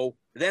show,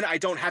 then I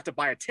don't have to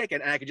buy a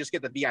ticket and I can just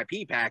get the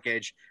VIP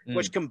package,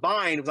 which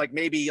combined was like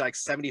maybe like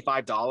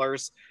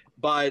 $75,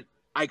 but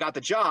I got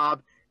the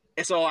job.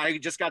 And so I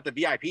just got the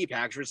VIP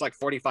package, which is like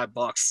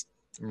 $45.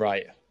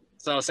 Right.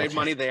 So save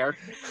money there.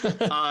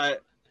 Yeah,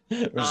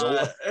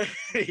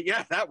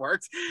 that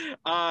worked.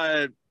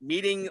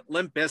 Meeting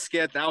Limp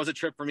Bizkit, that was a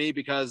trip for me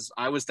because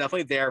I was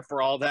definitely there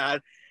for all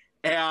that.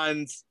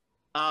 And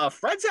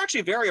Fred's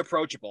actually very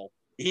approachable.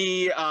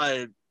 He's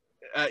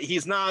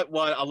not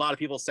what a lot of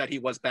people said he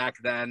was back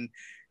then.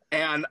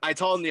 And I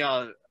told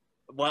him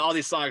what all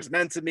these songs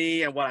meant to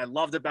me and what I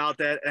loved about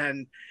it.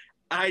 And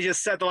I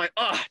just said, like,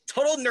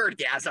 total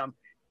nerdgasm.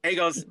 And he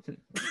goes,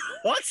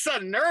 what's a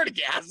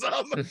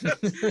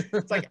nerdgasm?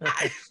 It's like,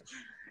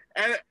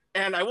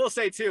 and I will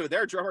say, too,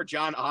 their drummer,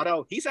 John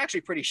Otto, he's actually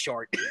pretty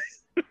short.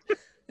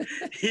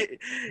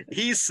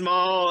 He's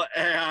small.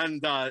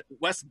 And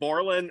Wes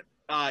Borland,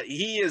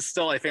 he is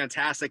still a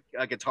fantastic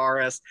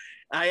guitarist.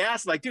 I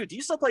asked, like, dude, do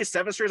you still play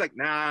 7 strings? Like,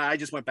 nah, I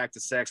just went back to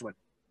 6. I went,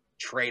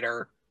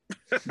 traitor.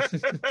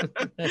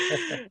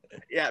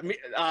 Yeah,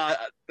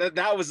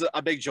 that was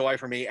a big joy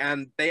for me.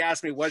 And they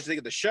asked me, what did you think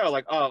of the show?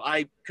 Like,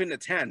 I couldn't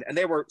attend. And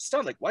they were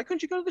stunned, like, why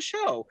couldn't you go to the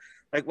show?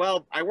 Like,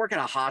 well, I work at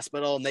a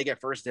hospital and they get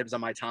first dibs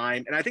on my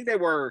time. And I think they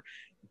were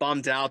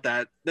bummed out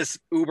that this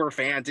Uber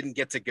fan didn't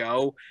get to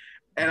go.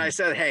 And I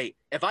said, hey,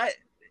 if I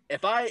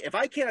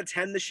can't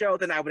attend the show,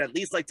 then I would at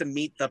least like to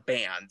meet the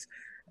band.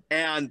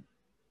 And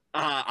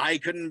I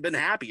couldn't have been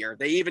happier.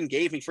 They even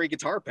gave me free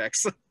guitar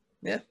picks.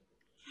 Yeah.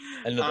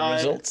 Another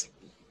result.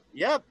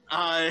 Yep.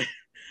 But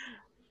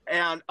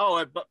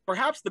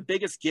perhaps the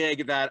biggest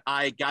gig that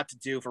I got to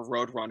do for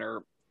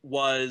Roadrunner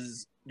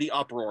was the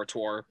Uproar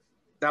tour.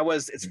 That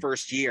was its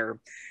first year.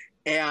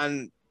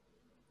 And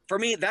for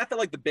me, that felt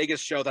like the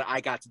biggest show that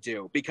I got to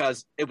do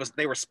because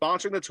they were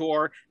sponsoring the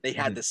tour. They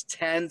had this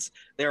tent.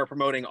 They were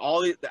promoting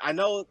I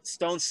know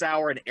Stone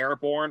Sour and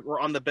Airborne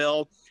were on the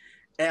bill.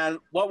 And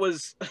what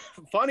was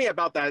funny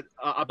about that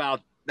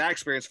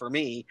experience for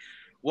me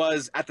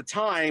was at the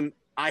time,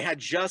 I had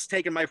just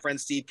taken my friend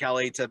Steve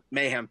Kelly to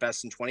Mayhem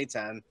Fest in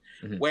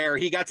 2010, where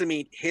he got to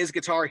meet his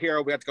guitar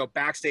hero. We got to go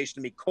backstage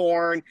to meet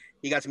Korn.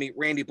 He got to meet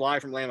Randy Bly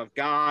from Lamb of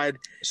God.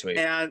 Sweet.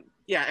 And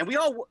yeah, and we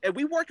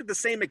worked at the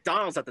same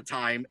McDonald's at the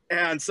time.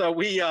 And so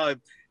it's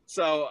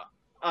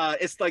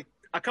like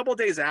a couple of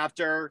days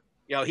after,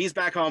 he's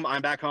back home,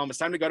 I'm back home. It's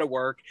time to go to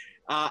work.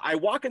 I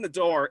walk in the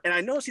door and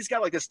I notice he's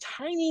got like this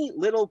tiny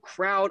little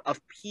crowd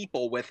of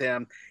people with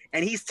him,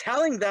 and he's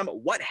telling them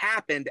what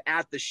happened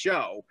at the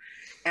show.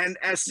 And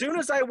as soon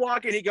as I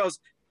walk in, he goes,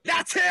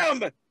 "That's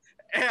him!"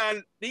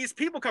 And these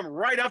people come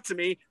right up to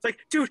me. It's like,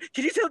 dude,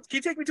 can you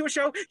take me to a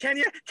show? Can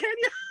you?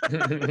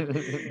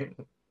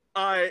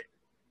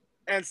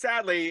 And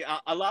sadly,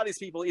 a lot of these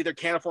people either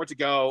can't afford to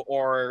go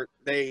or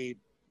they,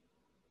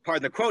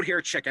 pardon the quote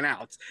here, chicken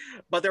out.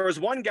 But there was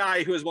one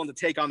guy who was willing to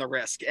take on the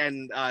risk,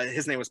 and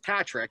his name was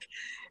Patrick.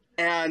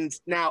 And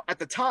now at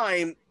the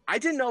time, I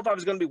didn't know if I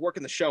was going to be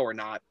working the show or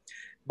not,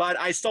 but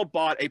I still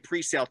bought a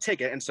pre-sale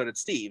ticket, and so did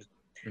Steve.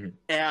 Mm-hmm.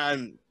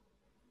 And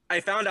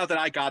I found out that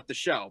I got the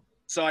show.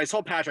 So I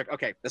told Patrick,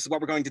 okay, this is what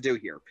we're going to do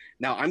here.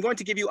 Now I'm going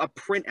to give you a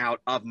printout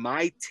of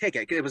my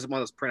ticket. It was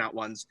one of those printout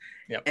ones.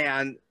 Yep.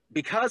 And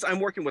because I'm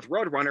working with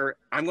Roadrunner,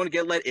 I'm going to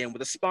get let in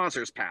with a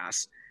sponsor's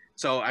pass.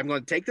 So I'm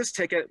going to take this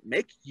ticket,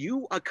 make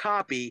you a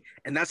copy,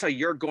 and that's how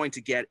you're going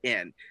to get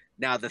in.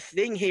 Now, the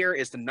thing here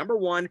is to, number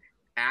one,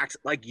 act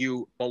like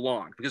you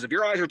belong. Because if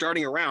your eyes are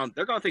darting around,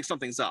 they're going to think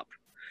something's up.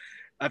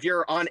 If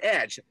you're on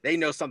edge, they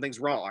know something's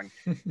wrong.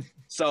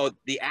 So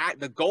the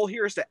goal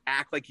here is to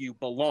act like you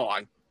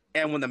belong.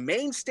 And when the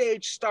main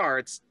stage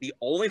starts, the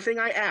only thing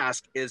I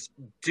ask is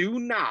do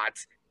not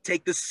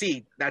take the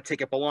seat that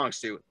ticket belongs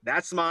to.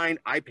 That's mine.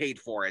 I paid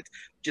for it.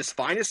 Just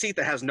find a seat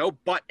that has no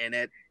butt in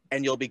it,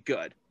 and you'll be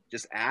good.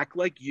 Just act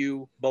like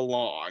you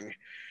belong.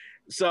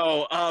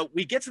 So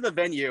we get to the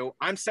venue.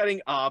 I'm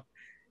setting up.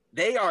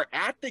 They are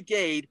at the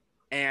gate,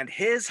 and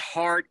his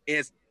heart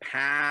is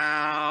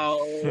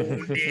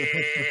pounding.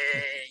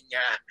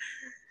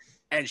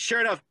 And sure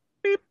enough,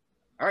 beep.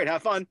 All right,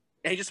 have fun.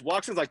 And he just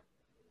walks in like,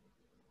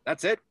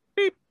 that's it,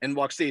 beep, and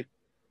walks Steve.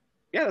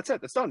 Yeah, that's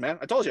it. That's done, man.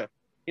 I told you.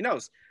 He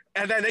knows.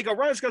 And then they go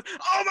run and goes,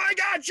 oh my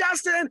God,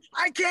 Justin,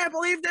 I can't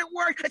believe that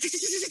worked.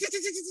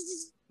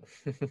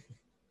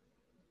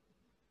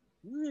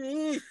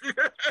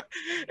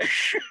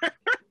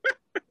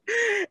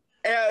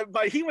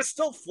 But he was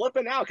still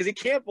flipping out because he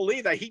can't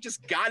believe that he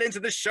just got into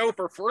the show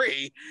for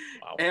free.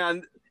 Wow.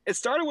 And it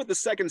started with the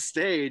second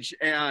stage,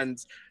 and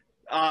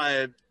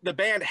the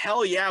band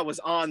Hell Yeah was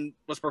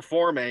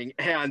performing,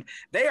 and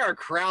they are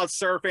crowd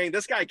surfing.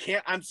 This guy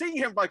can't. I'm seeing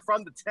him like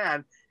from the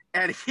 10,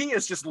 and he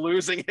is just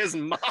losing his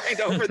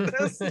mind over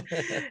this.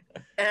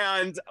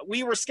 And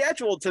we were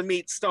scheduled to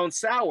meet Stone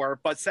Sour,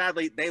 but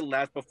sadly they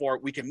left before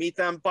we could meet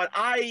them. But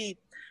I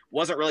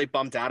wasn't really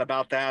bummed out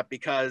about that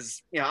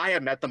because I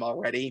had met them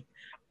already.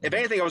 If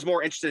anything, I was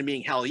more interested in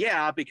meeting Hell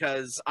Yeah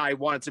because I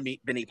wanted to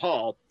meet Vinnie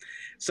Paul.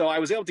 So I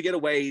was able to get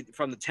away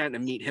from the tent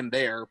and meet him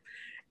there.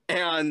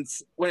 And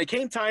when it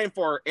came time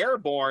for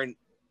Airborne,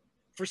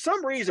 for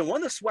some reason, one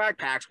of the swag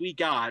packs we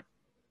got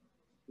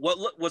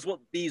was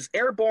these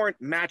Airborne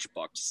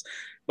matchbooks.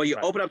 But you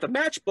open up the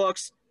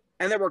matchbooks,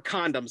 and there were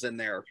condoms in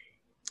there.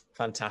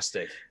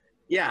 Fantastic.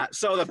 Yeah,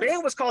 so the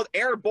band was called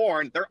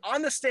Airborne. They're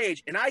on the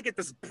stage, and I get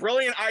this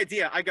brilliant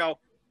idea. I go,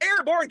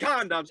 Airborne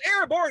condoms,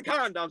 Airborne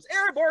condoms,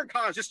 Airborne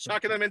condoms, just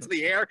chucking them into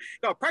the air.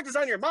 Go, practice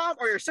on your mom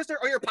or your sister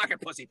or your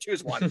pocket pussy.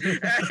 Choose one.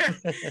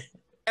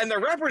 And the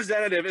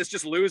representative is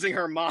just losing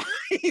her mind.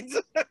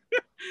 It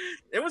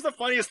was the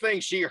funniest thing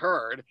she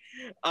heard.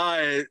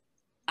 I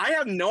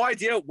have no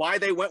idea why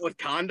they went with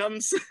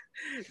condoms.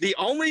 The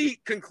only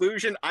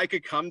conclusion I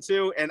could come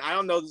to, and I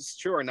don't know if this is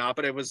true or not,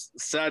 but it was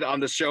said on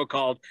the show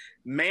called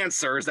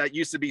Mansers that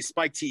used to be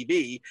Spike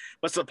TV,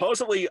 but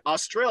supposedly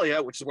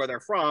Australia, which is where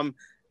they're from,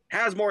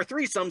 has more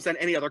threesomes than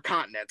any other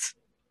continent.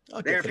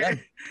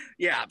 Okay,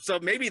 yeah, so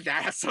maybe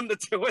that has something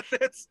to do with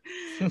it.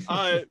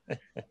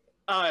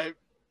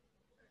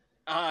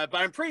 But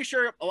I'm pretty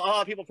sure a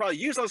lot of people probably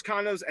use those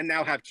condoms and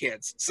now have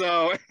kids.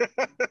 So,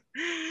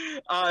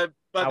 but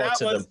that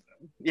was,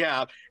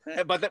 yeah.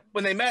 But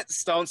when they met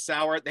Stone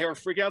Sour, they were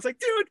freaking out. I was like,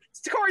 dude,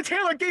 Corey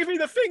Taylor gave me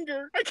the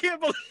finger. I can't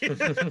believe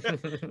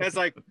it. It's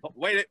like,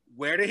 wait,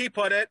 where did he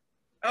put it?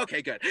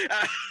 Okay, good.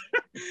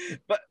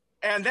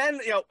 And then,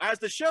 as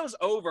the show's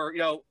over,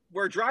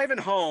 we're driving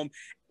home.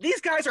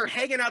 These guys are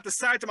hanging out the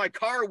sides of my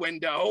car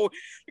window.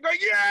 They're going,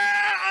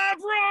 yeah,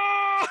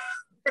 bro.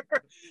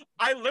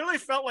 I literally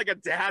felt like a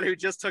dad who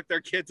just took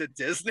their kid to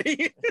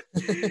Disney.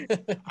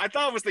 I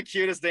thought it was the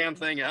cutest damn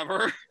thing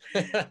ever.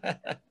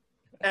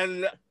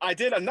 And I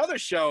did another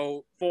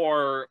show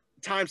for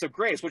Times of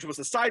Grace, which was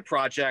a side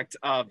project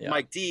of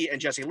Mike D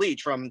and Jesse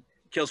Leach from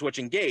Killswitch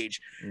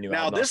Engage.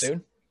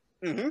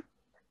 Mm-hmm.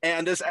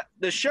 And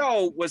the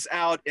show was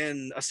out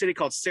in a city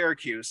called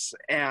Syracuse,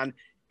 and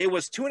it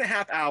was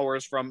 2.5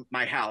 hours from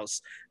my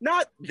house.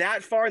 Not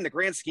that far in the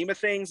grand scheme of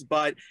things,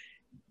 but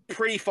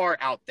pretty far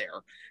out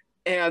there.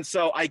 And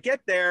so I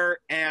get there,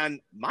 and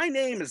my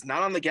name is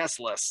not on the guest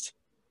list.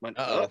 Went,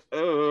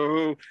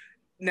 uh-oh.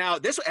 Now,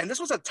 this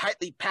was a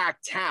tightly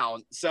packed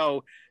town,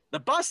 so the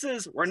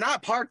buses were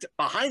not parked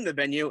behind the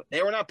venue.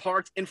 They were not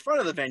parked in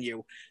front of the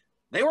venue.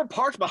 They were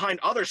parked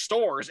behind other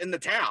stores in the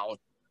town.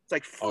 It's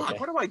like, fuck,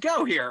 where do I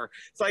go here?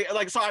 It's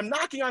like, so I'm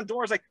knocking on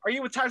doors, like, are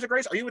you with Times of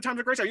Grace? Are you with Times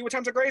of Grace? Are you with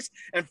Times of Grace?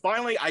 And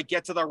finally, I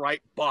get to the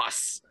right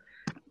bus.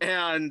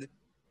 And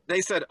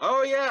they said,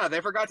 oh, yeah, they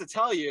forgot to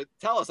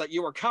tell us that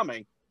you were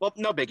coming. Well,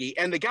 no biggie.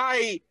 And the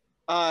guy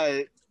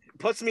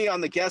puts me on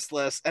the guest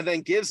list and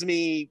then gives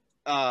me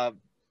like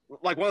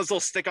one of those little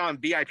stick-on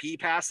VIP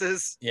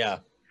passes. Yeah.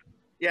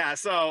 Yeah,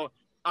 so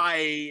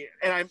I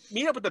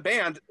meet up with the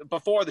band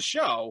before the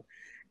show,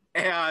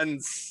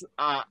 and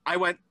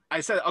I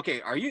said,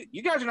 okay,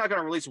 you guys are not going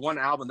to release one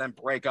album and then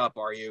break up,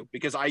 are you?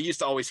 Because I used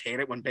to always hate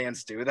it when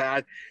bands do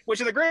that, which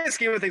in the grand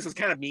scheme of things was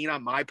kind of mean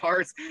on my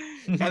part.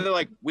 And they're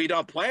like, we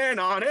don't plan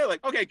on it.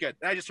 Like, okay, good.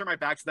 And I just turned my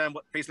back to them,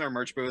 facing their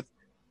merch booth.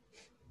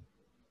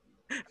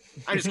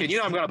 I'm just kidding. You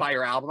know I'm going to buy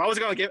your album. I was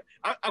going to give.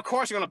 Of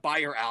course, I'm going to buy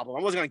your album.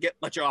 I wasn't going to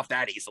let you off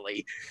that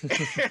easily.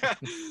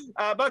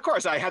 But of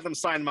course, I had them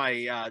sign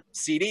my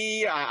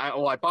CD.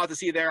 I bought the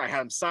CD there. I had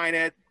them sign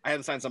it. I had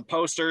them sign some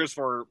posters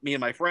for me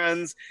and my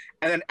friends.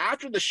 And then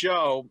after the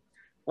show,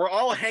 we're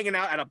all hanging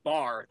out at a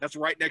bar that's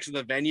right next to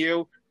the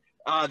venue.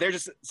 They're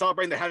just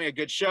celebrating they're having a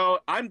good show.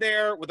 I'm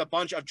there with a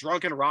bunch of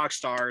drunken rock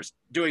stars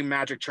doing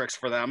magic tricks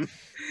for them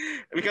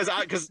because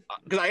I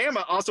am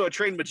also a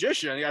trained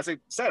magician. As I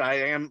said, I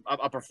am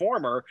a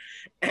performer,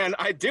 and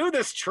I do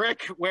this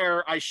trick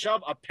where I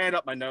shove a pen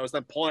up my nose,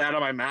 then pull it out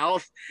of my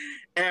mouth.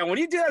 And when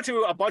you do that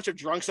to a bunch of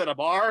drunks at a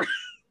bar,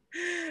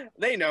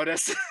 they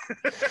notice.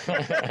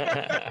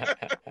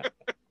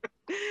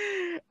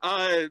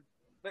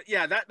 But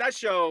yeah, that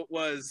show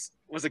was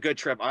a good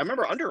trip. I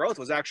remember Under Oath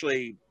was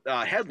actually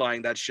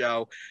headlining that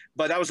show,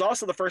 but that was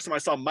also the first time I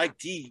saw Mike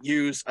D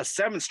use a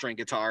 7-string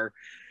guitar.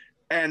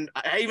 And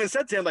I even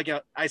said to him, like,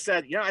 I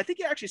said, I think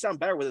you actually sound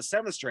better with a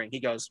 7-string. He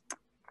goes,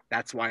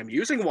 "That's why I'm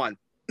using one."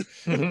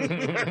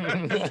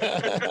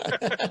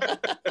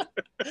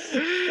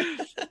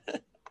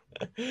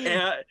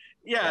 And,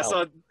 yeah, wow.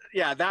 So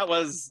yeah, that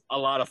was a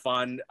lot of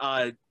fun.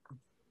 I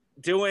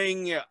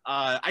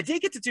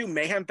did get to do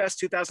Mayhem Fest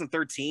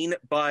 2013,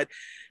 but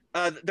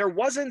there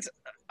wasn't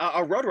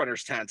a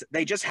Roadrunners tent.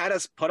 They just had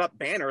us put up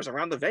banners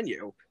around the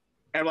venue.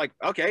 And I'm like,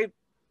 okay,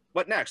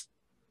 what next?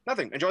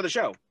 Nothing. Enjoy the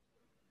show.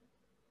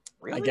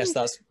 Really? I guess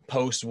that's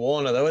post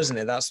Warner though, isn't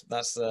it? That's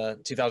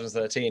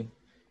 2013.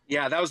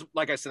 Yeah, that was,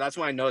 like I said, that's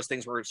when I noticed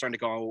things were starting to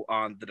go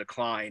on the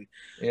decline.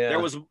 Yeah.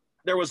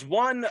 There was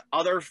one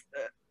other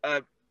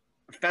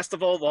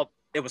festival. Well,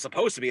 it was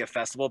supposed to be a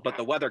festival, but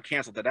the weather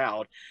canceled it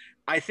out.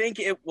 I think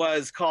it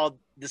was called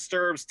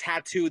Disturbed's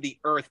Tattoo the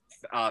Earth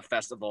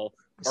Festival.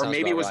 Or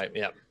maybe it was right.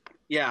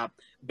 Yeah.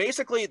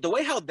 Basically, the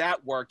way how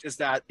that worked is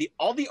that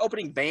all the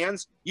opening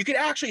bands you could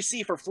actually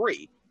see for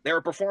free. They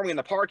were performing in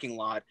the parking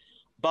lot,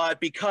 but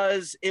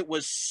because it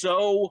was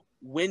so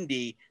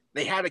windy,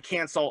 they had to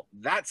cancel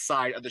that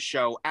side of the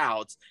show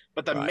out.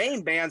 But the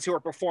main bands who were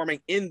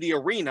performing in the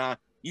arena,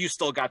 you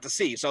still got to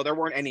see. So there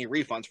weren't any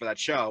refunds for that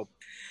show.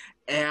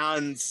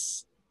 And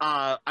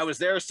I was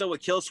there still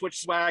with Kill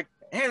Switch swag,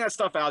 handing that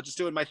stuff out, just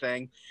doing my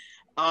thing.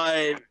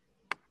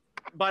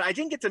 But I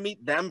didn't get to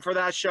meet them for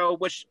that show,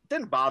 which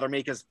didn't bother me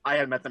because I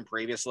had met them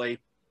previously.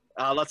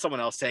 Let someone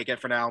else take it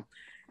for now.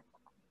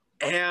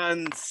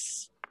 And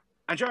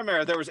I'm trying to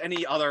remember if there was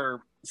any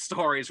other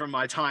stories from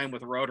my time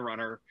with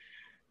Roadrunner.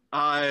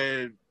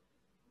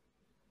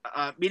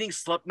 Meeting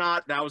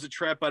Slipknot, that was a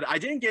trip, but I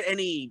didn't get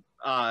any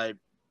a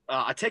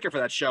ticket for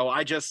that show.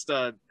 I just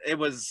it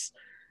was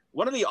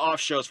one of the off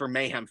shows for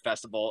Mayhem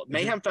Festival. Mm-hmm.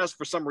 Mayhem Fest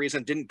for some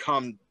reason didn't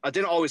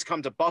always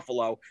come to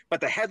Buffalo,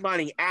 but the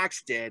headlining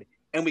acts did,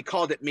 and we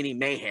called it Mini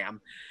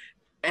Mayhem.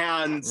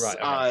 And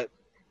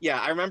yeah,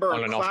 I remember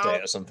on an off day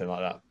or something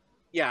like that.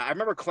 Yeah, I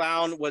remember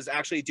Clown was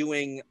actually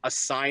doing a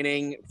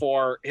signing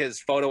for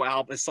his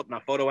his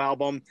Slipknot photo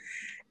album.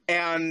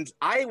 And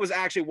I was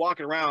actually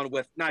walking around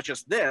with not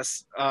just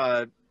this,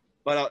 but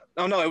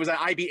it was an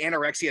IB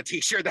Anorexia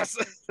t-shirt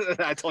that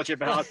I told you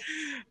about.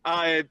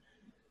 I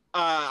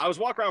was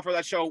walking around for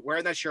that show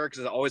wearing that shirt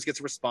because it always gets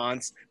a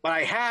response. But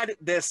I had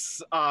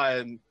this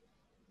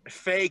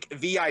fake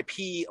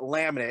VIP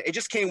laminate. It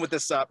just came with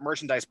this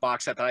merchandise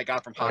box set that I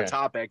got from Hot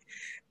Topic.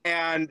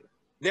 And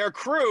their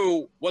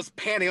crew was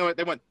panning on it.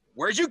 They went,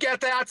 "Where'd you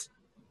get that?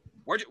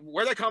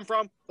 Where'd that come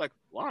from?" Like,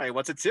 why?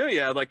 What's it to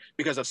you? Like,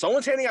 because if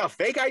someone's handing out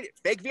fake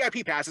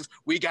VIP passes,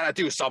 we gotta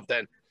do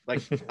something.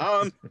 Like,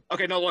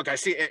 okay, no, look, I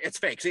see it's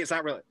fake. See, it's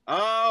not really.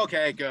 Oh,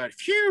 okay, good.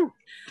 Phew.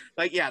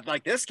 Like, yeah,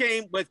 like this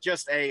came with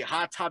just a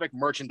Hot Topic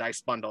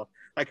merchandise bundle.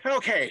 Like,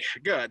 okay,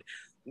 good.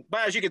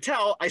 But as you can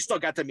tell, I still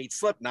got to meet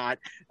Slipknot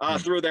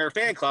through their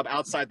fan club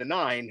outside the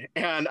 9.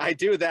 And I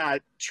do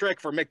that trick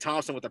for Mick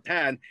Thompson with a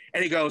pen,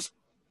 and he goes,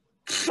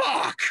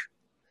 "Fuck!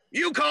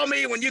 You call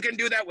me when you can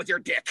do that with your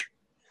dick."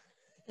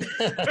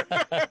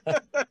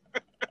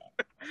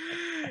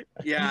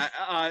 Yeah.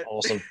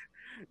 Awesome.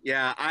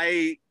 Yeah,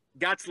 I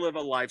got to live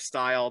a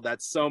lifestyle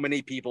that so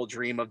many people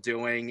dream of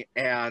doing,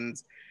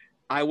 and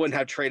I wouldn't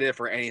have traded it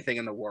for anything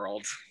in the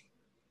world.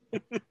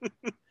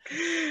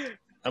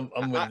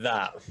 I'm with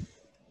that.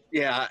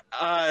 Yeah.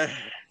 I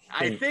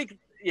think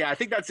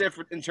that's it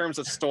in terms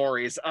of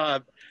stories.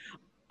 I'll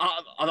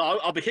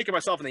be kicking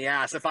myself in the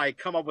ass if I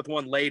come up with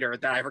one later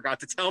that I forgot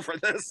to tell for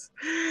this.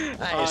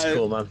 That is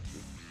cool, man.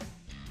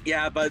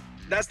 Yeah, but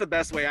that's the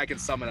best way I can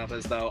sum it up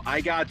is, though,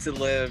 I got to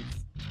live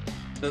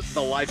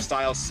the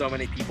lifestyle so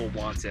many people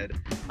wanted.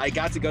 I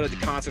got to go to the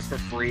concerts for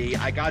free.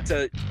 I got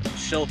to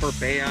chill for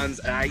bands,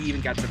 and I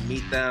even got to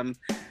meet them.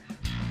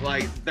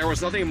 Like, there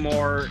was nothing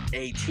more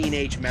a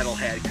teenage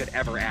metalhead could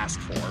ever ask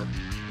for.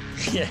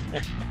 Yeah.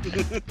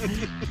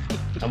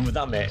 And with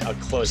that, mate, I'll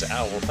close it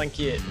out. Well, thank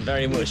you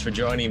very much for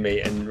joining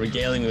me and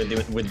regaling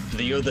with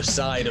the other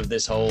side of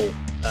this whole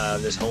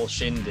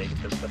shindig,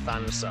 the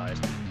fan side.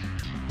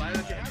 Why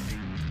don't you